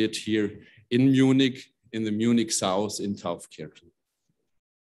we did here in Munich, in the Munich South in Taufkirchen.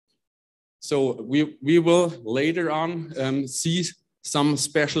 So we will later on see some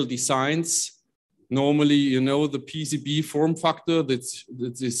special designs. Normally, you know, the PCB form factor,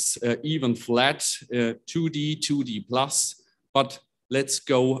 that is even flat, 2D, 2D plus, but let's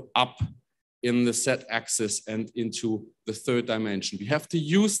go up in the Z axis and into the third dimension. We have to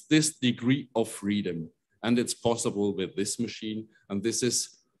use this degree of freedom, and it's possible with this machine, and this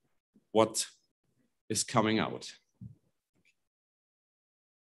is what is coming out.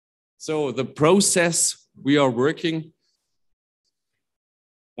 So the process we are working,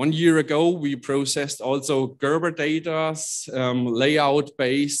 1 year ago, we processed also Gerber data, layout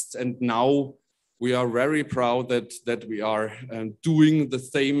based, and now we are very proud that we are doing the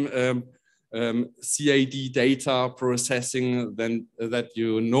same CAD data processing that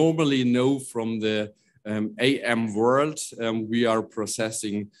you normally know from the AM world. We are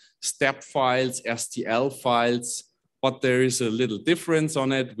processing step files, STL files, but there is a little difference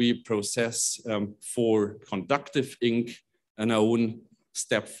on it. We process for conductive ink an own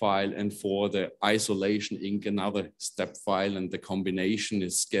step file, and for the isolation ink another step file, and the combination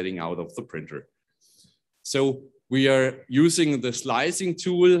is getting out of the printer. So we are using the slicing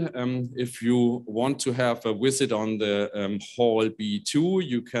tool. If you want to have a visit on the Hall B2,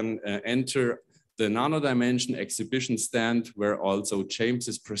 you can enter the Nano Dimension exhibition stand, where also James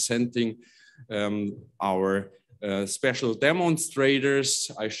is presenting our special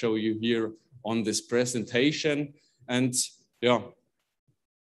demonstrators. I show you here on this presentation. And yeah,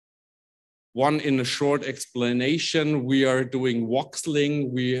 one in a short explanation, we are doing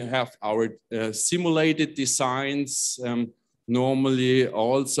voxeling. We have our simulated designs, normally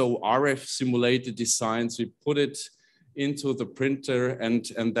also RF simulated designs. We put it into the printer, and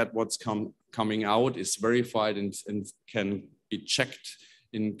that what's coming out is verified and can be checked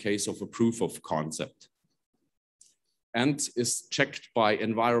in case of a proof of concept. And is checked by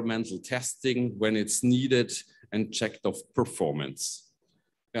environmental testing when it's needed and checked of performance.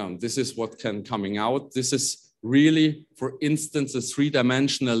 Yeah, this is what can coming out. This is really, for instance, a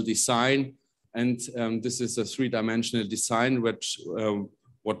three-dimensional design. And this is a three-dimensional design, which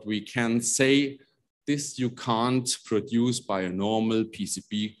what we can say, this you can't produce by a normal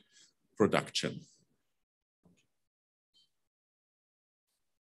PCB production.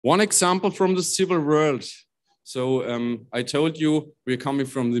 One example from the civil world. So I told you we're coming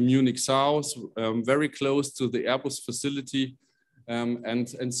from the Munich South, very close to the Airbus facility.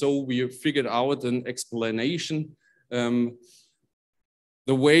 And so we figured out an explanation,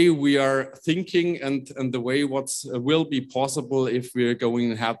 the way we are thinking and the way what will be possible if we're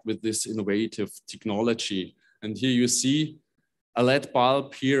going ahead with this innovative technology. And here you see a LED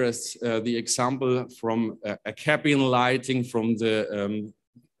bulb here as the example from a cabin lighting from the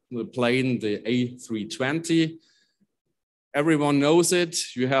plane, the A320. Everyone knows it.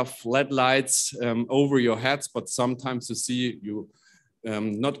 You have LED lights over your heads, but sometimes you see you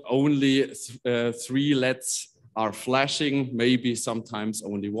not only 3 LEDs are flashing, maybe sometimes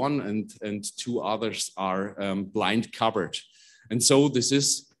only 1 and 2 others are blind covered. And so this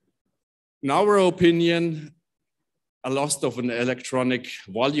is, in our opinion, a loss of an electronic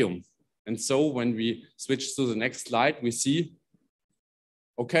volume. And so when we switch to the next slide, we see,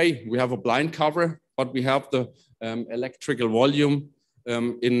 okay, we have a blind cover, but we have the electrical volume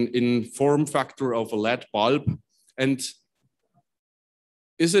in form factor of a LED bulb. And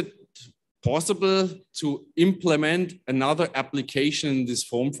is it possible to implement another application in this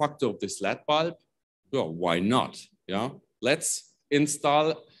form factor of this LED bulb? Well, why not? Yeah, let's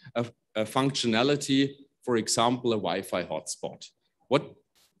install a functionality, for example, a Wi-Fi hotspot. What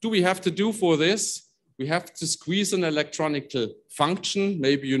do we have to do for this? We have to squeeze an electronic function.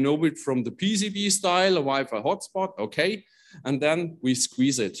 Maybe you know it from the PCB style, a Wi-Fi hotspot, okay. And then we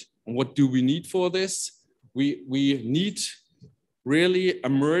squeeze it. And what do we need for this? We need really a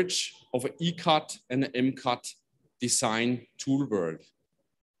merge of an ECAD and an MCAD design tool world.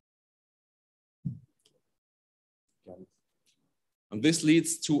 And this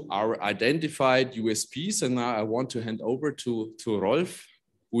leads to our identified USPs. And now I want to hand over to Rolf,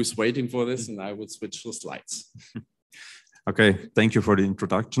 who is waiting for this, and I will switch the slides. Okay, thank you for the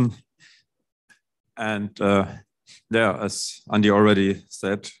introduction. And yeah, as Andy already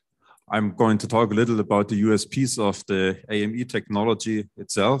said, I'm going to talk a little about the USPs of the AME technology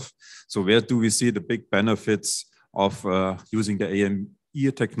itself. So where do we see the big benefits of using the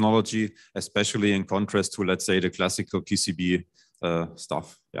AME technology, especially in contrast to, let's say, the classical PCB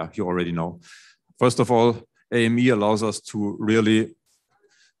stuff? Yeah, you already know. First of all, AME allows us to really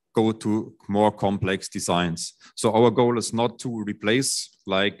go to more complex designs. So our goal is not to replace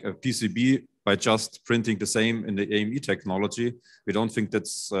like a PCB by just printing the same in the AME technology. We don't think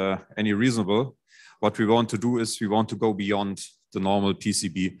that's any reasonable. What we want to do is we want to go beyond the normal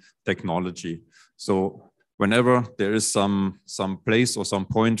PCB technology. So whenever there is some place or some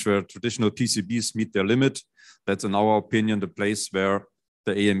point where traditional PCBs meet their limit, that's in our opinion the place where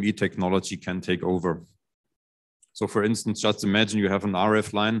the AME technology can take over. So for instance, just imagine you have an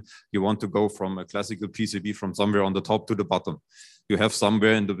RF line. You want to go from a classical PCB from somewhere on the top to the bottom. You have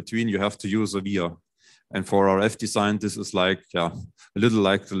somewhere in the between, you have to use a via. And for RF design, this is like, yeah, a little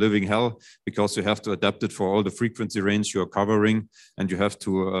like the living hell, because you have to adapt it for all the frequency range you're covering. And you have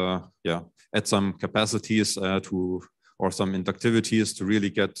to add some capacities or some inductivities to really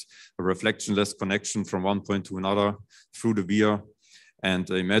get a reflectionless connection from one point to another through the via. And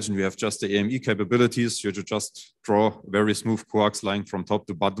imagine we have just the AME capabilities. You just draw a very smooth coax line from top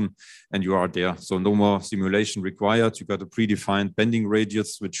to bottom, and you are there. So no more simulation required. You got a predefined bending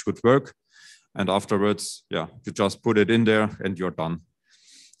radius, which should work. And afterwards, yeah, you just put it in there and you're done.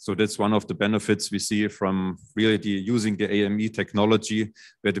 So that's one of the benefits we see from really using the AME technology,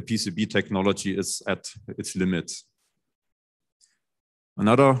 where the PCB technology is at its limits.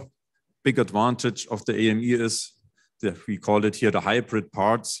 Another big advantage of the AME is that we call it here the hybrid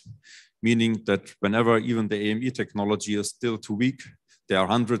parts, meaning that whenever even the AME technology is still too weak, there are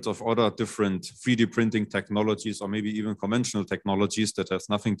hundreds of other different 3D printing technologies, or maybe even conventional technologies that has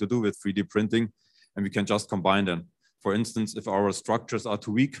nothing to do with 3D printing, and we can just combine them. For instance, if our structures are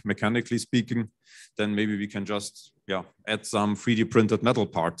too weak, mechanically speaking, then maybe we can just add some 3D printed metal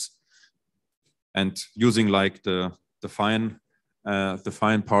parts. And using like the fine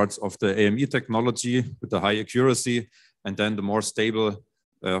parts of the AME technology with the high accuracy, and then the more stable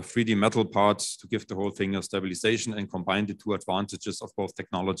 3D metal parts to give the whole thing a stabilization and combine the two advantages of both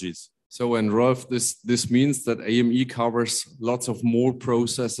technologies. So, and Rolf, this means that AME covers lots of more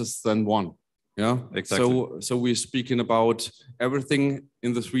processes than one. Yeah, exactly. So we're speaking about everything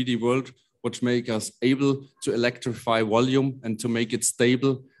in the 3D world, which make us able to electrify volume and to make it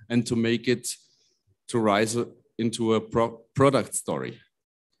stable and to make it to rise into a product story.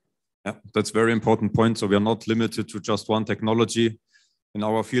 Yeah, that's a very important point. So we are not limited to just one technology. In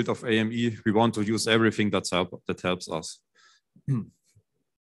our field of AME, we want to use everything that helps us.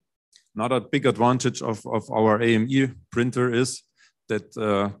 Another big advantage of our AME printer is that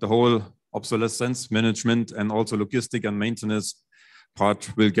the whole obsolescence management and also logistic and maintenance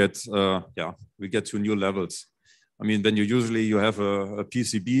part will get to new levels. I mean, when you have a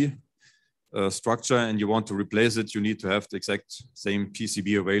PCB structure and you want to replace it, you need to have the exact same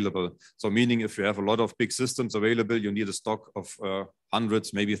PCB available. So meaning if you have a lot of big systems available, you need a stock of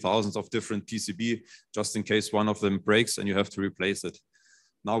hundreds, maybe thousands of different PCB, just in case one of them breaks and you have to replace it.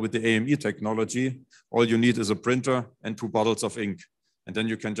 Now with the AME technology, all you need is a printer and 2 bottles of ink. And then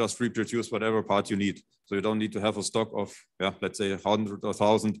you can just reproduce whatever part you need. So you don't need to have a stock of, let's say 100 or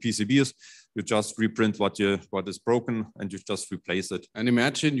 1,000 PCBs. You just reprint what is broken and you just replace it. And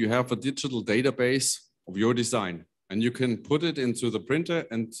imagine you have a digital database of your design and you can put it into the printer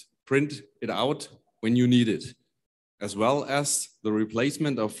and print it out when you need it. As well as the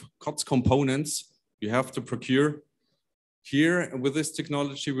replacement of COTS components you have to procure. Here with this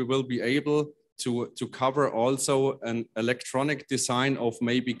technology, we will be able to cover also an electronic design of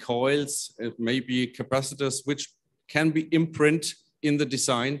maybe coils, maybe capacitors, which can be imprinted in the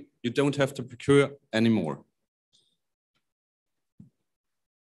design. You don't have to procure anymore.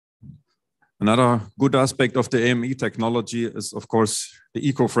 Another good aspect of the AME technology is, of course, the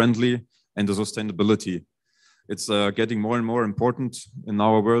eco-friendly and the sustainability. It's getting more and more important in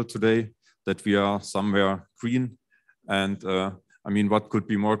our world today that we are somewhere green. And I mean, what could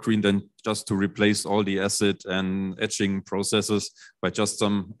be more green than just to replace all the acid and etching processes by just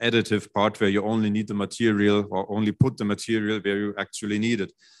some additive part where you only need the material or only put the material where you actually need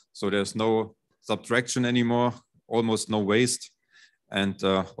it. So there's no subtraction anymore, almost no waste. And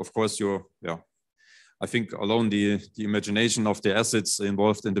of course, I think alone the imagination of the assets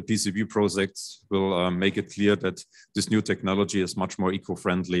involved in the PCB projects will make it clear that this new technology is much more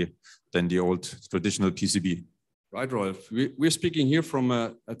eco-friendly than the old traditional PCB. Right, Rolf. We're speaking here from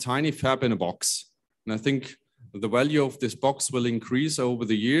a tiny fab in a box. And I think the value of this box will increase over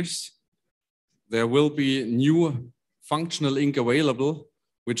the years. There will be new functional ink available,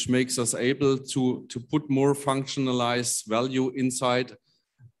 which makes us able to put more functionalized value inside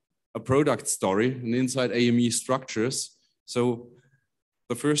a product story and inside AME structures. So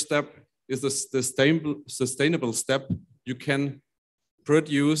the first step is the sustainable step. You can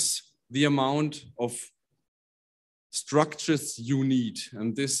produce the amount of structures you need.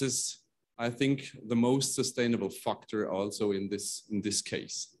 And this is, I think, the most sustainable factor also in this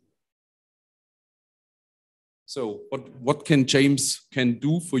case. So what can James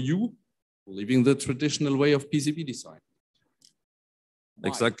do for you, leaving the traditional way of PCB design? Why?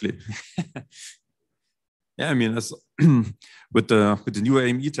 Exactly. Yeah, I mean, with the new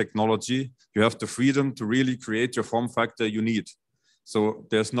AME technology, you have the freedom to really create your form factor you need. So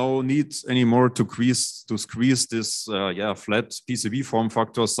there's no need anymore to squeeze this flat PCB form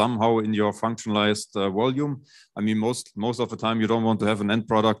factor somehow in your functionalized volume. I mean, most of the time you don't want to have an end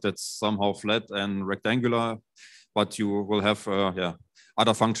product that's somehow flat and rectangular, but you will have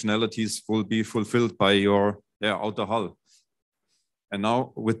other functionalities will be fulfilled by your outer hull. And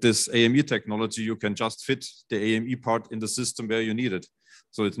now with this AME technology, you can just fit the AME part in the system where you need it.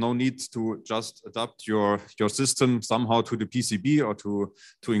 So it's no need to just adapt your system somehow to the PCB or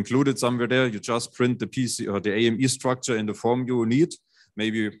to include it somewhere there. You just print the PC or the AME structure in the form you need,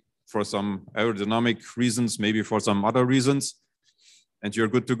 maybe for some aerodynamic reasons, maybe for some other reasons, and you're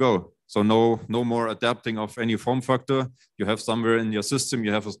good to go. So no more adapting of any form factor. You have somewhere in your system,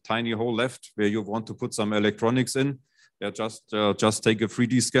 you have a tiny hole left where you want to put some electronics in. Just take a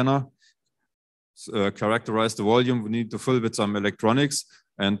 3D scanner, characterize the volume we need to fill with some electronics,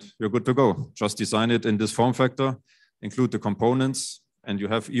 and you're good to go. Just design it in this form factor, include the components, and you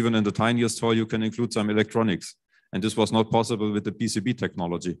have even in the tiniest hole, you can include some electronics. And this was not possible with the PCB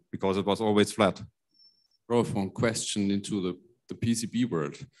technology because it was always flat. Rolf, one question into the PCB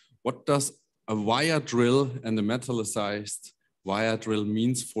world. What does a wire drill and a metallized wire drill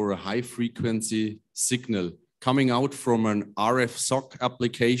means for a high frequency signal coming out from an RF SOC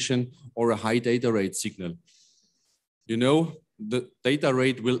application or a high data rate signal? You know, the data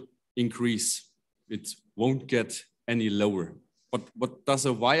rate will increase. It won't get any lower. But what does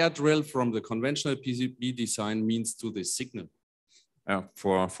a wire drill from the conventional PCB design means to the signal?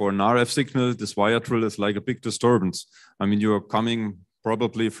 For an RF signal, this wire drill is like a big disturbance. I mean, you're coming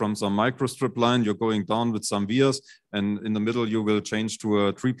probably from some microstrip line, you're going down with some vias, and in the middle, you will change to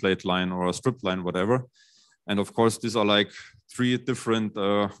a 3-plate line or a strip line, whatever. And of course, these are like 3 different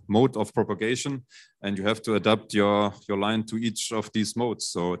modes of propagation, and you have to adapt your line to each of these modes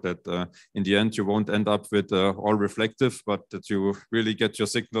so that in the end, you won't end up with all reflective, but that you really get your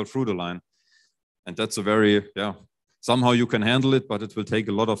signal through the line. And that's a very, somehow you can handle it, but it will take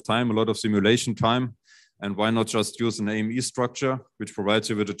a lot of time, a lot of simulation time. And why not just use an AME structure, which provides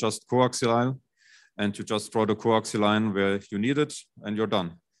you with a just coaxial line, and you just draw the coaxial line where you need it, and you're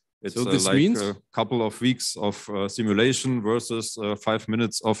done. It's so this like means a couple of weeks of simulation versus 5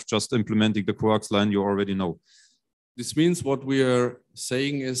 minutes of just implementing the coax line you already know. This means what we are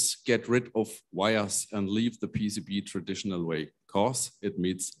saying is get rid of wires and leave the PCB traditional way, because it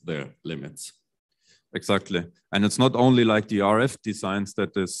meets their limits. Exactly. And it's not only like the RF designs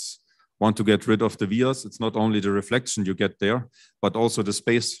that want to get rid of the vias. It's not only the reflection you get there, but also the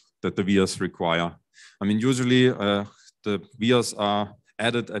space that the vias require. I mean, usually the vias are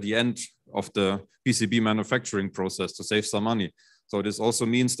added at the end of the PCB manufacturing process to save some money. So this also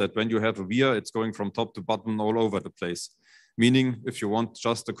means that when you have a via, it's going from top to bottom all over the place. Meaning if you want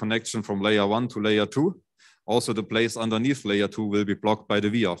just a connection from layer 1 to layer 2, also the place underneath layer 2 will be blocked by the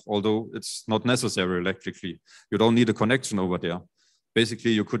via, although it's not necessary electrically. You don't need a connection over there.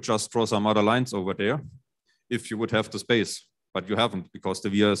 Basically, you could just draw some other lines over there if you would have the space, but you haven't because the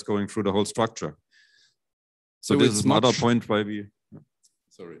via is going through the whole structure. So this is another point why we...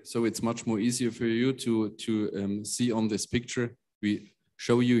 Sorry. So it's much more easier for you to see on this picture. We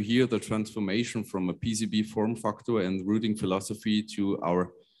show you here the transformation from a PCB form factor and routing philosophy to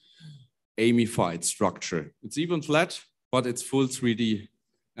our AME-fied structure. It's even flat, but it's full 3D.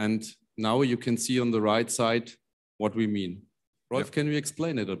 And now you can see on the right side what we mean. Rolf, can you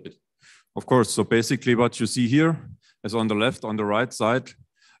explain it a bit? Of course. So basically what you see here is on the left, on the right side,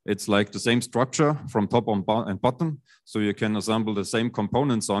 it's like the same structure from top and bottom. So you can assemble the same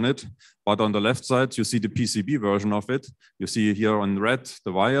components on it. But on the left side, you see the PCB version of it. You see here on red,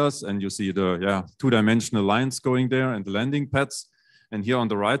 the wires, and you see the two-dimensional lines going there and the landing pads. And here on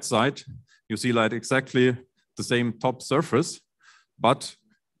the right side, you see like exactly the same top surface, but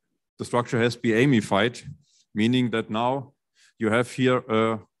the structure has to be AME-fied, meaning that now you have here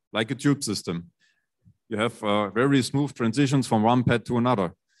like a tube system. You have very smooth transitions from one pad to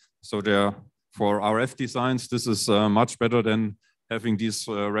another. So there, for RF designs, this is much better than having these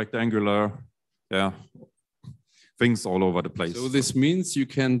rectangular things all over the place. So this means you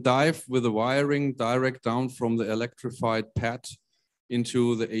can dive with the wiring direct down from the electrified pad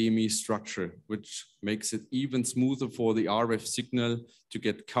into the AME structure, which makes it even smoother for the RF signal to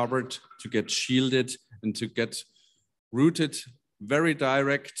get covered, to get shielded, and to get routed very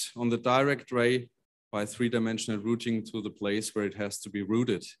direct on the direct way by three-dimensional routing to the place where it has to be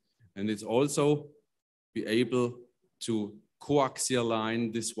routed. And it's also be able to coaxial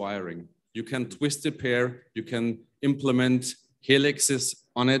line this wiring. You can twist a pair, you can implement helixes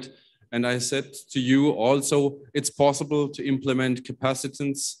on it. And I said to you also, it's possible to implement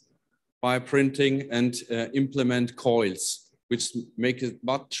capacitance by printing and implement coils, which make it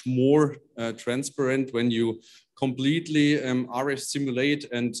much more transparent when you completely RF simulate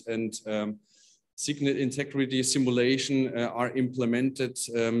and signal integrity simulation are implemented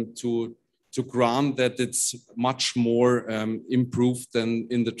to grant that it's much more improved than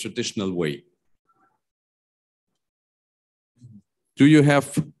in the traditional way. Do you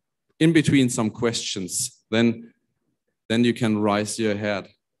have in between some questions? Then you can raise your hand.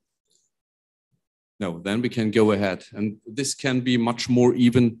 No, then we can go ahead. And this can be much more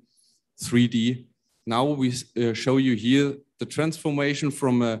even 3D. Now we show you here the transformation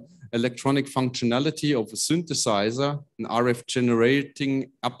from a electronic functionality of a synthesizer, an RF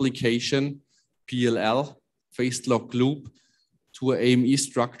generating application, PLL, phased lock loop, to an AME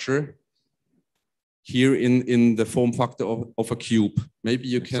structure here in the form factor of a cube. Maybe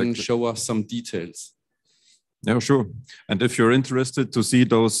you can show us some details. Yeah, sure. And if you're interested to see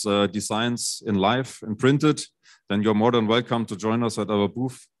those designs in live and printed, then you're more than welcome to join us at our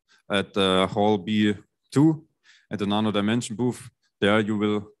booth at Hall B2 at the Nano Dimension booth. There you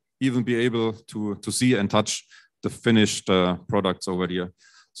will even be able to see and touch the finished products over here.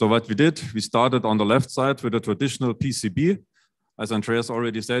 So what we did, we started on the left side with a traditional PCB. As Andreas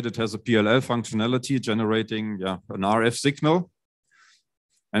already said, it has a PLL functionality generating an RF signal.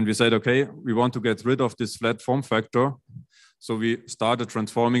 And we said, okay, we want to get rid of this flat form factor. So we started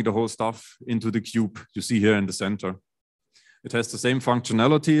transforming the whole stuff into the cube you see here in the center. It has the same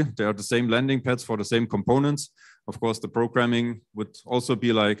functionality. They are the same landing pads for the same components. Of course, the programming would also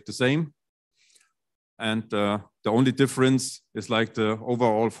be like the same. And the only difference is like the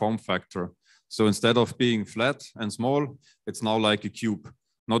overall form factor. So instead of being flat and small, it's now like a cube,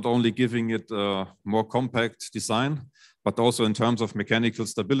 not only giving it a more compact design, but also in terms of mechanical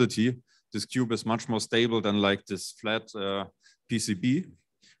stability, this cube is much more stable than like this flat PCB,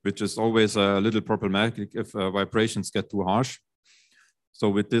 which is always a little problematic if vibrations get too harsh. So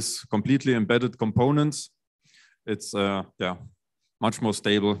with this completely embedded components, it's much more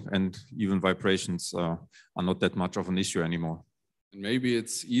stable, and even vibrations are not that much of an issue anymore. And maybe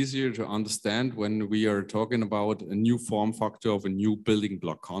it's easier to understand when we are talking about a new form factor of a new building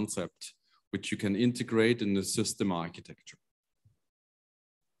block concept, which you can integrate in the system architecture.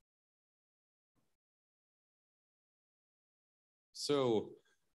 So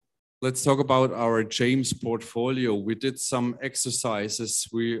let's talk about our James portfolio. We did some exercises.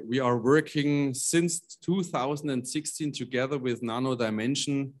 We are working since 2016 together with Nano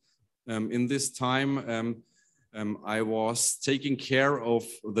Dimension. In this time, I was taking care of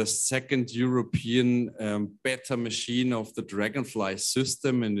the second European beta machine of the Dragonfly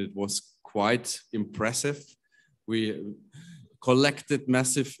system, and it was quite impressive. We collected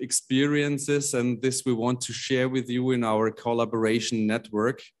massive experiences, and this we want to share with you in our collaboration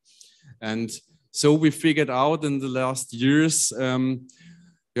network. And so we figured out in the last years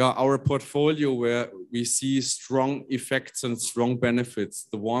our portfolio where we see strong effects and strong benefits.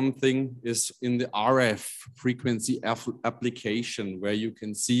 The one thing is in the RF frequency application, where you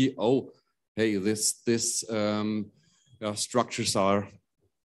can see, oh, hey, this structures are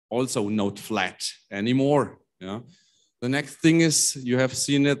also not flat anymore. Yeah. The next thing is, you have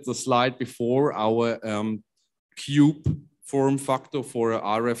seen it, the slide before, our cube form factor for a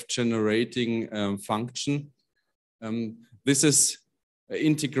RF generating function. This is an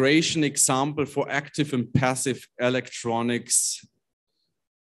integration example for active and passive electronics.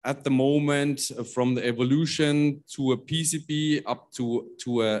 At the moment, from the evolution to a PCB up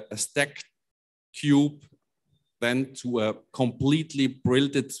to a stacked cube, then to a completely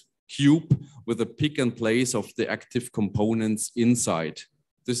built cube with a pick and place of the active components inside.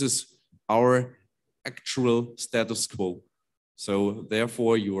 This is our actual status quo. So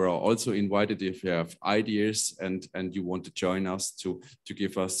therefore, you are also invited if you have ideas and you want to join us to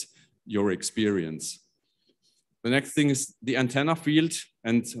give us your experience. The next thing is the antenna field.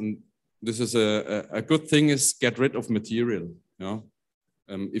 And this is a good thing, is get rid of material. You know?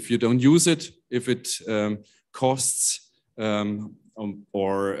 If you don't use it, if it costs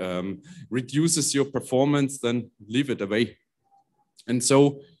or reduces your performance, then leave it away. And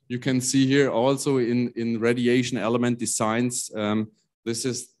so you can see here also in radiation element designs, this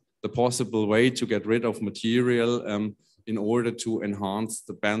is the possible way to get rid of material in order to enhance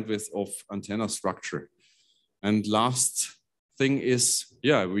the bandwidth of antenna structure. And last thing is,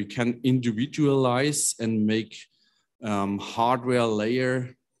 yeah, we can individualize and make hardware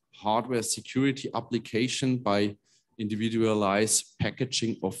layer, hardware security application by individualized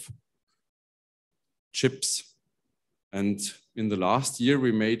packaging of chips. And in the last year,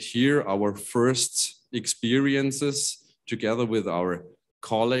 we made here our first experiences together with our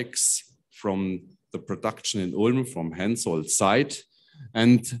colleagues from the production in Ulm, from Hensoldt's side.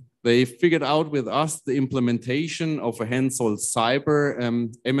 And they figured out with us the implementation of a Hensoldt Cyber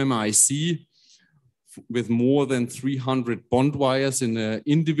MMIC with more than 300 bond wires in an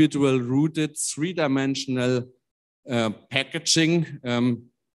individual routed three-dimensional packaging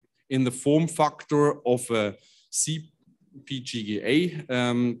in the form factor of a CPGA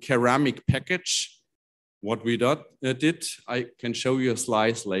ceramic package. What we did, I can show you a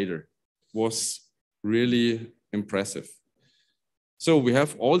slice later, was really impressive. So we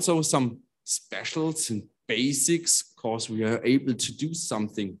have also some specials and basics because we are able to do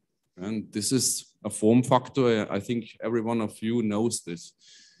something. And this is a form factor. I think every one of you knows this.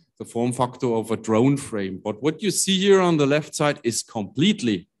 The form factor of a drone frame. But what you see here on the left side is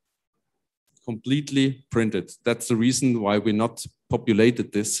completely printed. That's the reason why we not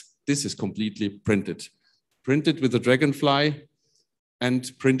populated this. This is completely printed. Printed with the Dragonfly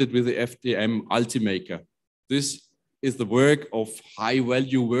and printed with the FDM Ultimaker. This is the work of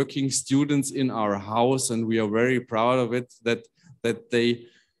high-value working students in our house, and we are very proud of it, that they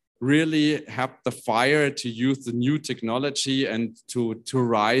really have the fire to use the new technology and to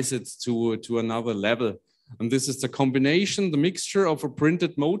rise it to another level. And this is the combination, the mixture of a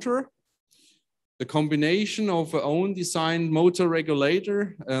printed motor, the combination of our own designed motor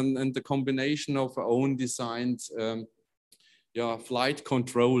regulator, and the combination of our own designed flight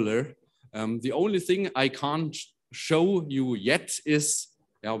controller. The only thing I can't show you yet is,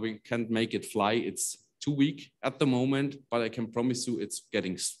 we can't make it fly. It's too weak at the moment, but I can promise you it's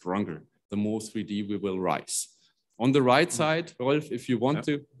getting stronger. The more 3D we will rise. On the right side, Rolf, if you want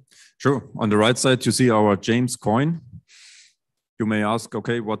to. Sure. On the right side, you see our James coin. You may ask,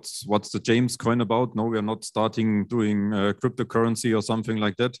 okay, what's the James coin about? No, we are not starting doing cryptocurrency or something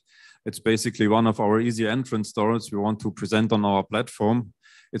like that. It's basically one of our easy entrance stories we want to present on our platform.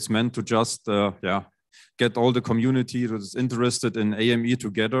 It's meant to just get all the community that is interested in AME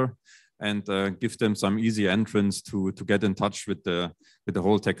together and give them some easy entrance to get in touch with the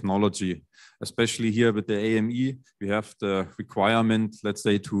whole technology. Especially here with the AME, we have the requirement, let's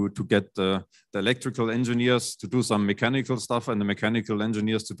say, to get the electrical engineers to do some mechanical stuff and the mechanical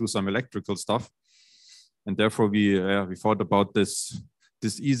engineers to do some electrical stuff. And therefore we thought about this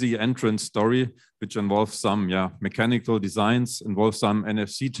easy entrance story, which involves some mechanical designs, involves some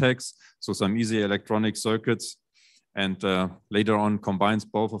NFC tags, so some easy electronic circuits, and later on combines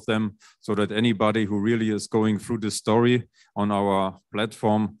both of them so that anybody who really is going through this story on our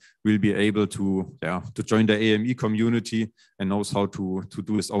platform will be able to join the AME community and knows how to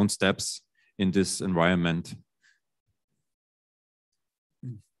do his own steps in this environment.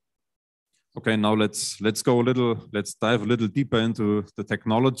 Okay, now let's dive a little deeper into the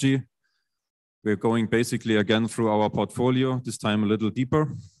technology. We're going basically again through our portfolio, this time a little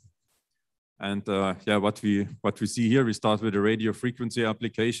deeper. And what we see here, we start with the radio frequency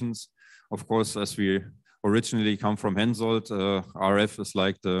applications. Of course, as we originally come from Hensoldt, RF is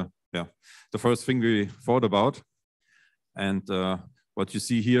like the first thing we thought about. And what you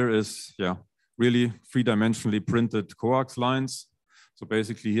see here is really three-dimensionally printed coax lines. So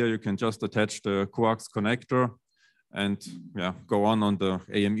basically here you can just attach the coax connector and go on the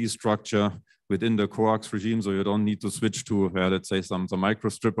AME structure within the coax regime, so you don't need to switch to, let's say, some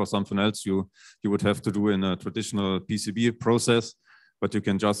microstrip or something else you would have to do in a traditional PCB process, but you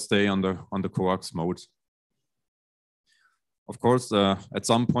can just stay on the coax mode. Of course, at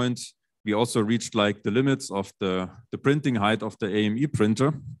some point, we also reached like the limits of the printing height of the AME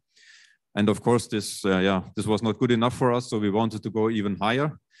printer. And of course, this was not good enough for us, so we wanted to go even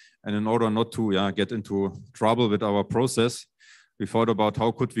higher. And in order not to get into trouble with our process, we thought about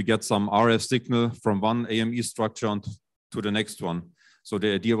how could we get some RF signal from one AME structure to the next one. So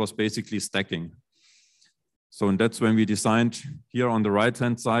the idea was basically stacking. So and that's when we designed here on the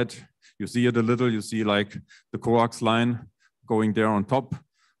right-hand side. You see it a little, you see like the coax line going there on top,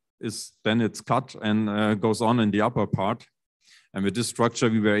 then it's cut and goes on in the upper part. And with this structure,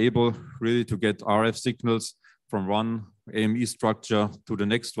 we were able really to get RF signals from one AME structure to the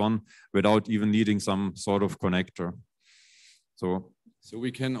next one without even needing some sort of connector. So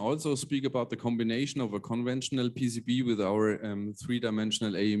we can also speak about the combination of a conventional PCB with our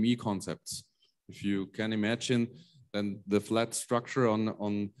three-dimensional AME concepts. If you can imagine, then the flat structure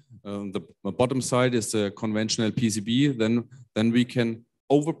on the bottom side is a conventional PCB, then we can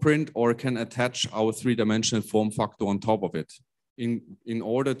overprint or can attach our three-dimensional form factor on top of it in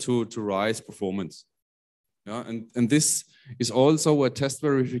order to rise performance. Yeah, and this is also a test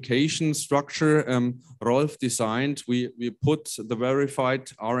verification structure Rolf designed. We put the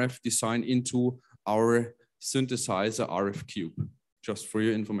verified RF design into our synthesizer RF cube, just for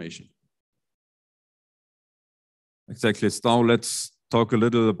your information. Exactly. So now let's talk a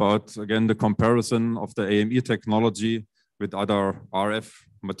little about, again, the comparison of the AME technology with other RF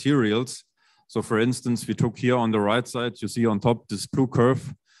materials. So for instance, we took here on the right side, you see on top this blue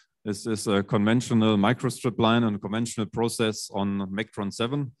curve. This is a conventional microstrip line and a conventional process on Mectron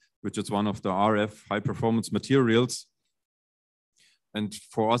 7, which is one of the RF high performance materials. And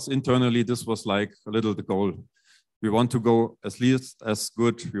for us internally, this was like a little the goal. We want to go at least as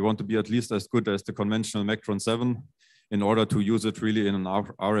good. We want to be at least as good as the conventional Mectron 7 in order to use it really in an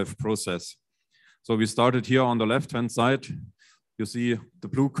RF process. So we started here on the left-hand side. You see the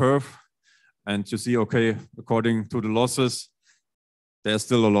blue curve and you see, okay, according to the losses, there's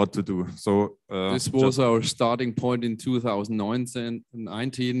still a lot to do. So this was our starting point in 2019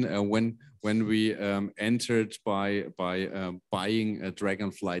 when we entered by buying a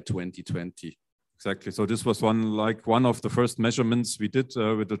Dragonfly 2020. Exactly. So this was one of the first measurements we did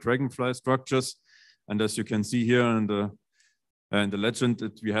with the Dragonfly structures. And as you can see here in the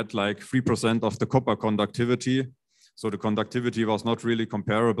legend, we had like 3% of the copper conductivity. So the conductivity was not really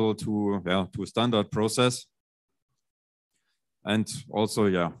comparable to a standard process. And also,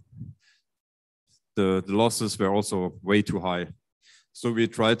 the losses were also way too high. So we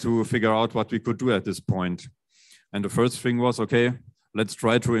tried to figure out what we could do at this point. And the first thing was, okay, let's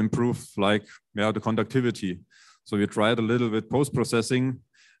try to improve the conductivity. So we tried a little bit post-processing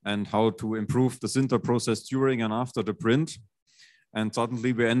and how to improve the sinter process during and after the print. And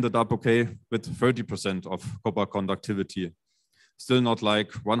suddenly we ended up, okay, with 30% of copper conductivity. Still not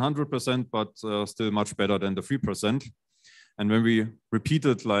like 100%, but still much better than the 3%. And when we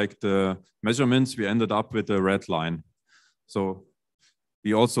repeated like the measurements, we ended up with a red line. So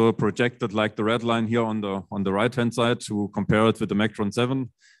we also projected like the red line here on the right-hand side to compare it with the Mectron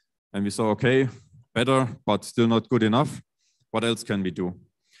 7. And we saw, okay, better, but still not good enough. What else can we do?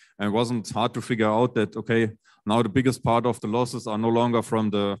 And it wasn't hard to figure out that, okay, Now the biggest part of the losses are no longer from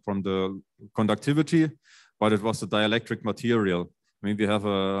the conductivity, but it was the dielectric material. I mean, we have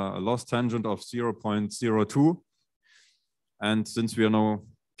a loss tangent of 0.02. And since we are no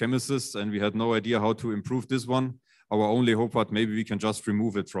chemists and we had no idea how to improve this one, our only hope was maybe we can just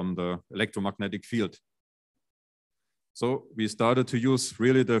remove it from the electromagnetic field. So we started to use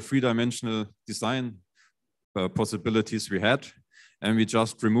really the three-dimensional design possibilities we had. And we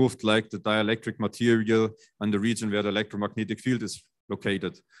just removed like the dielectric material and the region where the electromagnetic field is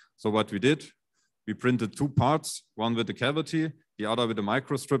located. So what we did, we printed two parts, one with the cavity, the other with the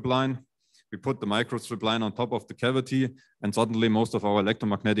microstrip line. We put the microstrip line on top of the cavity, and suddenly most of our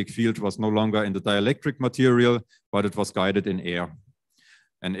electromagnetic field was no longer in the dielectric material, but it was guided in air.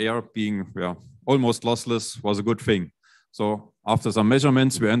 And air being almost lossless was a good thing. So after some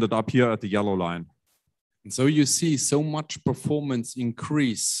measurements, we ended up here at the yellow line. And so you see so much performance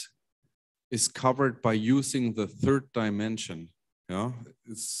increase is covered by using the third dimension. Yeah,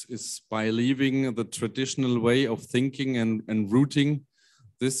 it's by leaving the traditional way of thinking and routing.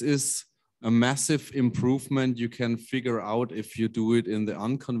 This is a massive improvement you can figure out if you do it in the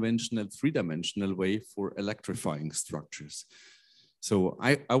unconventional three-dimensional way for electrifying structures. So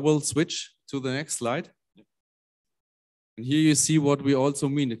I will switch to the next slide. And here you see what we also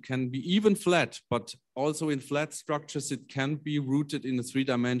mean. It can be even flat, but also in flat structures, it can be routed in a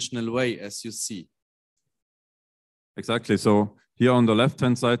three-dimensional way, as you see. Exactly. So here on the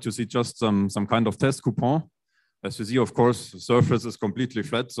left-hand side, you see just some kind of test coupon. As you see, of course, the surface is completely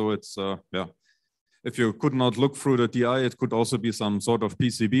flat. So it's, if you could not look through the DI, it could also be some sort of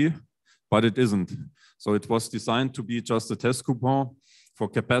PCB, but it isn't. So it was designed to be just a test coupon for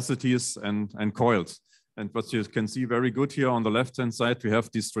capacities and coils. And what you can see very good here on the left-hand side, we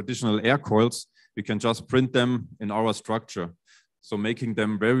have these traditional air coils. We can just print them in our structure. So making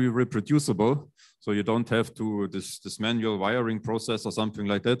them very reproducible. So you don't have to this manual wiring process or something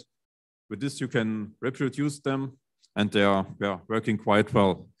like that. With this, you can reproduce them and they are working quite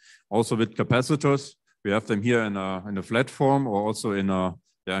well. Also with capacitors, we have them here in a flat form or also in a,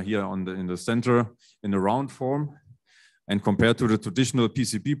 here in the center in a round form. And compared to the traditional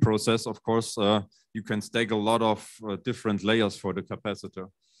PCB process, of course, you can stack a lot of different layers for the capacitor.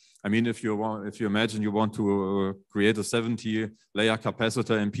 I mean, if you imagine you want to create a 70-layer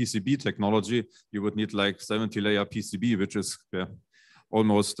capacitor in PCB technology, you would need like 70-layer PCB, which is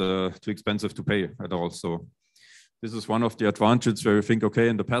almost too expensive to pay at all. So this is one of the advantages where we think, okay,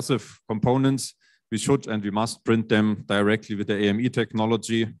 in the passive components, we should and we must print them directly with the AME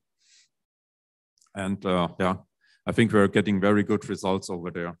technology. And I think we're getting very good results over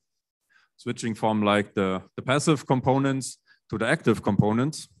there. Switching from like the passive components to the active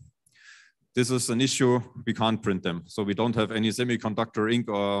components. This is an issue, we can't print them. So we don't have any semiconductor ink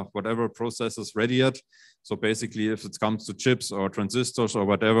or whatever processes ready yet. So basically, if it comes to chips or transistors or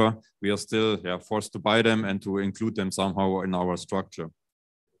whatever, we are still forced to buy them and to include them somehow in our structure.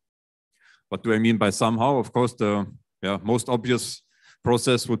 What do I mean by somehow? Of course, the most obvious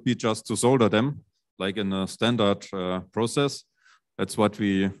process would be just to solder them, like in a standard process. That's what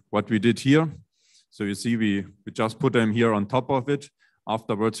we did here. So you see, we just put them here on top of it.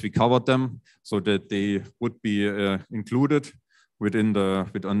 Afterwards, we covered them so that they would be included within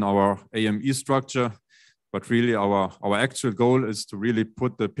our AME structure. But really, our actual goal is to really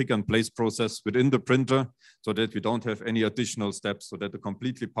put the pick and place process within the printer so that we don't have any additional steps, so that the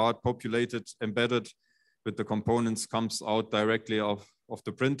completely part populated, embedded with the components comes out directly of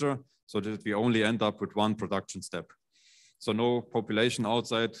the printer, so that we only end up with one production step. So no population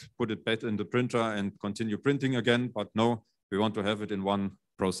outside, put it back in the printer and continue printing again, but no, we want to have it in one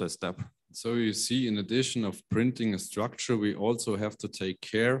process step. So you see, in addition of printing a structure, we also have to take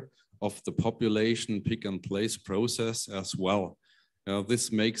care of the population pick and place process as well.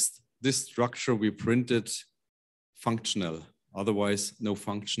 This makes this structure we printed functional, otherwise no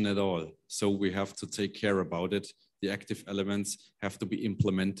function at all. So we have to take care about it. The active elements have to be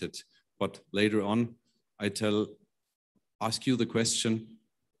implemented. But later on, ask you the question,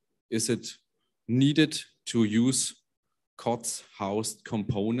 is it needed to use COTS housed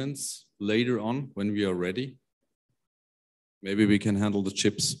components later on when we are ready? Maybe we can handle the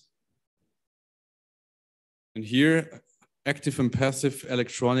chips. And here, active and passive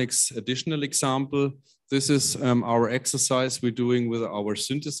electronics additional example. This is our exercise we're doing with our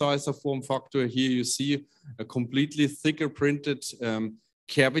synthesizer form factor. Here you see a completely thicker printed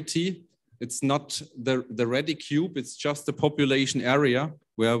cavity. It's not the ready cube, it's just the population area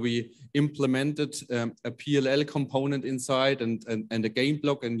where we implemented a PLL component inside and a game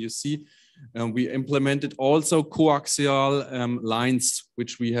block. And you see we implemented also coaxial lines,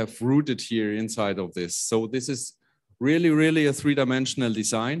 which we have routed here inside of this. So this is really a three-dimensional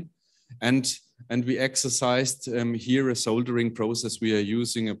design. And we exercised here a soldering process. We are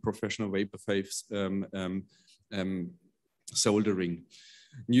using a professional vapor phase soldering.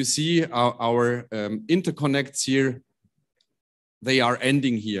 You see our interconnects here, they are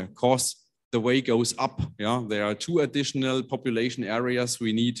ending here because the way goes up. Yeah, there are 2 additional population areas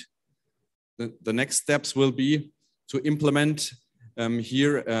we need. The next steps will be to implement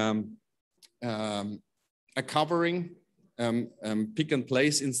here a covering, pick and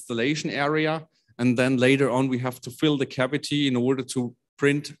place installation area. And then later on, we have to fill the cavity in order to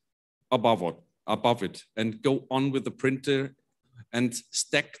print above it and go on with the printer and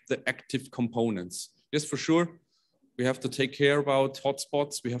stack the active components. Yes, for sure. We have to take care about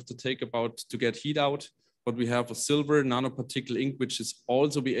hotspots. We have to take about to get heat out, but we have a silver nanoparticle ink, which is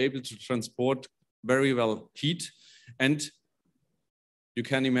also be able to transport very well heat. And you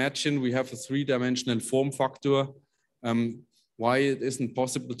can imagine we have a 3-dimensional form factor. Why it isn't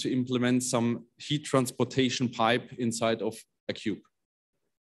possible to implement some heat transportation pipe inside of a cube.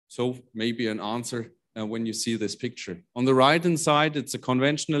 So maybe an answer when you see this picture. On the right-hand side, it's a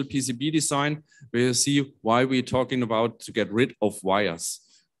conventional PCB design where you see why we're talking about to get rid of wires.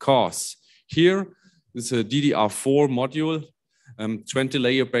 Cause here is a DDR4 module,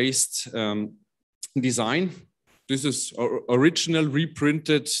 20-layer based design. This is original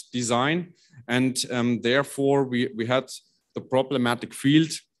reprinted design. And therefore we had the problematic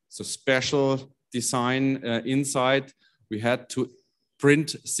field, so special design inside. We had to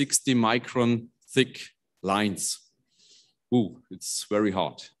print 60 micron thick lines. Ooh, it's very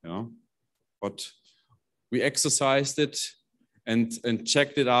hard, yeah. But we exercised it and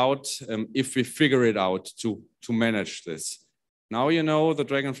checked it out if we figure it out to manage this. Now you know the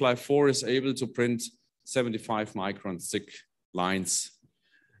Dragonfly 4 is able to print 75 micron thick lines.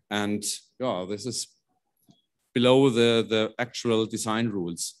 And yeah, this is below the actual design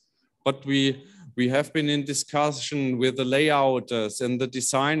rules. But we have been in discussion with the layouters and the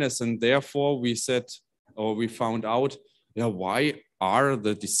designers, and therefore we said, or we found out, yeah, why are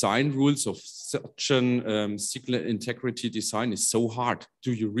the design rules of such an signal integrity design is so hard?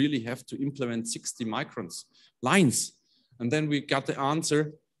 Do you really have to implement 60 microns lines? And then we got the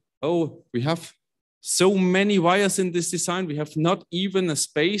answer, oh, we have so many wires in this design. We have not even a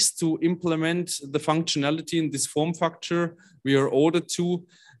space to implement the functionality in this form factor. We are ordered to,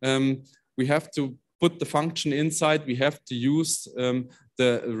 we have to put the function inside. We have to use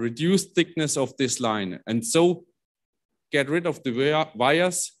the reduced thickness of this line. And so get rid of the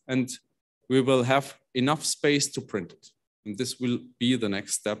wires and we will have enough space to print it. And this will be the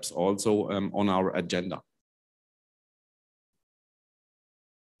next steps also on our agenda.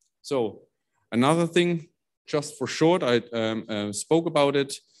 So another thing, just for short, I spoke about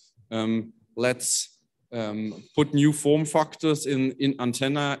it. Let's put new form factors in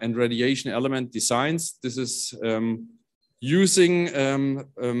antenna and radiation element designs. This is using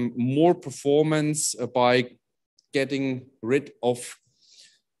more performance by getting rid of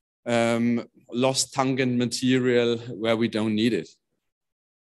lost tangent material where we don't need it.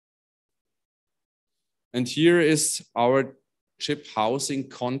 And here is our chip housing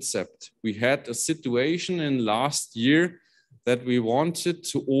concept. We had a situation in last year that we wanted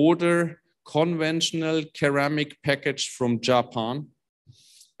to order conventional ceramic package from Japan.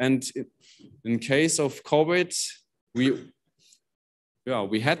 And in case of COVID,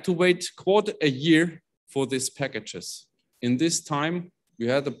 we had to wait quite a year for these packages. In this time, we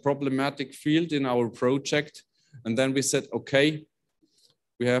had a problematic field in our project. And then we said, okay,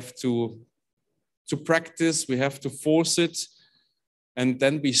 we have to practice, we have to force it. And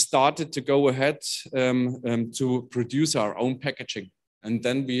then we started to go ahead to produce our own packaging. And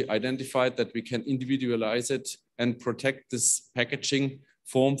then we identified that we can individualize it and protect this packaging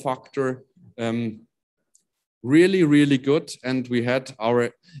form factor really, really good. And we had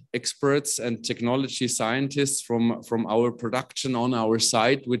our experts and technology scientists from our production on our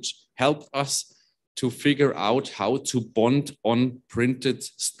side, which helped us to figure out how to bond on printed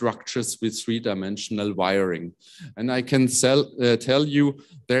structures with 3-dimensional wiring. And I can tell you,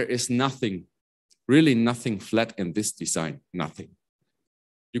 there is nothing, really nothing flat in this design, nothing.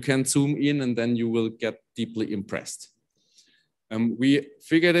 You can zoom in and then you will get deeply impressed. We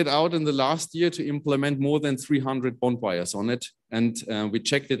figured it out in the last year to implement more than 300 bond wires on it. And we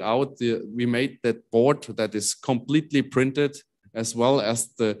checked it out. We made that board that is completely printed, as well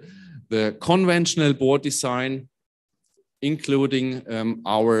as the conventional board design, including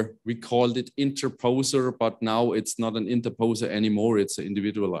we called it interposer, but now it's not an interposer anymore. It's an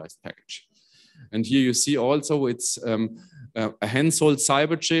individualized package. And here you see also it's a Hensoldt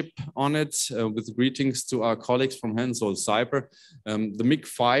cyber chip on it, with greetings to our colleagues from Hensoldt Cyber. The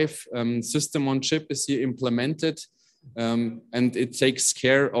MIG-5 system on chip is here implemented, and it takes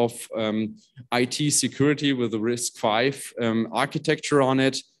care of IT security with the RISC-V architecture on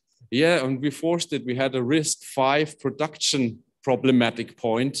it. Yeah, and we forced it. We had a RISC-V production problematic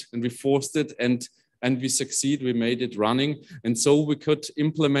point, and we forced it, and we succeed. We made it running, and so we could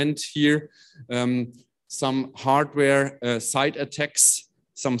implement here some hardware side attacks,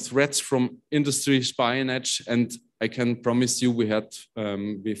 some threats from industry espionage, and I can promise you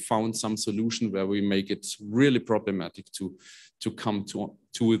we found some solution where we make it really problematic to come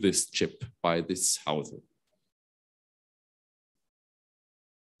to this chip by this house.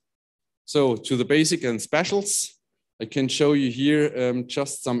 So to the basic and specials, I can show you here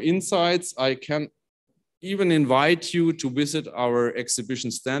just some insights. I can even invite you to visit our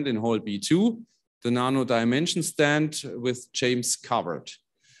exhibition stand in Hall B2, the Nano Dimension stand with James covered.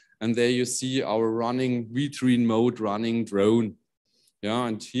 And there you see our running V3 mode running drone. Yeah,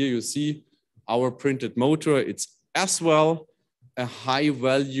 and here you see our printed motor. It's as well a high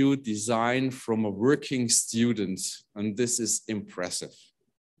value design from a working student. And this is impressive.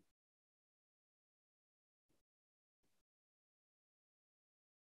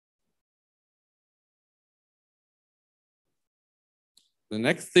 The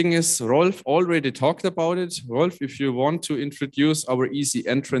next thing is, Rolf already talked about it. Rolf, if you want to introduce our easy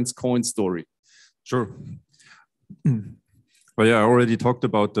entrance coin story. Sure. Well, yeah, I already talked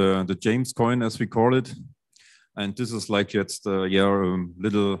about the James coin, as we call it. And this is like just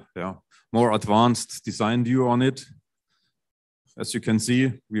little more advanced design view on it. As you can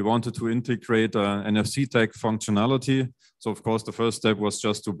see, we wanted to integrate NFC tag functionality. So of course, the first step was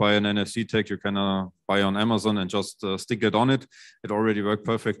just to buy an NFC tag you can buy on Amazon and just stick it on it. It already worked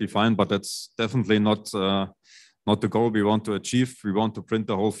perfectly fine, but that's definitely not the goal we want to achieve. We want to print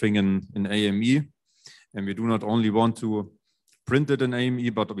the whole thing in AME. And we do not only want to print it in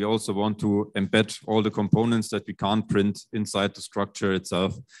AME, but we also want to embed all the components that we can't print inside the structure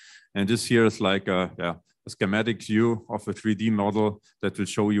itself. And this here is like a schematic view of a 3D model that will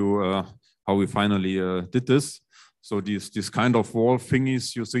show you how we finally did this. So these kind of wall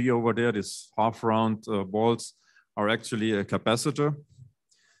thingies you see over there, these half round balls, are actually a capacitor.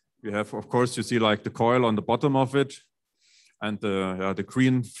 We have, of course, you see like the coil on the bottom of it, and the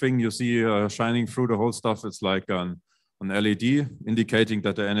green thing you see shining through the whole stuff. It's like an LED indicating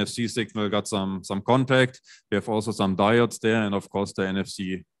that the NFC signal got some contact. We have also some diodes there, and of course the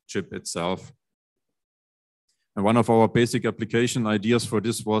NFC chip itself. And one of our basic application ideas for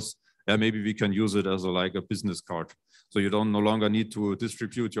this was, maybe we can use it as like a business card. So you don't no longer need to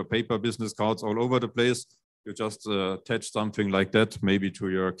distribute your paper business cards all over the place. You just attach something like that, maybe to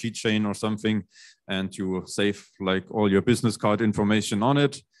your keychain or something, and you save like all your business card information on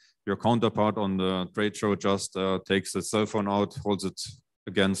it. Your counterpart on the trade show just takes the cell phone out, holds it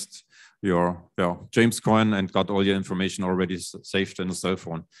against your James coin, and got all your information already saved in the cell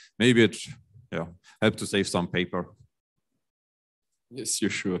phone. Maybe it helped to save some paper. Yes, you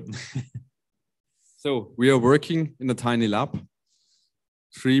should. So we are working in a tiny lab.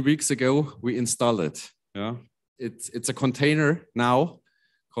 3 weeks ago, we installed it. Yeah, it's a container now,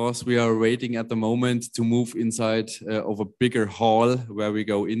 because we are waiting at the moment to move inside of a bigger hall where we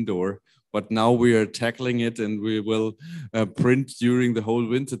go indoor. But now we are tackling it, and we will print during the whole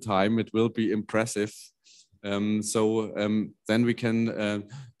winter time. It will be impressive. Then we can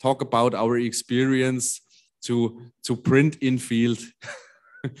talk about our experience to print in field.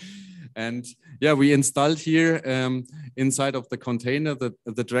 And yeah, we installed here inside of the container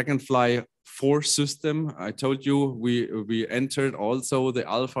the Dragonfly 4 system. I told you we entered also the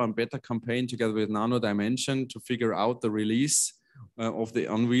alpha and beta campaign together with Nano Dimension to figure out the release of the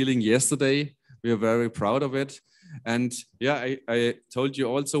unveiling yesterday. We are very proud of it. And yeah, I told you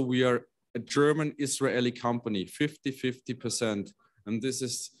also we are a German-Israeli company, 50-50%. And this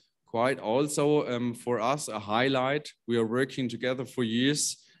is quite also for us a highlight. We are working together for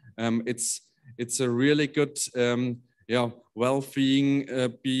years. It's a really good,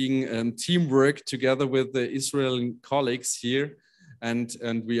 being teamwork together with the Israeli colleagues here,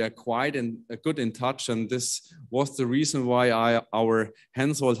 and we are quite good in touch. And this was the reason why our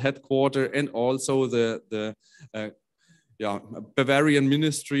Hensoldt headquarters and also the Bavarian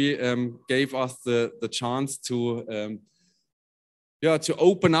ministry gave us the chance to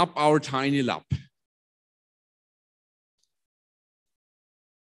open up our tiny lab.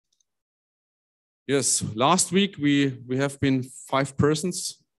 Yes, last week we have been 5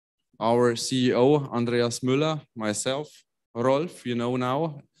 persons. Our CEO, Andreas Müller, myself, Rolf, you know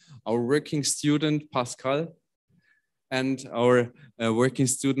now, our working student Pascal, and our working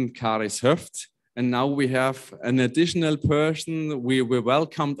student Karis Höft. And now we have an additional person we were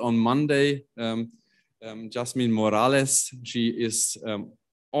welcomed on Monday, Jasmine Morales. She is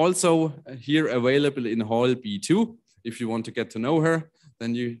also here available in Hall B2. If you want to get to know her,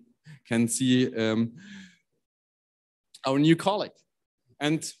 then you can see our new colleague.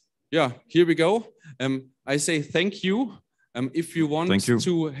 And yeah, here we go. I say thank you. If you want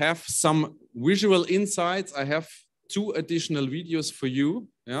to have some visual insights, I have 2 additional videos for you.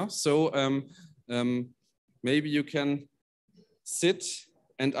 Yeah, so maybe you can sit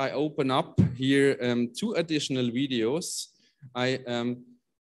and I open up here 2 additional videos. I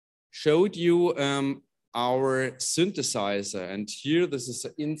showed you our synthesizer, and here this is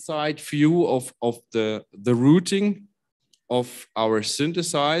an inside view of the routing of our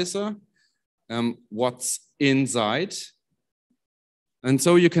synthesizer, what's inside. And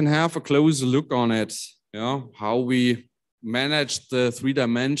so you can have a closer look on it, how we manage the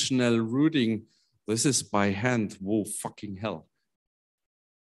 3-dimensional routing. This is by hand, whoa, fucking hell.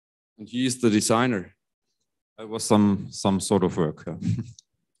 And he is the designer. It was some sort of work. Yeah.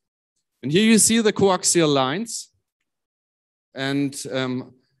 And here you see the coaxial lines. And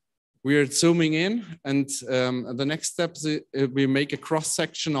we're zooming in, and the next step is we make a cross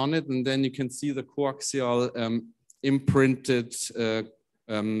section on it, and then you can see the coaxial imprinted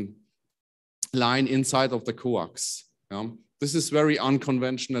line inside of the coax. This is very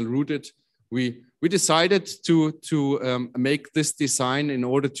unconventional routed. We decided to make this design in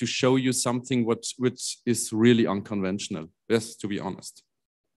order to show you something which is really unconventional. Yes, to be honest.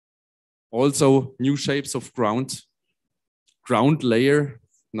 Also, new shapes of ground layer.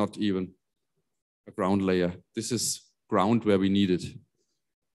 Not even a ground layer. This is ground where we need it.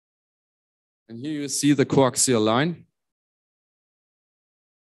 And here you see the coaxial line.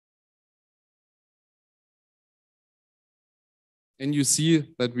 And you see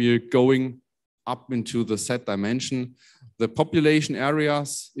that we are going up into the Z dimension. The population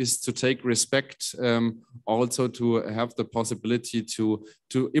areas is to take respect, also to have the possibility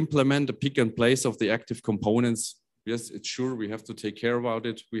to implement a pick and place of the active components. Yes, it's sure we have to take care about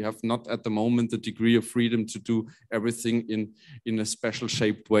it. We have not at the moment the degree of freedom to do everything in a special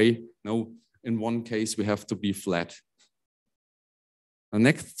shaped way. No, in one case we have to be flat. The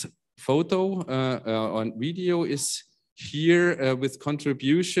next photo on video is here with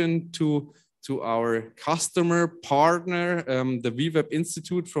contribution to our customer partner, the VWeb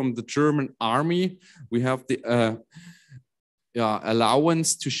Institute from the German Army. We have the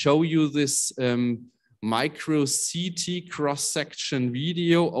allowance to show you this micro CT cross-section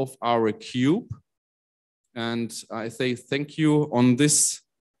video of our cube. And I say thank you on this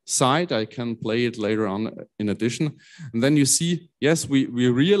side. I can play it later on in addition. And then you see, yes, we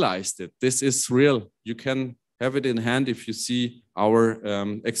realized it. This is real. You can have it in hand if you see our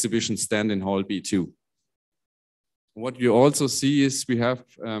exhibition stand in Hall B2. What you also see is we have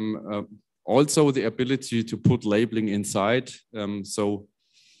also the ability to put labeling inside. So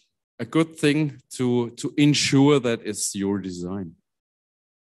a good thing to ensure that it's your design.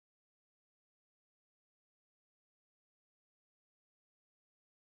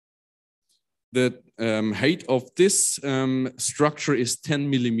 The height of this structure is 10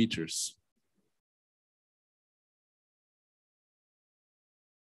 millimeters.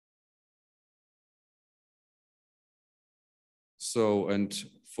 So, and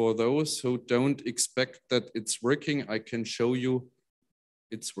for those who don't expect that it's working, I can show you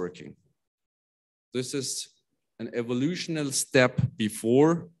it's working. This is an evolutionary step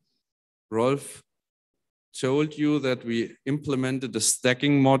before. Rolf told you that we implemented a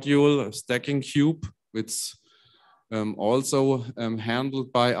stacking module, a stacking cube, which also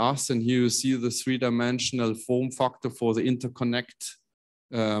handled by us. And here you see the 3-dimensional form factor for the interconnect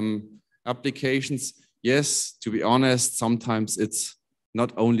applications. Yes, to be honest, sometimes it's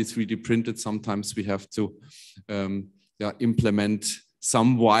not only 3D printed, sometimes we have to implement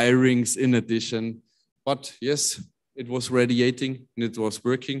some wirings in addition. But yes, it was radiating and it was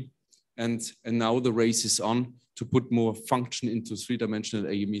working. And now the race is on to put more function into 3-dimensional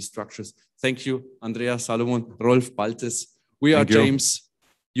AME structures. Thank you, Andrea Salomon, Rolf Baltes. We are James.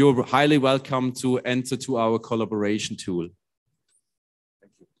 You're highly welcome to enter to our collaboration tool.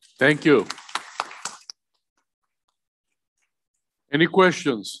 Thank you. Thank you. Any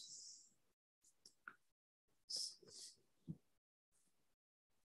questions?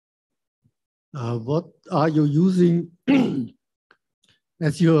 What are you using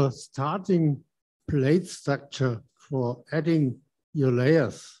as your starting plate structure for adding your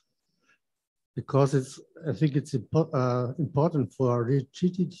layers? because I think it's important for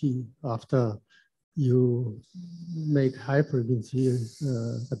rigidity after you make high frequency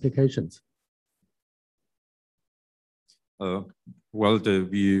applications. Well,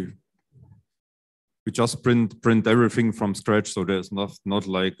 we just print everything from scratch, so there's not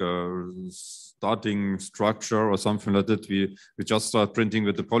like a starting structure or something like that. We just start printing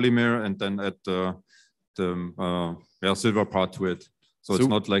with the polymer and then add the silver part to it. So it's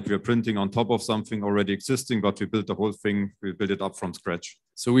not like we're printing on top of something already existing, but we build the whole thing, we build it up from scratch.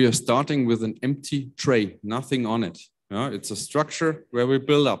 So we are starting with an empty tray, nothing on it. Yeah, it's a structure where we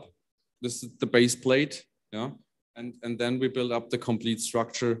build up. This is the base plate, yeah, and then we build up the complete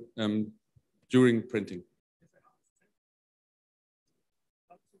structure during printing.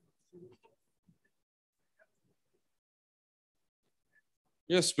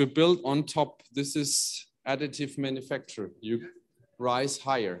 Yes, we build on top. This is additive manufacture. You rise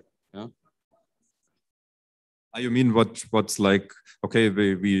higher. Yeah. You mean what's like, okay,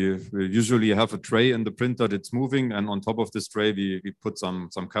 we usually have a tray in the printer that's moving, and on top of this tray we put some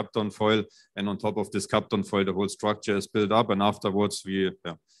Kapton foil, and on top of this Kapton foil the whole structure is built up, and afterwards we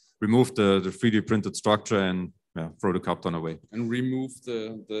remove the 3D printed structure and throw the Kapton away. And remove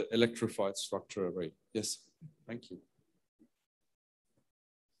the electrified structure away. Yes, thank you.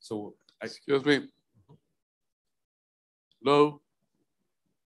 So, excuse me. Hello.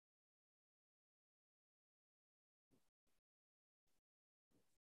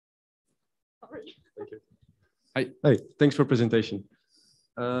 Thank you. Hi, thanks for presentation.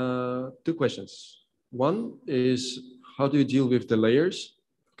 2 questions. One is, how do you deal with the layers?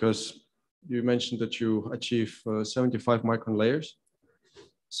 Because you mentioned that you achieve 75 micron layers.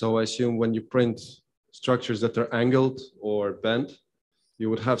 So I assume when you print structures that are angled or bent, you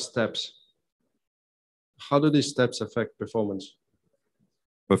would have steps. How do these steps affect performance?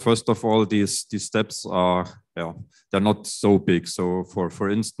 But first of all, these steps are, they're not so big. So for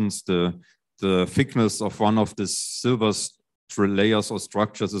instance, the thickness of one of these silver layers or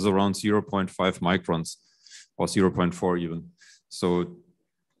structures is around 0.5 microns or 0.4 even. So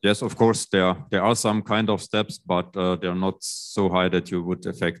yes, of course, there are some kind of steps, but they're not so high that you would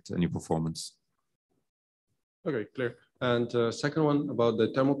affect any performance. Okay, clear. And second one about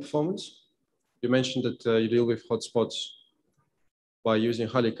the thermal performance. You mentioned that you deal with hotspots by using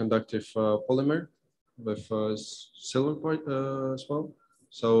highly conductive polymer with silver part as well.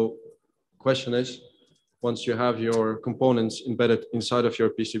 So question is, once you have your components embedded inside of your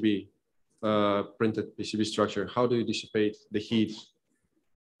PCB, printed PCB structure, how do you dissipate the heat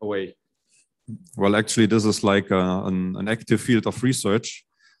away? Well, actually, this is like an active field of research.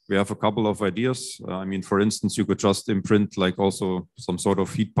 We have a couple of ideas. I mean, for instance, you could just imprint like also some sort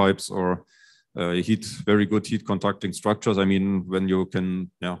of heat pipes or very good heat conducting structures. I mean, when you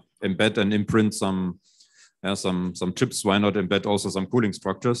can embed and imprint some chips, why not embed also some cooling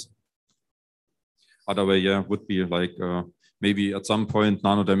structures? Other way, would be like maybe at some point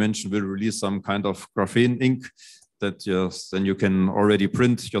Nano Dimension will release some kind of graphene ink that then you can already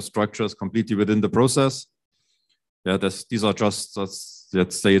print your structures completely within the process. Yeah, these are just,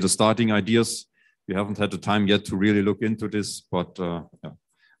 let's say, the starting ideas. We haven't had the time yet to really look into this, but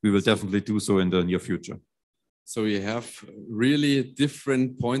we will definitely do so in the near future. So you have really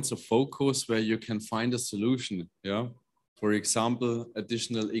different points of focus where you can find a solution. Yeah, for example,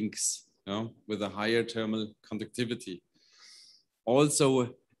 additional inks with a higher thermal conductivity.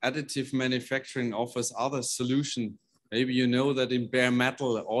 Also, additive manufacturing offers other solutions. Maybe you know that in bare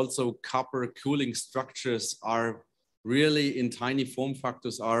metal, also copper cooling structures are really in tiny form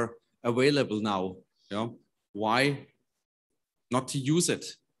factors are available now. Yeah, why not to use it?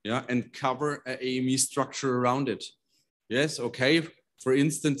 Yeah, and cover an AME structure around it. Yes, okay. For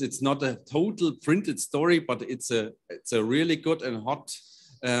instance, it's not a total printed story, but it's a really good and hot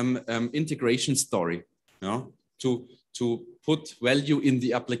integration story. To put value in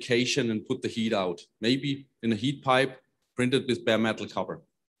the application and put the heat out. Maybe in a heat pipe printed with bare metal copper.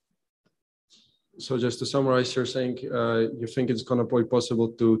 So just to summarize, you're saying you think it's going to be possible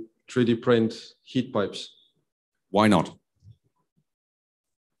to 3D print heat pipes? Why not?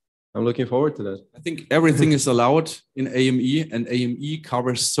 I'm looking forward to that. I think everything is allowed in AME, and AME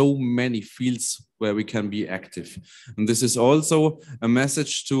covers so many fields where we can be active. And this is also a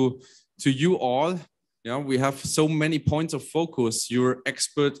message to you all. Yeah, we have so many points of focus. You're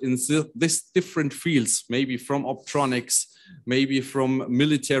expert in these different fields, maybe from optronics, maybe from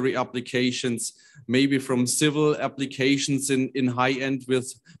military applications, maybe from civil applications in high end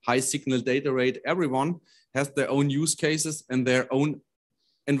with high signal data rate. Everyone has their own use cases and their own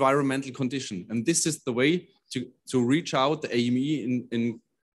environmental condition. And this is the way to reach out the AME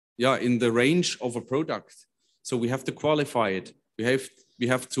in the range of a product. So we have to qualify it. We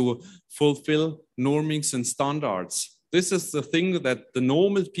have to fulfill normings and standards. This is the thing that the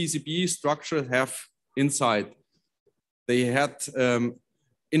normal PCB structure have inside. They had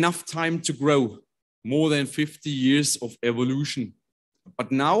enough time to grow, more than 50 years of evolution.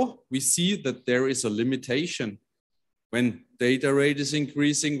 But now we see that there is a limitation. When data rate is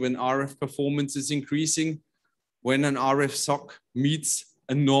increasing, when RF performance is increasing, when an RF SoC meets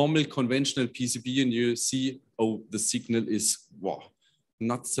a normal conventional PCB and you see, oh, the signal is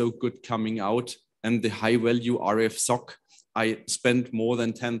not so good coming out, and the high value RF SoC, I spent more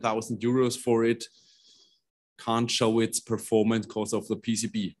than 10,000 euros for it, can't show its performance because of the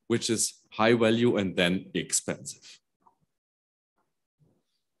PCB, which is high value and then expensive.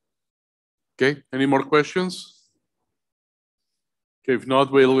 Okay, any more questions? Okay, if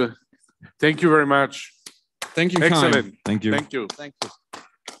not, we'll thank you very much. Thank you. Excellent. Kind. Thank you. Thank you. Thank you.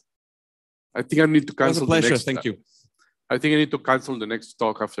 I think I need to cancel. It was a pleasure. The next, thank you. I think I need to cancel the next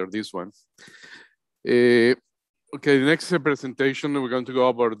talk after this one. Okay, the next presentation, we're going to go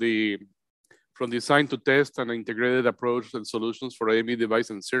over from design to test and integrated approach and solutions for AME device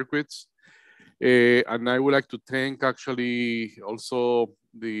and circuits. And I would like to thank actually also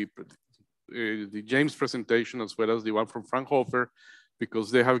the James presentation as well as the one from Fraunhofer,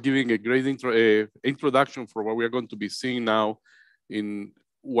 because they have given a great introduction for what we are going to be seeing now in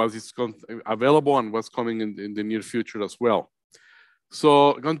what is available and what's coming in the near future as well.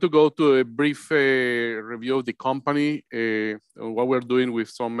 So I'm going to go to a brief review of the company, what we're doing with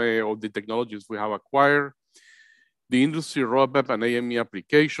some of the technologies we have acquired, the industry roadmap and AME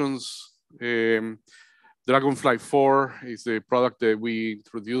applications. Dragonfly 4 is a product that we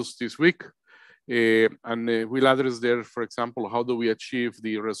introduced this week. And we'll address there, for example, how do we achieve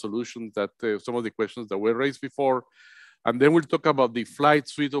the resolution that some of the questions that were raised before. And then we'll talk about the flight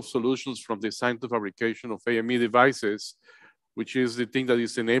suite of solutions from design to fabrication of AME devices, which is the thing that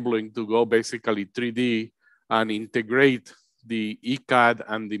is enabling to go basically 3D and integrate the ECAD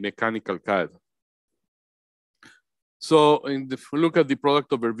and the mechanical CAD. So if we look at the product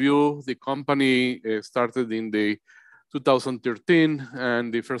overview, the company started in the 2013,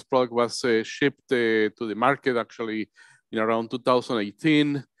 and the first product was shipped to the market actually in around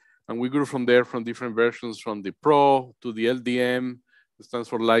 2018. And we grew from there from different versions, from the Pro to the LDM, it stands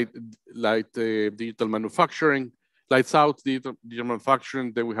for Light Digital Manufacturing, Lights Out Digital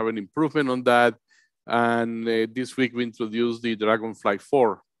Manufacturing. Then we have an improvement on that. And this week we introduced the Dragonfly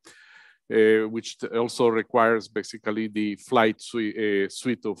 4, which also requires basically the flight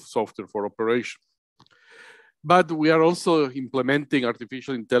suite of software for operation. But we are also implementing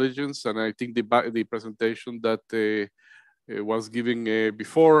artificial intelligence, and I think the presentation that was given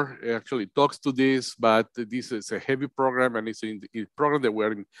before actually talks to this, but this is a heavy program, and it's a program that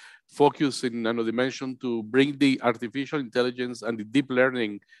we're focused in Nano Dimension to bring the artificial intelligence and the deep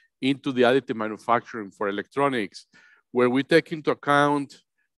learning into the additive manufacturing for electronics, where we take into account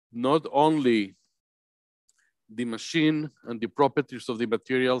not only the machine and the properties of the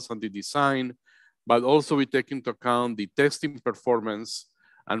materials and the design, but also we take into account the testing performance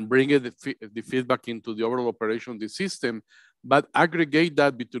and bring the feedback into the overall operation of the system, but aggregate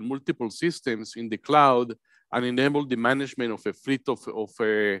that between multiple systems in the cloud and enable the management of a fleet of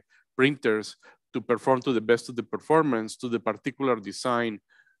printers to perform to the best of the performance to the particular design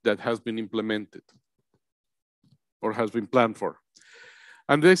that has been implemented or has been planned for.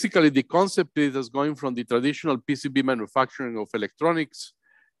 And basically the concept is going from the traditional PCB manufacturing of electronics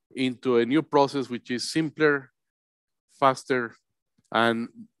into a new process which is simpler, faster, and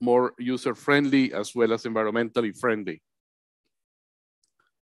more user-friendly as well as environmentally friendly.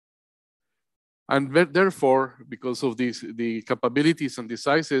 And therefore, because of the capabilities and the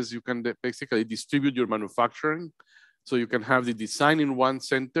sizes, you can basically distribute your manufacturing. So you can have the design in one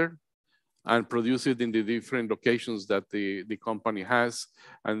center and produce it in the different locations that the company has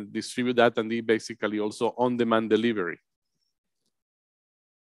and distribute that, and basically also on-demand delivery.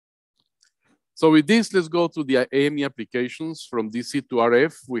 So with this, let's go to the AME applications from DC to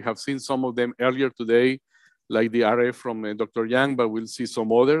RF. We have seen some of them earlier today, like the RF from Dr. Yang, but we'll see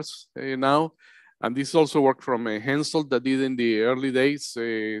some others now. And this also worked from Hensel that did in the early days.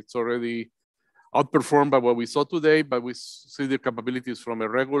 It's already outperformed by what we saw today, but we see the capabilities from a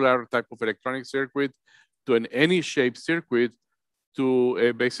regular type of electronic circuit to an any shape circuit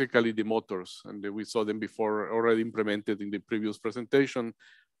to basically the motors. And we saw them before already implemented in the previous presentation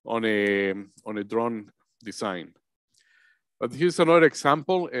on a drone design. But here's another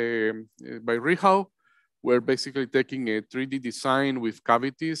example by Rihau. We're basically taking a 3D design with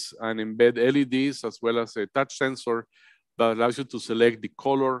cavities and embed LEDs as well as a touch sensor that allows you to select the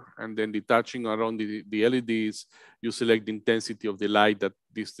color, and then detaching around the LEDs, you select the intensity of the light that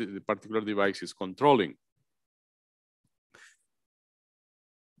the particular device is controlling.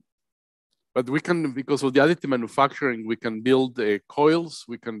 But we can, because of the additive manufacturing, we can build coils,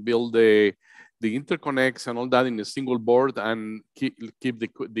 we can build the interconnects and all that in a single board and keep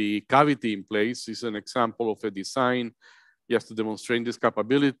the cavity in place. This is an example of a design just to demonstrate this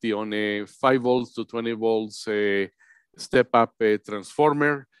capability on a 5 volts to 20 volts step-up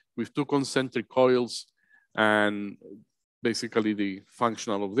transformer with 2 concentric coils and basically the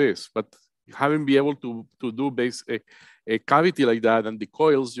functional of this. But having been able to do a cavity like that and the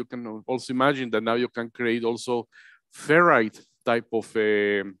coils, you can also imagine that now you can create also ferrite type of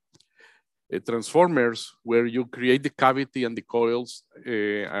transformers where you create the cavity and the coils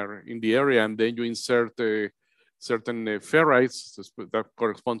are in the area, and then you insert certain ferrites that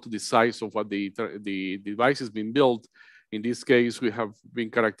correspond to the size of what the device is being built. In this case, we have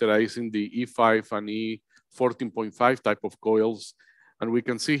been characterizing the E5 and E14.5 type of coils. And we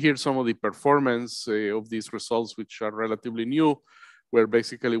can see here some of the performance of these results, which are relatively new, where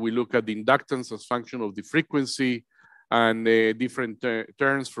basically we look at the inductance as function of the frequency and different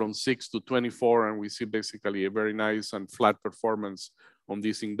turns from 6 to 24. And we see basically a very nice and flat performance on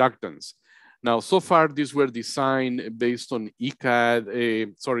this inductance. Now, so far, these were designed based on ECAD.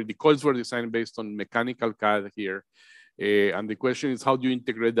 The coils were designed based on mechanical CAD here. And the question is, how do you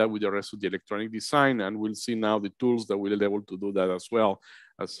integrate that with the rest of the electronic design? And we'll see now the tools that will be able to do that as well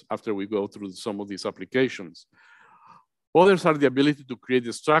as after we go through some of these applications. Others are the ability to create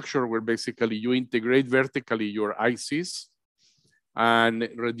a structure where basically you integrate vertically your ICs and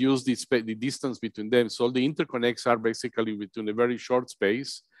reduce the distance between them. So the interconnects are basically between a very short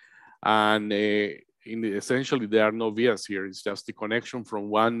space. And essentially, there are no vias here. It's just the connection from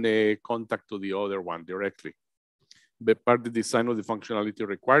one contact to the other one directly. The part of the design of the functionality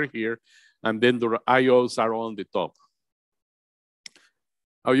required here, and then the IOs are on the top.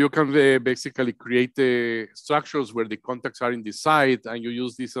 You can basically create structures where the contacts are in the side, and you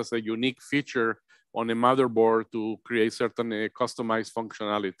use this as a unique feature on a motherboard to create certain customized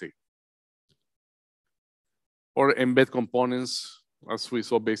functionality. Or embed components, as we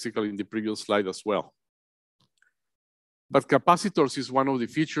saw basically in the previous slide as well. But capacitors is one of the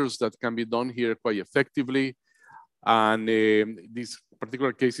features that can be done here quite effectively. And this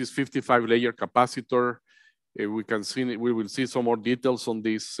particular case is 55-layer capacitor. We will see some more details on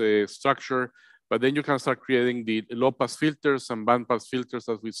this structure, but then you can start creating the low-pass filters and band-pass filters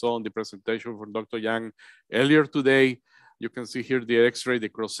as we saw in the presentation from Dr. Yang earlier today. You can see here the X-ray, the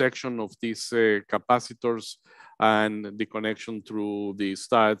cross-section of these capacitors and the connection through the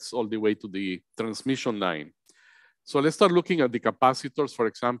studs all the way to the transmission line. So let's start looking at the capacitors, for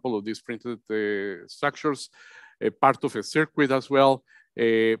example, of these printed structures. A part of a circuit as well.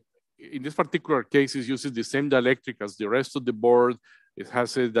 In this particular case, it uses the same dielectric as the rest of the board. It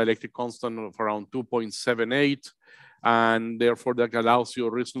has a dielectric constant of around 2.78, and therefore that allows you a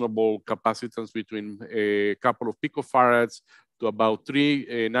reasonable capacitance between a couple of picofarads to about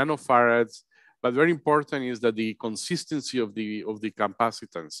 3 nanofarads. But very important is that the consistency of the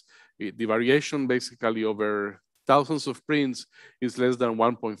capacitance, the variation basically over thousands of prints is less than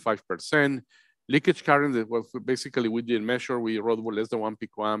 1.5%. Leakage current, well, basically we didn't measure, we wrote less than 1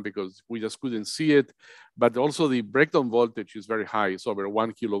 picoamp because we just couldn't see it. But also the breakdown voltage is very high, it's over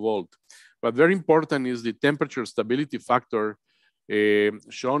 1 kilovolt. But very important is the temperature stability factor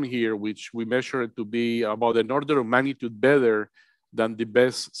shown here, which we measured to be about an order of magnitude better than the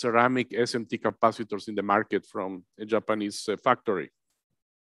best ceramic SMT capacitors in the market from a Japanese factory.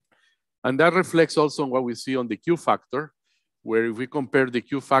 And that reflects also on what we see on the Q factor, where if we compare the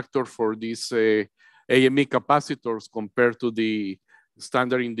Q factor for these AME capacitors compared to the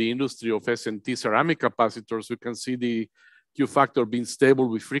standard in the industry of SMT ceramic capacitors, we can see the Q factor being stable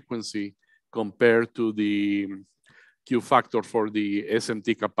with frequency compared to the Q factor for the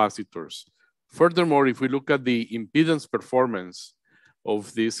SMT capacitors. Furthermore, if we look at the impedance performance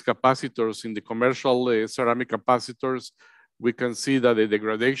of these capacitors in the commercial ceramic capacitors, we can see that the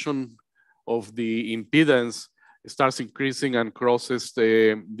degradation of the impedance starts increasing and crosses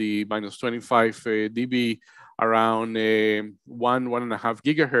the minus 25 dB around 1.5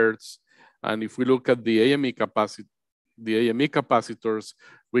 gigahertz. And if we look at the AME capacitors,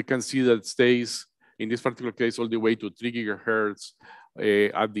 we can see that it stays, in this particular case, all the way to 3 gigahertz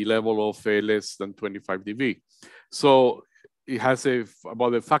at the level of less than 25 dB. So it has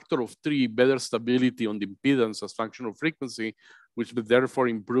about a factor of 3 better stability on the impedance as function of frequency, which therefore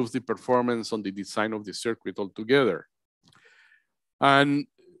improves the performance on the design of the circuit altogether. And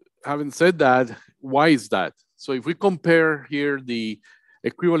having said that, why is that? So if we compare here the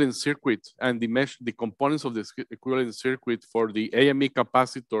equivalent circuit and the components of the equivalent circuit for the AME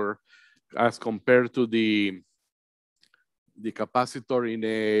capacitor as compared to the capacitor in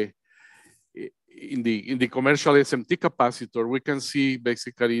the commercial SMT capacitor, we can see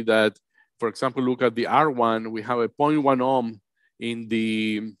basically that, for example, look at the R1, we have a 0.1 ohm in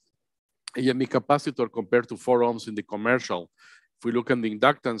the AME capacitor compared to 4 ohms in the commercial. If we look at the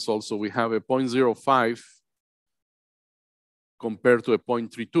inductance also, we have a 0.05 compared to a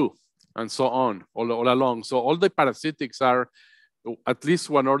 0.32 and so on, all along. So all the parasitics are at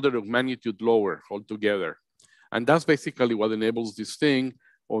least 1 order of magnitude lower altogether. And that's basically what enables this thing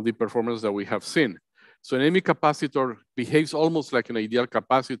of the performance that we have seen. So an AME capacitor behaves almost like an ideal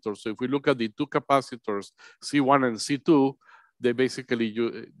capacitor. So if we look at the two capacitors, C1 and C2, they basically,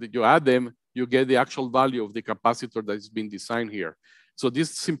 you add them, you get the actual value of the capacitor that is being designed here. So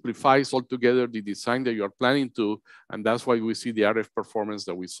this simplifies altogether the design that you are planning to, and that's why we see the RF performance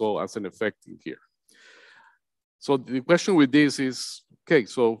that we saw as an effect in here. So the question with this is, okay,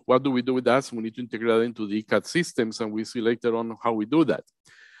 so what do we do with that? So we need to integrate that into the ECAD systems, and we see later on how we do that.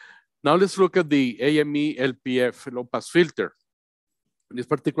 Now let's look at the AME LPF low-pass filter. In this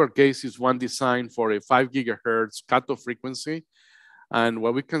particular case is one designed for a 5 gigahertz cutoff frequency. And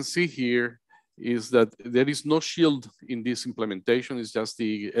what we can see here is that there is no shield in this implementation. It's just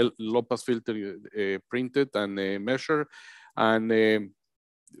the low-pass filter printed and measured. And it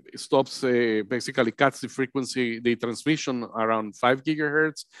stops, basically cuts the frequency, the transmission around 5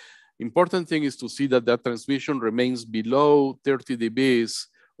 gigahertz. Important thing is to see that that transmission remains below 30 dBs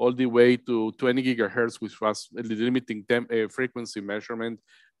all the way to 20 gigahertz, which was a limiting frequency measurement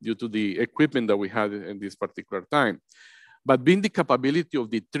due to the equipment that we had in this particular time. But being the capability of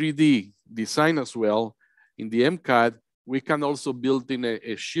the 3D design as well, in the MCAD, we can also build in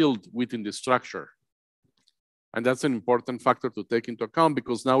a shield within the structure. And that's an important factor to take into account,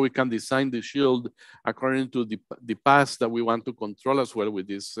 because now we can design the shield according to the path that we want to control as well with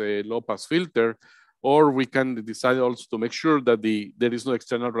this low-pass filter, or we can decide also to make sure that there is no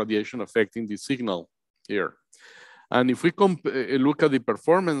external radiation affecting the signal here. And if we look at the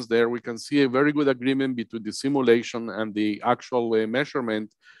performance there, we can see a very good agreement between the simulation and the actual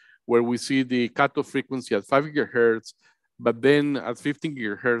measurement, where we see the cutoff frequency at 5 gigahertz, but then at 15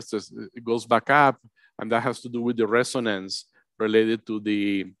 gigahertz, it goes back up, and that has to do with the resonance related to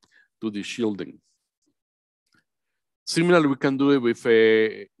the shielding. Similarly, we can do it with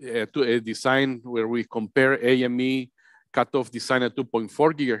a design where we compare AME cutoff design at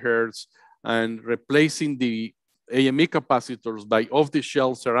 2.4 gigahertz and replacing the AME capacitors by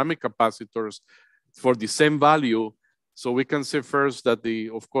off-the-shelf ceramic capacitors for the same value. So we can say first that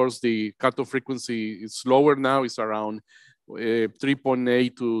of course, the cutoff frequency is lower now. It's around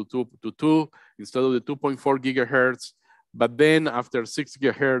 3.8 to 2 instead of the 2.4 gigahertz. But then after 6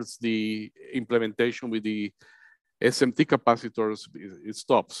 gigahertz, the implementation with the SMT capacitors, it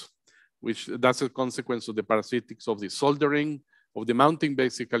stops, which that's a consequence of the parasitics of the soldering, of the mounting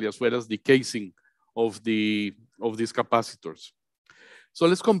basically, as well as the casing of these capacitors. So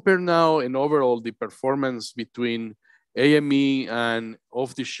let's compare now in overall the performance between AME and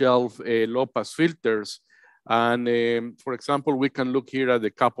off-the-shelf low-pass filters. And for example, we can look here at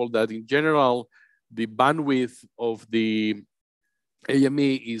the couple that in general, the bandwidth of the AME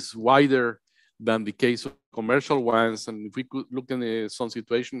is wider than the case of commercial ones. And if we could look in some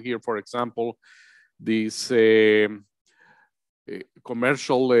situation here, for example, this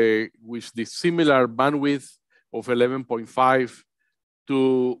commercial with the similar bandwidth of 11.5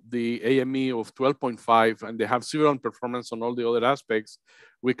 to the AME of 12.5, and they have similar performance on all the other aspects,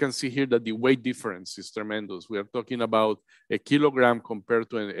 we can see here that the weight difference is tremendous. We are talking about a kilogram compared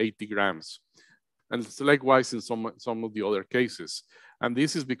to 80 grams. And it's likewise in some of the other cases. And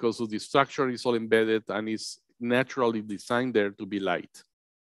this is because of the structure is all embedded and is naturally designed there to be light.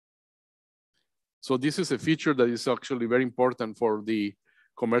 So this is a feature that is actually very important for the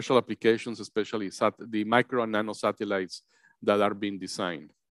commercial applications, especially the micro and nano satellites that are being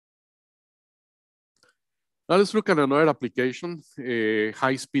designed. Now let's look at another application,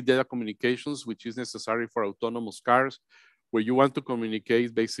 high-speed data communications, which is necessary for autonomous cars, where you want to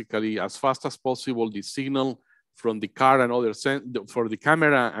communicate basically as fast as possible the signal from the car and for the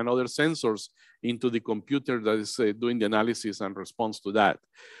camera and other sensors into the computer that is doing the analysis and response to that.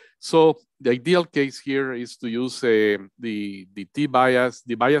 So the ideal case here is to use the T-bias,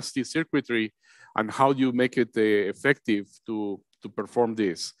 the bias T circuitry, and how do you make it effective to perform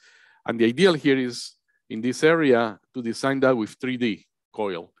this. And the ideal here is in this area to design that with 3D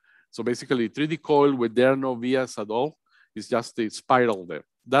coil. So basically 3D coil where there are no vias at all, it's just a spiral there.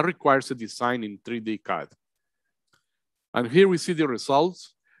 That requires a design in 3D CAD. And here we see the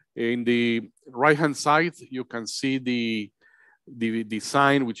results. In the right-hand side, you can see the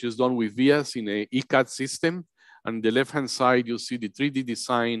design, which is done with vias in a ECAD system. And the left-hand side, you see the 3D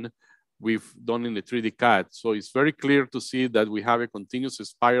design we've done in the 3D CAD. So it's very clear to see that we have a continuous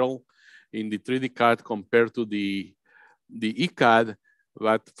spiral in the 3D CAD compared to the ECAD.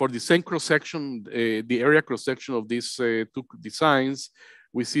 But for the same cross-section, the area cross-section of these two designs,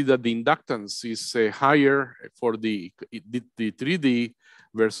 we see that the inductance is higher for the 3D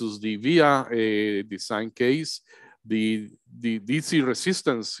versus the VIA design case. The DC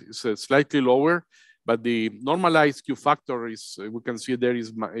resistance is slightly lower, but the normalized Q factor is, we can see there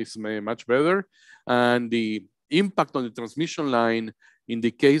is much better. And the impact on the transmission line in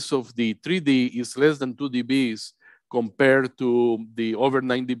the case of the 3D is less than 2 dBs compared to the over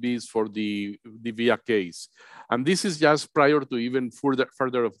 9 dBs for the VIA case. And this is just prior to even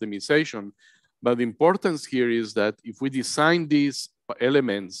further optimization. But the importance here is that if we design these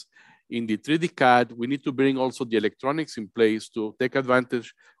elements in the 3D CAD, we need to bring also the electronics in place to take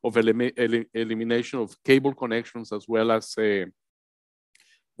advantage of elimination of cable connections as well as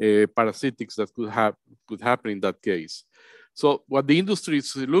parasitics that could happen in that case. So what the industry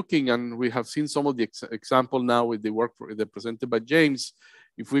is looking, and we have seen some of the example now with the work presented by James,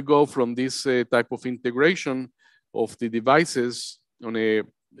 if we go from this type of integration of the devices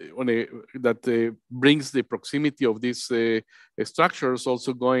that brings the proximity of these structures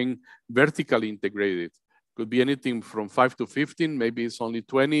also going vertically integrated. Could be anything from 5 to 15, maybe it's only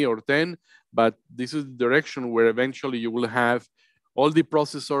 20 or 10, but this is the direction where eventually you will have all the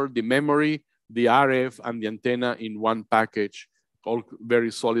processor, the memory, the RF, and the antenna in one package, all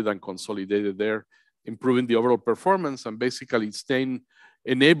very solid and consolidated there, improving the overall performance and basically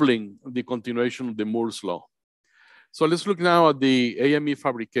enabling the continuation of the Moore's law. So let's look now at the AME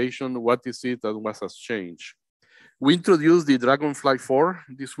fabrication. What is it and what has changed? We introduced the Dragonfly 4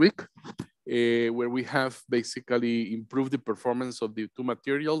 this week, where we have basically improved the performance of the two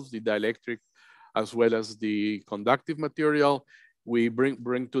materials, the dielectric as well as the conductive material. We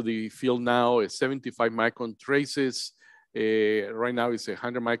bring to the field now a 75 micron traces. Right now it's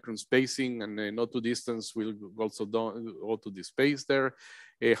 100 micron spacing, and not too distance will also go to the space there.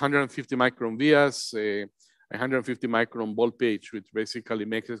 150 micron vias, 150 micron ball pitch, which basically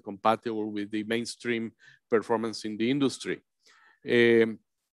makes it compatible with the mainstream performance in the industry.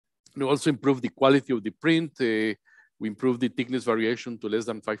 We also improved the quality of the print. We improved the thickness variation to less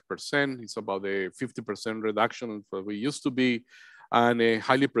than 5%. It's about a 50% reduction from what we used to be, and a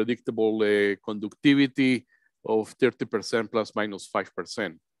highly predictable conductivity of 30% plus minus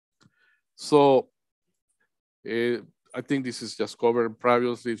 5%. So I think this is just covered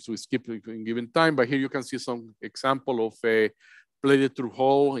previously, so we skip in given time, but here you can see some example of a plated through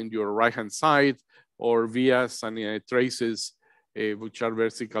hole in your right-hand side, or vias and traces, which are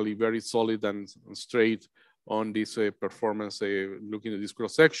basically very solid and straight on this performance, looking at this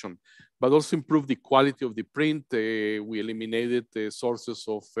cross-section, but also improve the quality of the print. We eliminated sources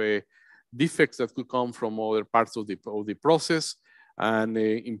of defects that could come from other parts of the process, and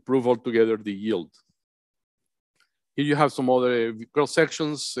improve altogether the yield. Here you have some other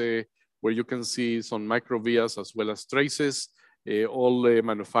cross-sections where you can see some micro vias as well as traces, all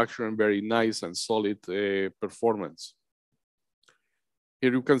manufacturing very nice and solid performance.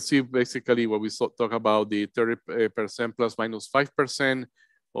 Here you can see basically what we talk about, the 30% plus minus 5%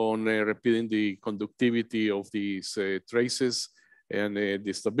 on repeating the conductivity of these traces and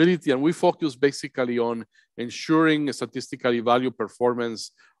the stability. And we focus basically on ensuring a statistically valued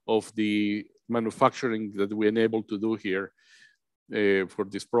performance of the manufacturing that we enable to do here for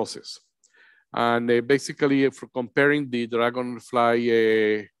this process. And basically, for comparing the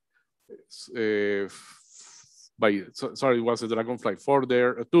Dragonfly it was a Dragonfly 4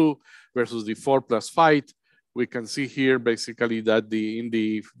 there, 2 versus the 4 plus 5. We can see here basically that in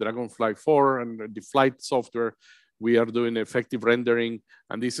the Dragonfly 4 and the flight software, we are doing effective rendering.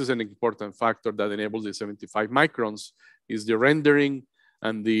 And this is an important factor that enables the 75 microns, is the rendering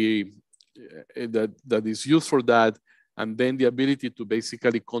and that is used for that. And then the ability to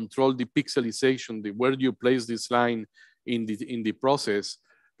basically control the pixelization, where do you place this line in the process.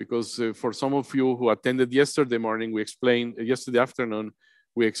 Because for some of you who attended yesterday morning, yesterday afternoon,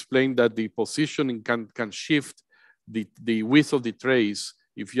 we explained that the positioning can shift the width of the trace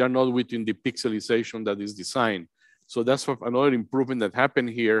if you are not within the pixelization that is designed. So that's another improvement that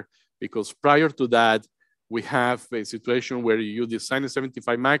happened here, because prior to that, we have a situation where you design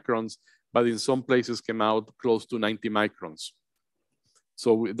 75 microns, but in some places came out close to 90 microns.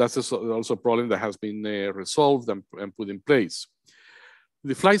 So that's also a problem that has been resolved and put in place.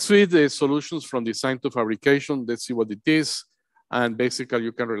 The flight suite is solutions from design to fabrication. Let's see what it is. And basically,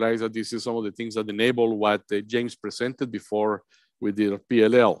 you can realize that this is some of the things that enable what James presented before with the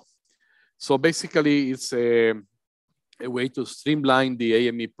PLL. So basically, it's a way to streamline the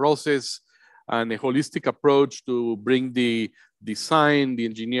AME process and a holistic approach to bring the design, the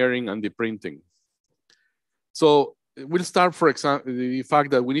engineering, and the printing. So we'll start, for example, the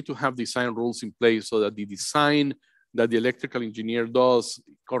fact that we need to have design rules in place so that the design that the electrical engineer does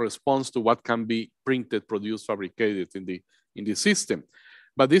corresponds to what can be printed, produced, fabricated in the system.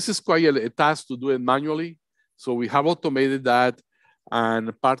 But this is quite a task to do it manually. So we have automated that.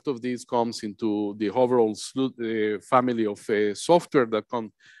 And part of this comes into the overall family of software that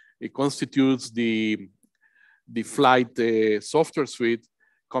it constitutes the flight software suite,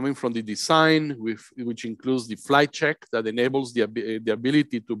 coming from the design, which includes the flight check that enables the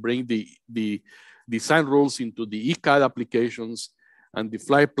ability to bring the design rules into the ECAD applications, and the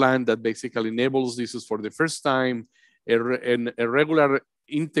flight plan that basically enables this is for the first time a regular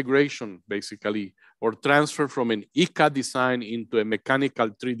integration, basically, or transfer from an ECAD design into a mechanical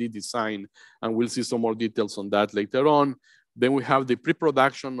 3D design. And we'll see some more details on that later on. Then we have the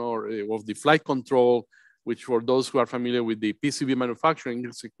pre-production of the flight control, which for those who are familiar with the PCB manufacturing,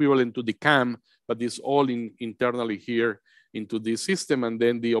 is equivalent to the CAM, but it's all internally here into this system. And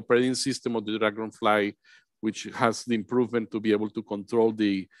then the operating system of the Dragonfly, which has the improvement to be able to control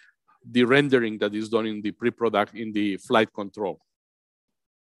the rendering that is done in the in the flight control.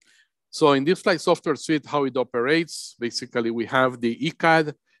 So in this flight software suite, how it operates, basically we have the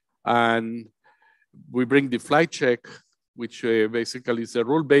ECAD and we bring the flight check, which basically is a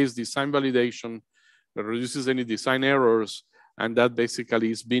rule-based design validation that reduces any design errors, and that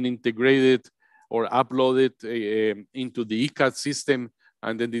basically is being integrated or uploaded into the ECAD system,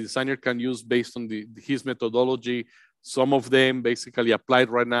 and then the designer can use based on his methodology. Some of them basically applied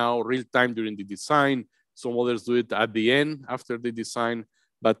right now, real time during the design. Some others do it at the end after the design,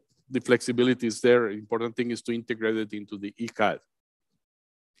 but the flexibility is there. Important thing is to integrate it into the ECAD.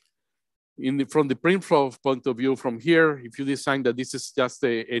 From the print point of view, from here, if you design that this is just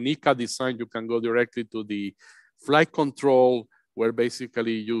an ECAD design, you can go directly to the flight control, where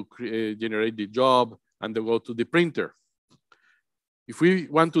basically you generate the job and then go to the printer. If we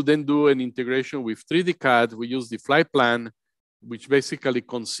want to then do an integration with 3D CAD, we use the flight plan, which basically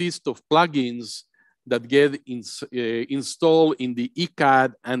consists of plugins that get installed in the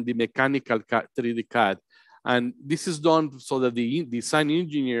ECAD and the mechanical 3D CAD. And this is done so that the design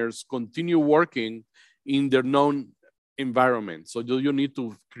engineers continue working in their known environment. So you need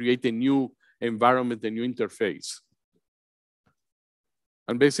to create a new environment, a new interface.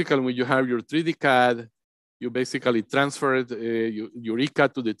 And basically, when you have your 3D CAD, you basically transfer it, your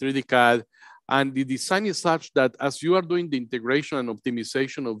ECAD to the 3D CAD. And the design is such that as you are doing the integration and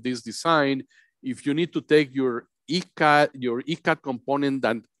optimization of this design, if you need to take your ECAD component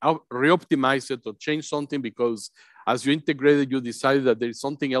and re-optimize it or change something, because as you integrated, you decided that there is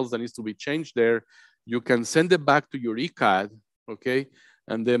something else that needs to be changed there, you can send it back to your ECAD, okay?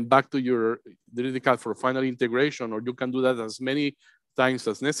 And then back to your 3D CAD for final integration, or you can do that as many times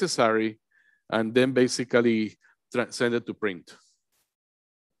as necessary, and then basically send it to print.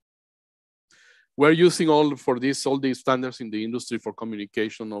 We're using all these standards in the industry for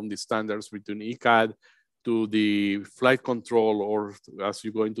communication on the standards between ECAD to the flight control, or as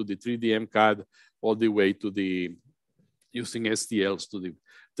you go into the 3D MCAD, all the way to the using STLs to the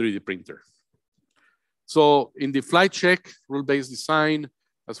 3D printer. So in the flight check, rule-based design,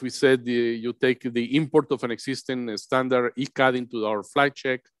 as we said, you take the import of an existing standard ECAD into our flight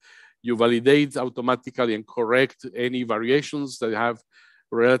check. You validate automatically and correct any variations that have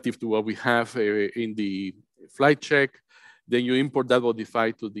relative to what we have in the flight check. Then you import that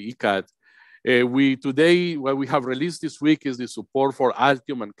modified to the ECAD. Today, what we have released this week is the support for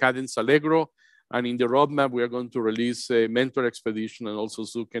Altium and Cadence Allegro. And in the roadmap, we are going to release Mentor Expedition and also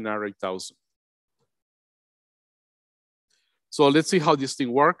Zuken R8000. So let's see how this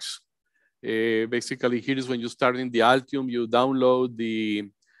thing works. Basically, here is when you start in the Altium, you download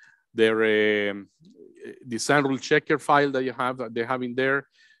their design rule checker file that they have in there.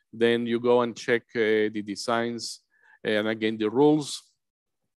 Then you go and check the designs and again the rules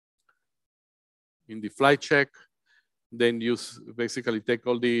in the flight check. Then you basically take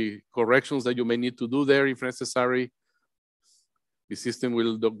all the corrections that you may need to do there if necessary. The system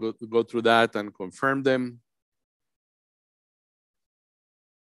will go through that and confirm them.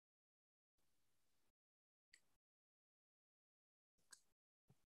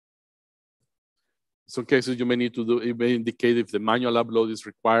 some cases you may need to do, it may indicate if the manual upload is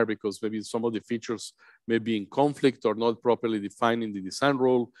required because maybe some of the features may be in conflict or not properly defined in the design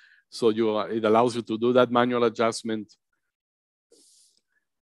rule. So it allows you to do that manual adjustment.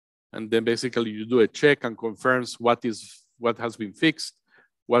 And then basically you do a check and confirms what has been fixed,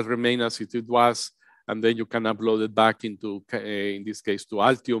 what remains as it was, and then you can upload it back into, in this case, to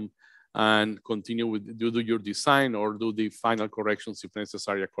Altium, and continue with do your design or do the final corrections if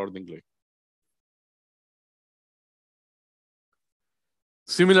necessary accordingly.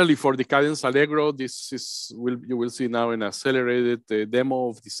 Similarly, for the Cadence Allegro, this is you will see now an accelerated demo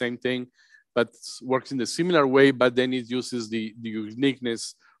of the same thing, but works in a similar way, but then it uses the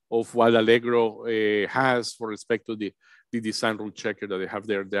uniqueness of what Allegro has for respect to the design rule checker that they have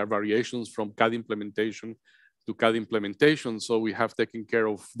there. There are variations from CAD implementation to CAD implementation, so we have taken care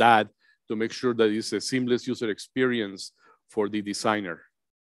of that to make sure that it's a seamless user experience for the designer.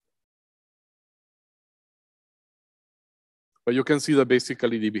 But you can see that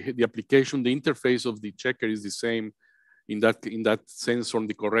basically the application, the interface of the checker is the same in that sense from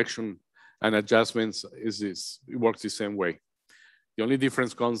the correction and adjustments it works the same way. The only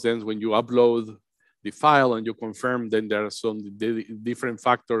difference comes then when you upload the file and you confirm, then there are some different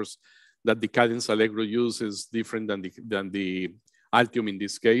factors that the Cadence Allegro uses different than the Altium in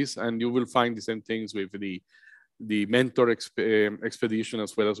this case. And you will find the same things with the Mentor expedition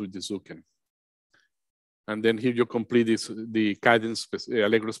as well as with the Zuken. And then here you complete the Cadence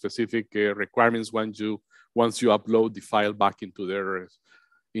Allegro specific requirements once you upload the file back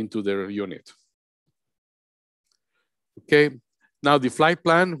into their unit. Okay, now the flight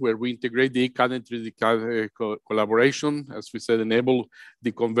plan where we integrate the ECAD and 3D CAD collaboration, as we said, enable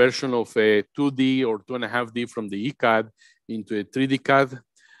the conversion of a 2D or 2.5D from the ECAD into a 3D CAD.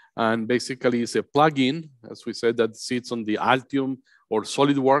 And basically it's a plugin, as we said, that sits on the Altium or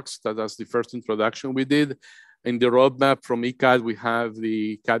SolidWorks. That's the first introduction we did. In the roadmap from ECAD, we have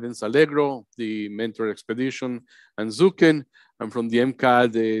the Cadence Allegro, the Mentor Expedition, and Zuken. And from the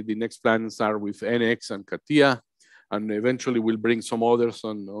MCAD, the next plans are with NX and CATIA. And eventually we'll bring some others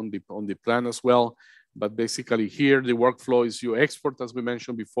on the plan as well. But basically here, the workflow is you export, as we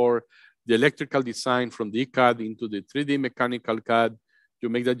mentioned before, the electrical design from the ECAD into the 3D mechanical CAD. You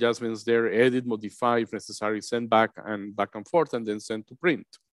make the adjustments there, edit, modify, if necessary, send back and forth, and then send to print.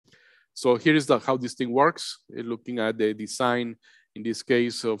 So here is how this thing works. Looking at the design, in this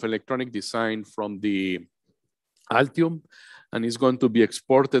case of electronic design from the Altium, and it's going to be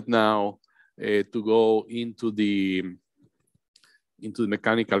exported now to go into the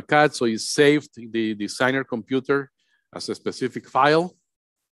mechanical CAD. So it's saved in the designer computer as a specific file.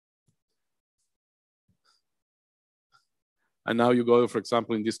 And now you go, for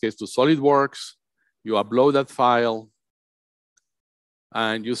example, in this case to SolidWorks, you upload that file,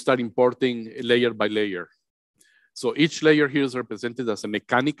 and you start importing layer by layer. So each layer here is represented as a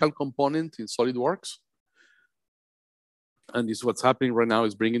mechanical component in SolidWorks. And this is what's happening right now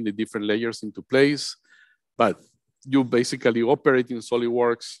is bringing the different layers into place. But you basically operate in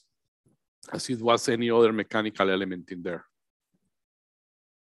SolidWorks as it was any other mechanical element in there.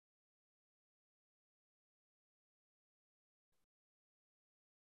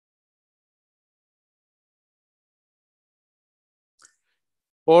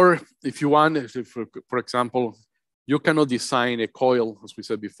 Or if you want, for example, you cannot design a coil, as we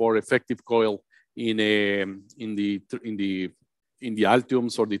said before, effective coil in the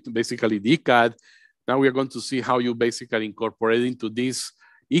Altiums or basically the ECAD. Now we are going to see how you basically incorporate into this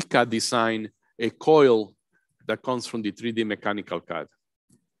ECAD design a coil that comes from the 3D mechanical CAD.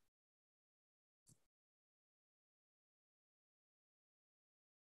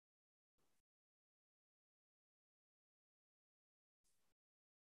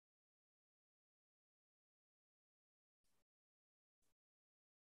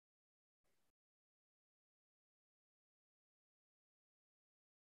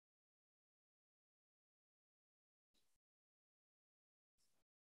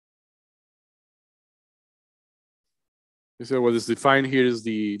 So what is defined here is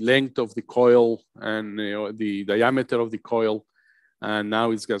the length of the coil and the diameter of the coil. And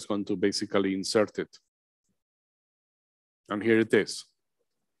now it's just going to basically insert it. And here it is.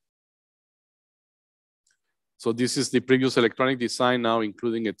 So this is the previous electronic design now,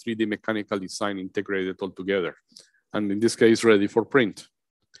 including a 3D mechanical design integrated all together. And in this case, ready for print.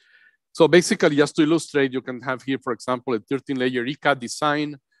 So basically, just to illustrate, you can have here, for example, a 13-layer ECAD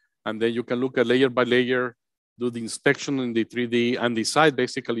design. And then you can look at layer by layer, do the inspection in the 3D, and decide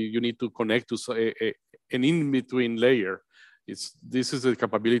basically you need to connect to an in-between layer. This is a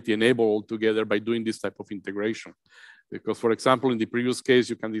capability enabled together by doing this type of integration. Because, for example, in the previous case,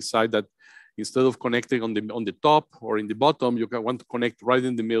 you can decide that Instead of connecting on the top or in the bottom, you want to connect right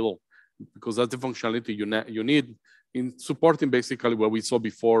in the middle, because that's the functionality you need in supporting basically what we saw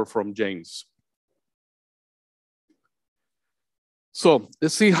before from James. So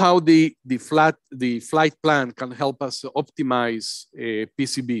let's see how the flight plan can help us optimize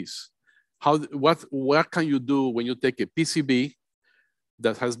PCBs. What can you do when you take a PCB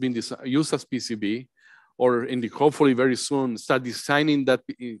that has been used as PCB, or hopefully very soon start designing that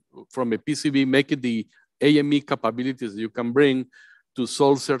from a PCB, make it the AME capabilities that you can bring to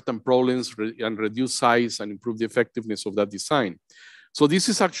solve certain problems and reduce size and improve the effectiveness of that design. So this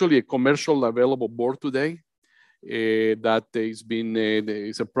is actually a commercial available board today that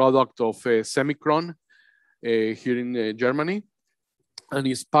is a product of Semicron here in Germany, and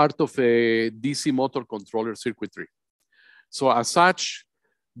is part of a DC motor controller circuitry. So as such,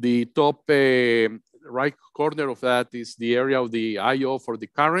 the top right corner of that is the area of the I/O for the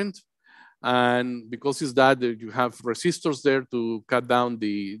current. And because it's that, you have resistors there to cut down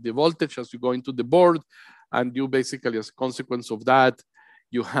the voltage as you go into the board. And you basically, as a consequence of that,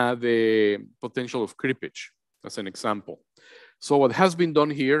 you have a potential of creepage, as an example. So what has been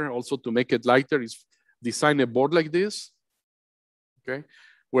done here also to make it lighter is design a board like this, okay?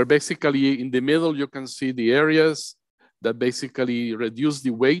 Where basically in the middle, you can see the areas that basically reduce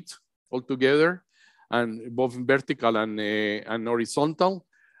the weight altogether, and both vertical and horizontal,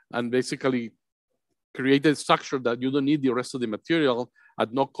 and basically create a structure that you don't need the rest of the material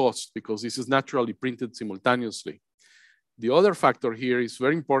at no cost, because this is naturally printed simultaneously. The other factor here is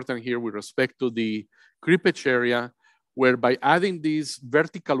very important here with respect to the creepage area, where by adding these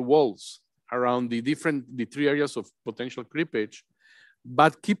vertical walls around the three areas of potential creepage,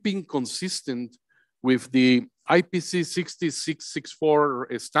 but keeping consistent with the IPC 60664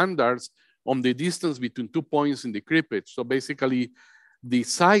 standards on the distance between 2 points in the creepage. So basically, the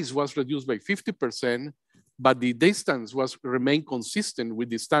size was reduced by 50%, but the distance remained consistent with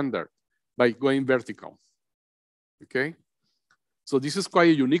the standard by going vertical, okay? So this is quite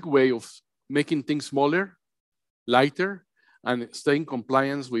a unique way of making things smaller, lighter, and stay in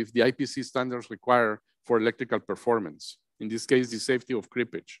compliance with the IPC standards required for electrical performance. In this case, the safety of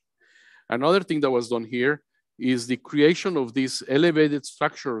creepage. Another thing that was done here is the creation of these elevated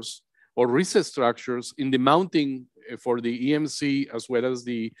structures or recessed structures in the mounting for the EMC, as well as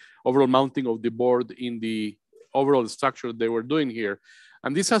the overall mounting of the board in the overall structure they were doing here.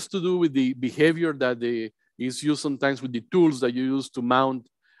 And this has to do with the behavior that is used sometimes with the tools that you use to mount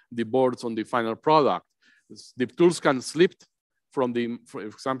the boards on the final product. The tools can slip from for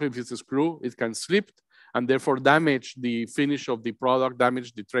example, if it's a screw, it can slip and therefore damage the finish of the product,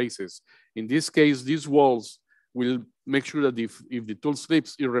 damage the traces. In this case, these walls will make sure that if the tool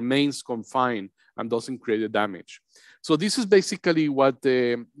slips, it remains confined and doesn't create a damage. So this is basically what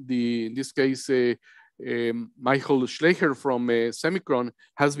in this case, Michael Schleicher from Semicron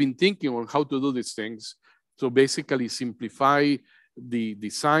has been thinking on how to do these things. So basically simplify the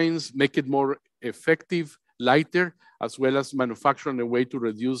designs, make it more effective, lighter, as well as manufacture in a way to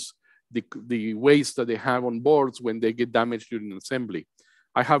reduce the waste that they have on boards when they get damaged during assembly.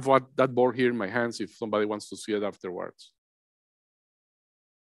 I have that board here in my hands if somebody wants to see it afterwards.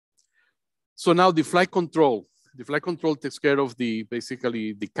 So now the flight control. The flight control takes care of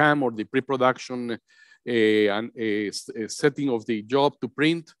basically the CAM or the pre-production and setting of the job to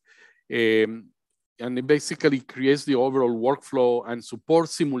print. And it basically creates the overall workflow and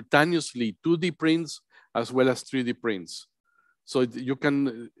supports simultaneously 2D prints as well as 3D prints. So you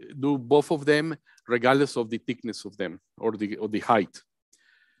can do both of them regardless of the thickness of them or the height.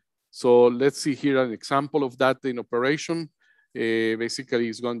 So let's see here an example of that in operation.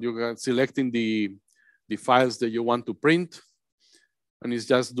 Basically, you're selecting the files that you want to print, and it's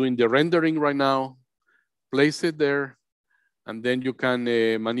just doing the rendering right now. Place it there, and then you can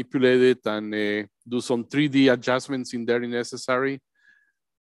manipulate it and do some 3D adjustments in there if necessary.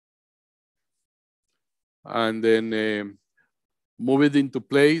 And then move it into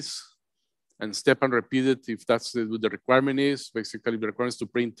place and step and repeat it if that's what the requirement is. Basically, the requirement is to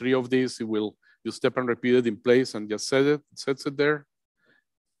print 3 of these. You step and repeat it in place and just set it, sets it there.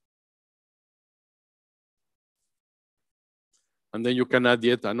 And then you can add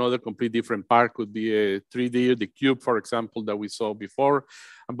yet another complete different part. Could be a 3D, the cube, for example, that we saw before,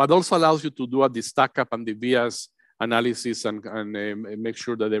 but also allows you to do the stack up and the bias analysis and make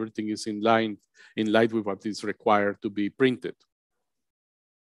sure that everything is in line with what is required to be printed.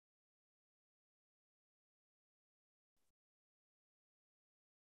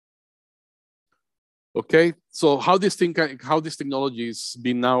 Okay, so how this technology is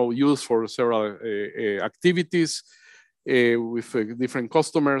being now used for several activities. with different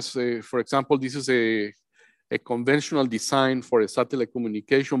customers. For example, this is a conventional design for a satellite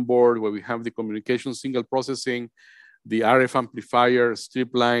communication board where we have the communication signal processing, the RF amplifier, strip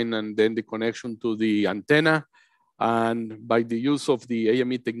line, and then the connection to the antenna. And by the use of the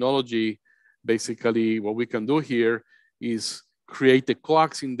AME technology, basically what we can do here is create a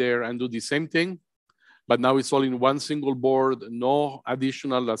coax in there and do the same thing, but now it's all in one single board, no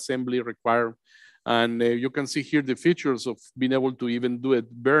additional assembly required. And you can see here the features of being able to even do a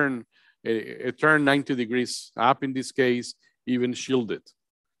burn, a turn 90 degrees up in this case, even shielded.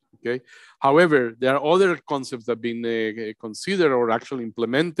 Okay. However, there are other concepts that have been considered or actually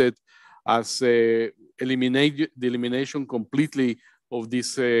implemented as the elimination completely of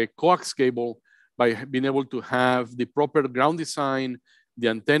this coax cable by being able to have the proper ground design, the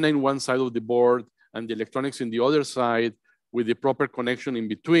antenna in one side of the board and the electronics in the other side with the proper connection in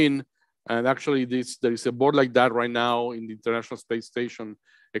between. And actually there is a board like that right now in the International Space Station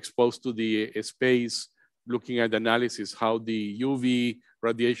exposed to the space, looking at analysis, how the UV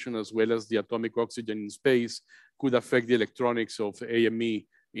radiation as well as the atomic oxygen in space could affect the electronics of AME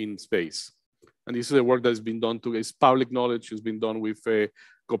in space. And this is the work that has been done it's public knowledge. It's been done with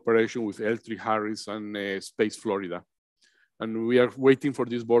cooperation with L3Harris and Space Florida. And we are waiting for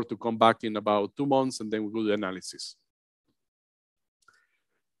this board to come back in about 2 months, and then we'll do the analysis.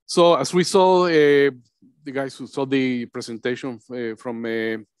 So as we saw, the guys who saw the presentation from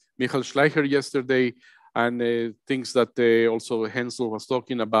Michael Schleicher yesterday, and things that also Hensel was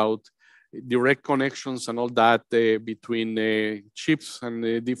talking about, direct connections and all that between chips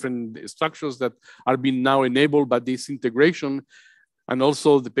and different structures that are being now enabled by this integration. And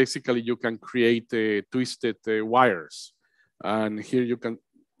also basically you can create twisted wires. And here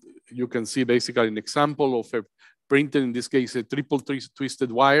you can see basically an example of a printed, in this case, a triple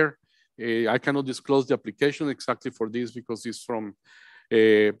twisted wire. I cannot disclose the application exactly for this because it's from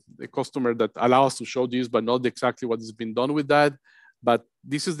a customer that allows us to show this, but not exactly what has been done with that. But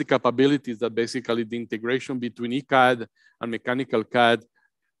this is the capabilities that basically the integration between ECAD and mechanical CAD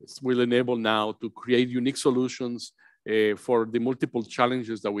will enable now to create unique solutions for the multiple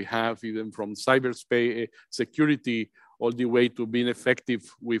challenges that we have, even from cyberspace security all the way to being effective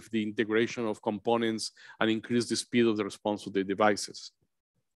with the integration of components and increase the speed of the response to the devices.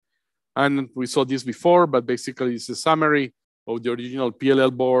 And we saw this before, but basically it's a summary of the original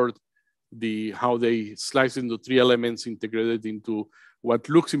PLL board, how they slice into 3 elements integrated into what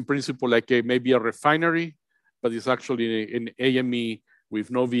looks in principle like maybe a refinery, but it's actually an AME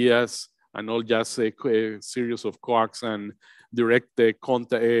with no VS and all just a series of coax and direct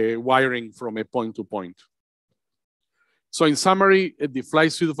wiring from a point to point. So in summary, the Fly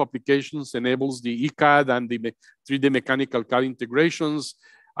suite of applications enables the ECAD and the 3D mechanical CAD integrations.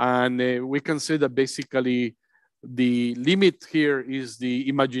 And we can say that basically the limit here is the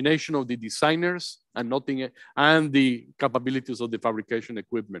imagination of the designers and nothing, and the capabilities of the fabrication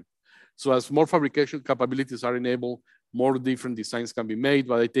equipment. So as more fabrication capabilities are enabled, more different designs can be made.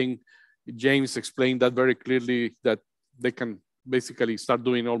 But I think James explained that very clearly, that they can basically start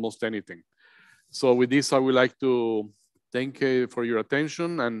doing almost anything. So with this, I would like to thank you for your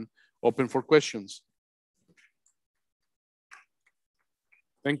attention and open for questions.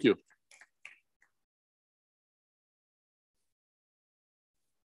 Thank you.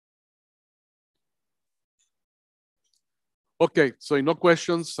 Okay, so no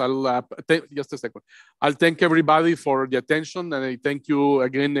questions. I'll just a second. I'll thank everybody for the attention, and I thank you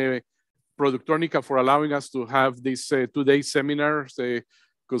again, Productronica, for allowing us to have this 2-day seminar,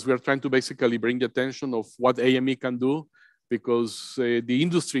 because we are trying to basically bring the attention of what AME can do, because the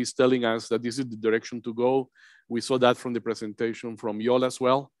industry is telling us that this is the direction to go. We saw that from the presentation from Yol as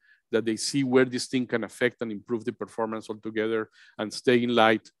well, that they see where this thing can affect and improve the performance altogether and stay in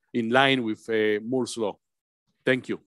line with Moore's law. Thank you.